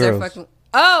being one of the girls. They're fucking.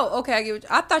 Oh, okay. I get what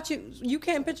I thought you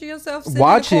can't picture yourself sitting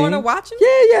in the corner watching. Yeah,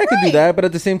 I could do that. But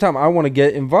at the same time, I want to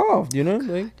get involved. You know,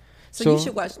 like so you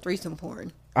should watch threesome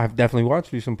porn. I've definitely watched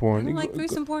threesome porn. I don't like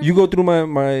threesome porn. You go through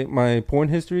my porn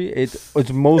history.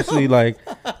 It's mostly like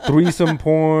threesome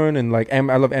porn and like I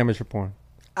love amateur porn.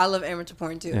 I love amateur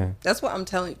porn too. Yeah. That's what I'm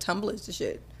telling you. Tumblr is the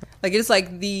shit. Like it's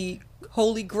like the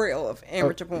holy grail of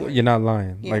amateur porn. You're not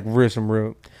lying. Yeah. Like some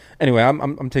real. Anyway,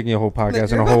 I'm taking a whole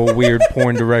podcast in a whole weird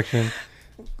porn direction.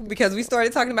 Because we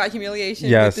started talking about humiliation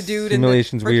with the dude in the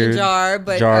freaking weird. jar.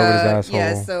 But jar with his asshole.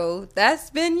 Yeah, so that's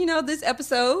been, this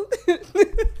episode.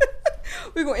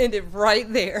 We're going to end it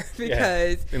right there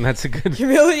because and that's a good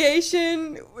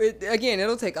humiliation. Again,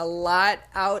 it'll take a lot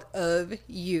out of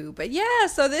you. But yeah,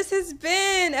 so this has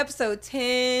been episode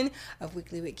 10 of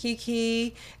Weekly with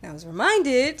Kiki. And I was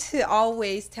reminded to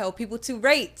always tell people to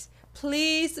rate,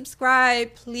 please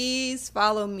subscribe. Please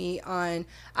follow me on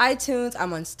iTunes.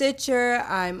 I'm on Stitcher.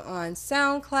 I'm on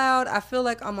SoundCloud. I feel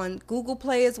like I'm on Google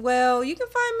Play as well. You can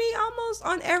find me almost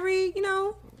on every,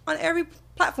 on every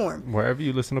platform. Wherever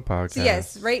you listen to podcasts. So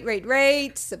yes,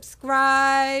 rate,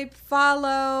 subscribe,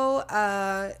 follow.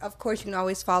 Of course, you can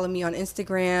always follow me on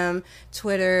Instagram,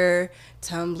 Twitter,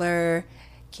 Tumblr,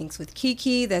 Kinks with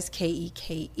Kiki. That's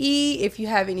Keke. If you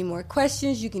have any more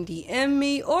questions, you can DM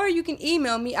me or you can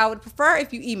email me. I would prefer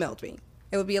if you emailed me.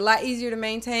 It would be a lot easier to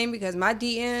maintain because my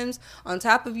DMs, on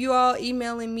top of you all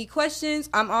emailing me questions,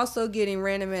 I'm also getting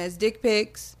random ass dick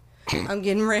pics. I'm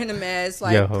getting random ass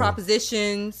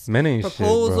propositions,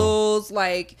 proposals,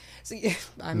 shit, so,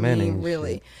 I mean,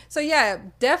 really. Shit. So yeah,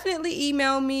 definitely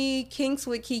email me,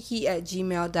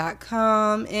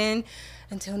 kinkswithkiki@gmail.com. And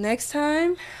until next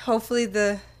time, hopefully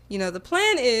the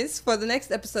plan is for the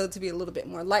next episode to be a little bit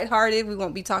more lighthearted. We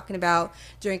won't be talking about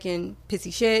drinking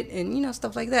pissy shit and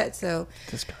stuff like that. So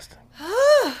disgusting.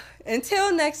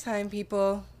 Until next time,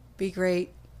 people, be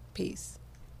great. Peace.